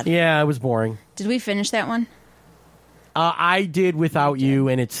so bad. Yeah, it was boring. Did we finish that one? I did without you,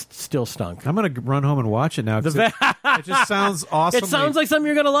 and it still stunk. I'm going to run home and watch it now. 'Cause it just sounds awesome. It sounds like something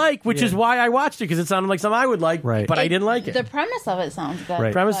you're going to like, which is why I watched it, because it sounded like something I would like, Right. but I didn't like it. The premise of it sounds good.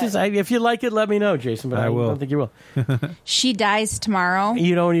 Right. Premises, if you like it, let me know, Jason, but I will. don't think you will. She dies tomorrow.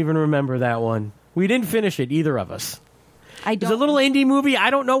 You don't even remember that one. We didn't finish it, either of us. I It's don't. a little indie movie. I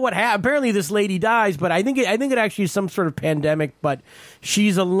don't know what happened. Apparently, this lady dies, but I think it actually is some sort of pandemic. But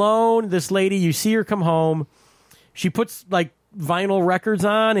she's alone. This lady, you see her come home. She puts like vinyl records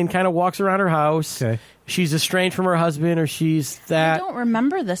on and kind of walks around her house. Okay. She's estranged from her husband, or she's I that. don't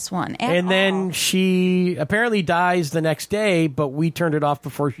remember this one. And then she apparently dies the next day, but we turned it off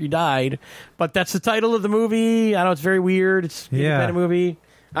before she died. But that's the title of the movie. I know it's very weird. It's an independent movie.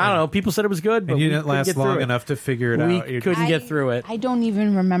 I don't know. People said it was good, but And you we didn't couldn't last get through long it. enough to figure it We out. You're- couldn't get through it. I don't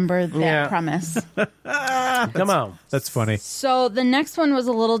even remember that Yeah. premise. Come on. That's funny. So the next one was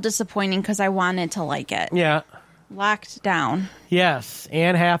a little disappointing because I wanted to like it. Yeah. Locked Down. Yes.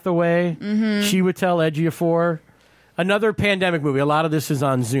 Anne Hathaway. Mm-hmm. She would tell Ejiofor. Another pandemic movie. A lot of this is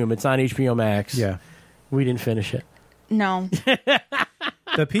on Zoom. It's on HBO Max. Yeah. We didn't finish it. No.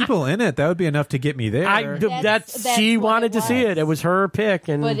 The people in it, that would be enough to get me there. That's she what wanted it to see was. it. It was her pick,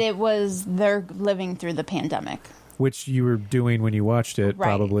 and But it was they're living through the pandemic. Which you were doing when you watched it, Right.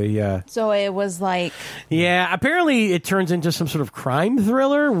 probably, yeah. So it was like yeah. Apparently, it turns into some sort of crime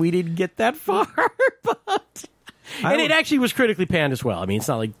thriller. We didn't get that far, but and it actually was critically panned as well. I mean, it's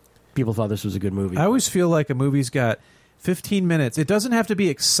not like people thought this was a good movie. I always feel like a movie's got 15 minutes. It doesn't have to be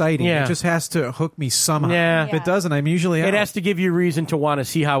exciting. Yeah. It just has to hook me somehow. Yeah. If it doesn't, I'm usually out. It has to give you a reason to want to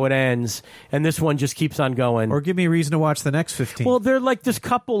see how it ends, and this one just keeps on going. Or give me a reason to watch the next 15. Well, they're like this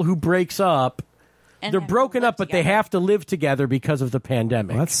couple who breaks up. and They're have to broken live up, but they together. have to live together because of the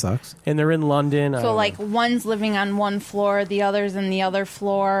pandemic. Well, that sucks. And they're in London. I So don't like one's living on one floor, the other's in the other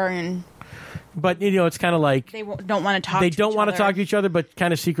floor, and know. But it's kind of like they don't want to talk. they to don't each want to other. talk to each other, but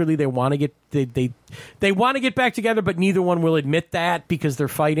kind of secretly they want to get they want to get back together, but neither one will admit that because they're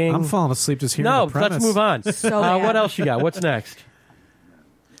fighting. I'm falling asleep just hearing No, the premise. let's move on. So bad. What else you got? What's next?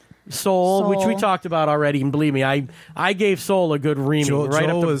 Soul, which we Soul. talked about already, and believe me, I gave Soul a good reaming Joel right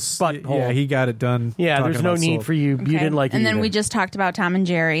up the was, butthole. yeah, he got it done. Yeah, talking there's no about need Soul. for you. Okay. You didn't like it And then either. we just talked about Tom and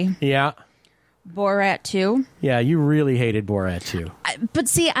Jerry, Yeah. Borat 2. Yeah, you really hated Borat too. But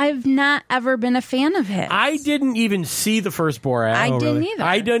see, I've not ever been a fan of his. I didn't even see the first Borat. I didn't really? either.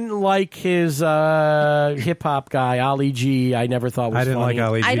 I didn't like his hip hop guy, Ali G. I never thought was I didn't funny. like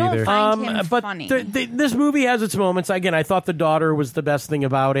Ali G I don't either. find him but funny. this movie has its moments. Again, I thought the daughter was the best thing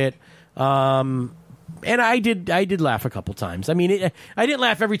about it. And I did laugh a couple times. I mean, I didn't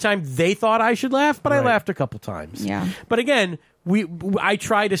laugh every time they thought I should laugh, but I Right. laughed a couple times. Yeah. But again, I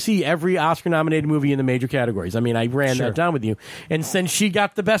try to see every Oscar-nominated movie in the major categories. I mean, I ran Sure. that down with you. And since she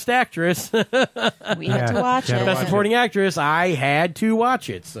got the Best Actress, we had to watch Yeah, it. Best Supporting Actress, I had to watch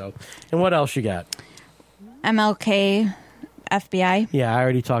it. So, and what else you got? MLK, FBI. Yeah, I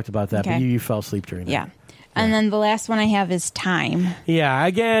already talked about that, but Okay. you fell asleep during that. Yeah. And then the last one I have is Time. Yeah,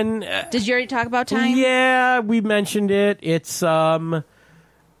 again, Did you already talk about Time? yeah, we mentioned it. It's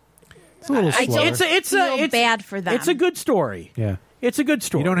It's a little slower. Feel bad for them. It's a good story. Yeah. It's a good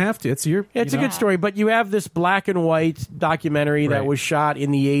story. You don't have to. It's a good story, but you have this black and white documentary that Right. was shot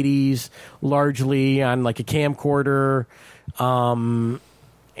in the 80s, largely on like a camcorder. And,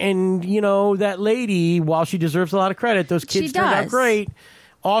 that lady, while she deserves a lot of credit, those kids turned out great,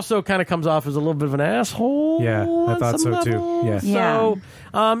 also kind of comes off as a little bit of an asshole. Yeah, I thought so too. Yeah.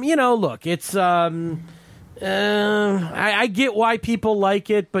 So, look, it's... I get why people like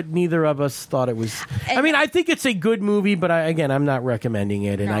it, but neither of us thought it was. I think it's a good movie, but I'm not recommending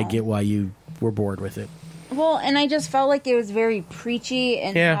it, and I get why you were bored with it. Well, and I just felt like it was very preachy,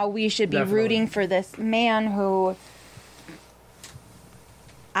 and how we should be rooting for this man who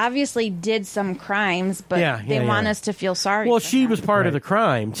obviously did some crimes, but they want us to feel sorry. Well, for she him. was part of the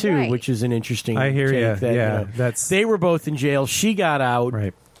crime too, which is an interesting. I hear you. That, they were both in jail. She got out.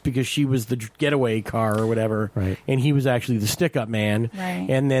 Right. Because she was the getaway car or whatever, right. And he was actually the stick-up man, right.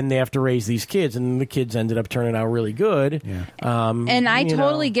 And then they have to raise these kids, and the kids ended up turning out really good. Yeah. And I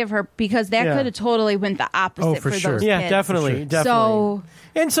totally give her, because that could have totally went the opposite for sure. those Yeah, kids. definitely. So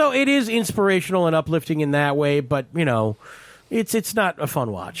it is inspirational and uplifting in that way, but it's not a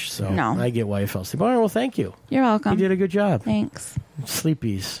fun watch. So no. I get why you fell asleep. All right, well, thank you. You're welcome. You did a good job. Thanks.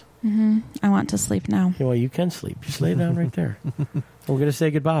 Sleepies. Mm-hmm. I want to sleep now. Yeah, well, you can sleep. Just lay down right there. We're going to say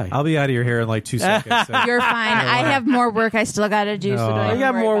goodbye. I'll be out of your hair in like 2 seconds. So. You're fine. I have more work I still got to do. So I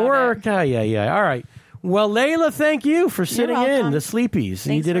got more work. Yeah. All right. Well, Layla, thank you for sitting in the Sleepies. Thanks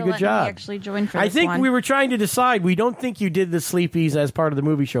you did a good job. Me actually join for I this think one. we were trying to decide. We don't think you did the Sleepies as part of the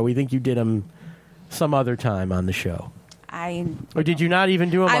movie show. We think you did them some other time on the show. Or did you not even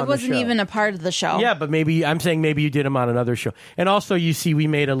do them on the show? I wasn't even a part of the show. Yeah, but I'm saying maybe you did them on another show. And also, you see, we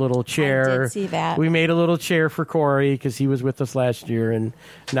made a little chair. I did see that. We made a little chair for Corey because he was with us last year, and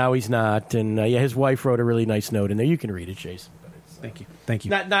now he's not. And his wife wrote a really nice note in there. You can read it, Jason. Thank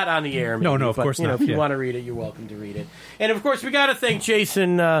you. Not on the air. Maybe, no, of course not. If you want to read it, you're welcome to read it. And of course, we got to thank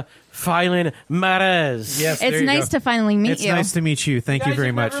Jason Filen Marez. Yes, it's nice to finally meet you. It's nice to meet you. Thank you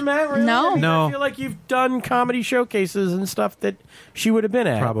very much. Never met, really? No. I feel like you've done comedy showcases and stuff that she would have been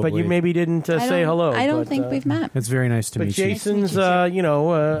at, Probably. but you maybe didn't say hello. I don't think we've met. It's very nice to meet you. But Jason's, a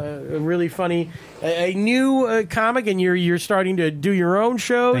really funny, a new comic, and you're starting to do your own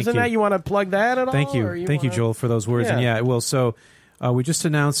shows and that. You want to plug that at all? Thank you, Joel, for those words. And it will. So we just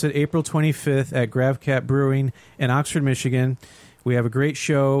announced it, April 25th at Gravcat Brewing in Oxford, Michigan. We have a great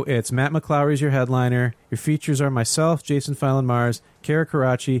show. It's Matt McClowry's your headliner. Your features are myself, Jason Filen Mars, Kara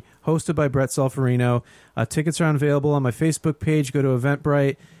Karachi, hosted by Brett Solferino. Tickets are available on my Facebook page. Go to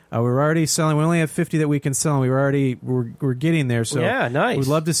Eventbrite. We're already selling. We only have 50 that we can sell, and we're getting there. So nice. We'd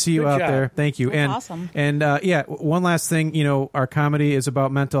love to see you out there. Thank you. That's awesome. And one last thing. Our comedy is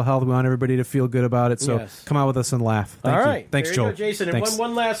about mental health. We want everybody to feel good about it. So come out with us and laugh. Thank you. All right. Thanks, there Joel. You go, Jason. Thanks. And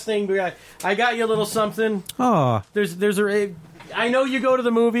one last thing. I got you a little something. Oh, there's a. I know you go to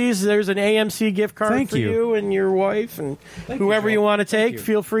the movies. There's an AMC gift card for you and your wife and whoever you want to take.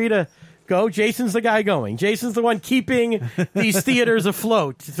 Feel free to go. Jason's the guy going. Jason's the one keeping these theaters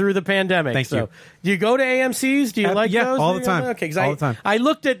afloat through the pandemic. Thank you. Do you go to AMC's? Do you like those? all the time. Okay, all the time. I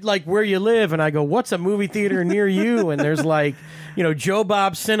looked at where you live and I go, what's a movie theater near you? And there's Joe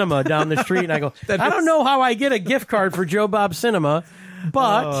Bob Cinema down the street. And I go, I don't know how I get a gift card for Joe Bob Cinema.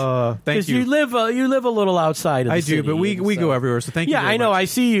 But thank you. You live a little outside of the city. I do, but we go everywhere. So thank you. Yeah, very I know. much. I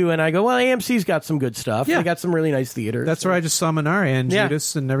see you, and I go, well, AMC's got some good stuff. Yeah. They got some really nice theaters. That's where I just saw Minari and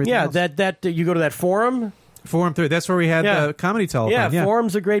Judas and everything. Yeah, else. that you go to that Forum. Forum 3. That's where we had the comedy telethon. Yeah,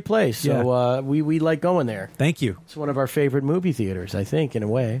 Forum's a great place. So we like going there. Thank you. It's one of our favorite movie theaters, I think, in a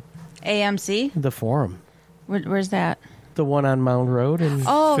way. AMC? The Forum. Where's that? The one on Mound Road. And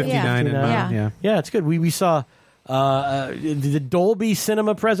 59 and Mound. Yeah, it's good. We saw the Dolby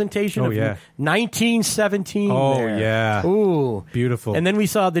Cinema presentation of 1917. Oh, there. yeah. Ooh. Beautiful. And then we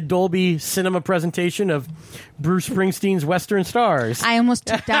saw the Dolby Cinema presentation of Bruce Springsteen's Western Stars. I almost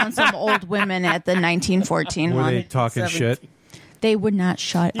took down some old women at the 1914 Were one. they talking shit? They would not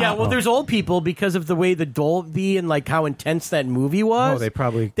shut up. Yeah, well, there's old people because of the way the Dolby and how intense that movie was. Oh,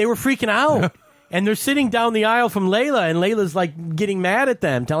 they were freaking out. And they're sitting down the aisle from Layla, and Layla's getting mad at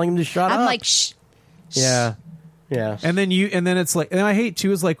them, telling them to shut up. I'm like, shh. Yeah. Yeah. And then it's and I hate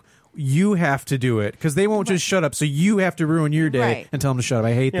too is you have to do it because they won't just shut up. So you have to ruin your day and tell them to shut up.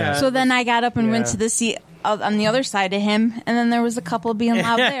 I hate that. So then I got up and went to the seat on the other side of him, and then there was a couple being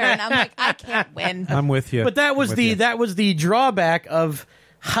loud there, and I'm like, I can't win. I'm with you. But that was the drawback of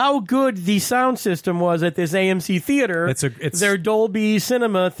how good the sound system was at this AMC theater. It's their Dolby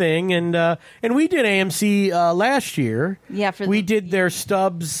Cinema thing, and we did AMC last year. Yeah, we did their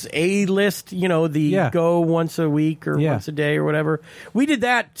Stubbs A-list, go once a week or once a day or whatever. We did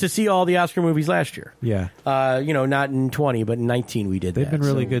that to see all the Oscar movies last year. Yeah. Not in 20, but in 19 we did that. They've been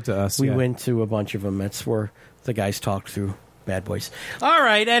really good to us. We went to a bunch of them. That's where the guys talked through Bad Boys. All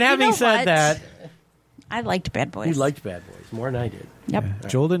right, and having said that... I liked Bad Boys. You liked Bad Boys more than I did. Yep. Yeah.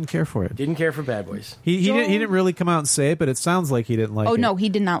 Joel didn't care for it. Didn't care for Bad Boys. He didn't really come out and say it, but it sounds like he didn't like it. Oh, no, he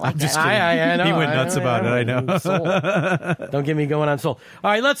did not like it. I know. He went nuts about it, I know. Soul. Don't get me going on Soul.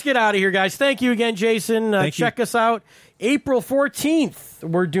 All right, let's get out of here, guys. Thank you again, Jason. Check us out. April 14th,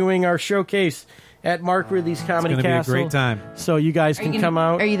 we're doing our showcase at Mark Ridley's Comedy Castle. It's going to be a great time. So you guys can come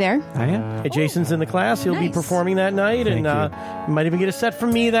out. Are you there? I am. Jason's in the class. He'll be performing that night. Thank and you might even get a set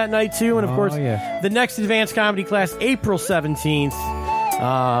from me that night, too. And, of course, yeah. the next advanced comedy class, April 17th.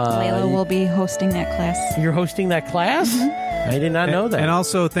 Layla will be hosting that class. You're hosting that class? Mm-hmm. I did not know that. And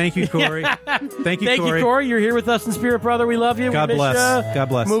also, thank you, Corey. Thank you, Corey. You're here with us in spirit, brother. We love you. God bless. God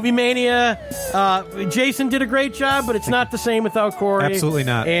bless. Movie Mania. Jason did a great job, but it's not the same without Corey. Absolutely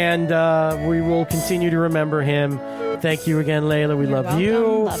not. And we will continue to remember him. Thank you again, Layla. We love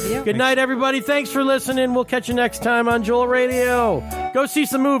you. Love you. Good night, everybody. Thanks for listening. We'll catch you next time on Joel Radio. Go see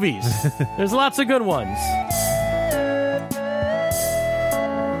some movies. There's lots of good ones.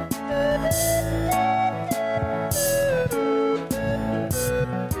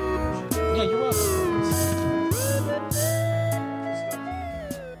 Yeah, you're welcome.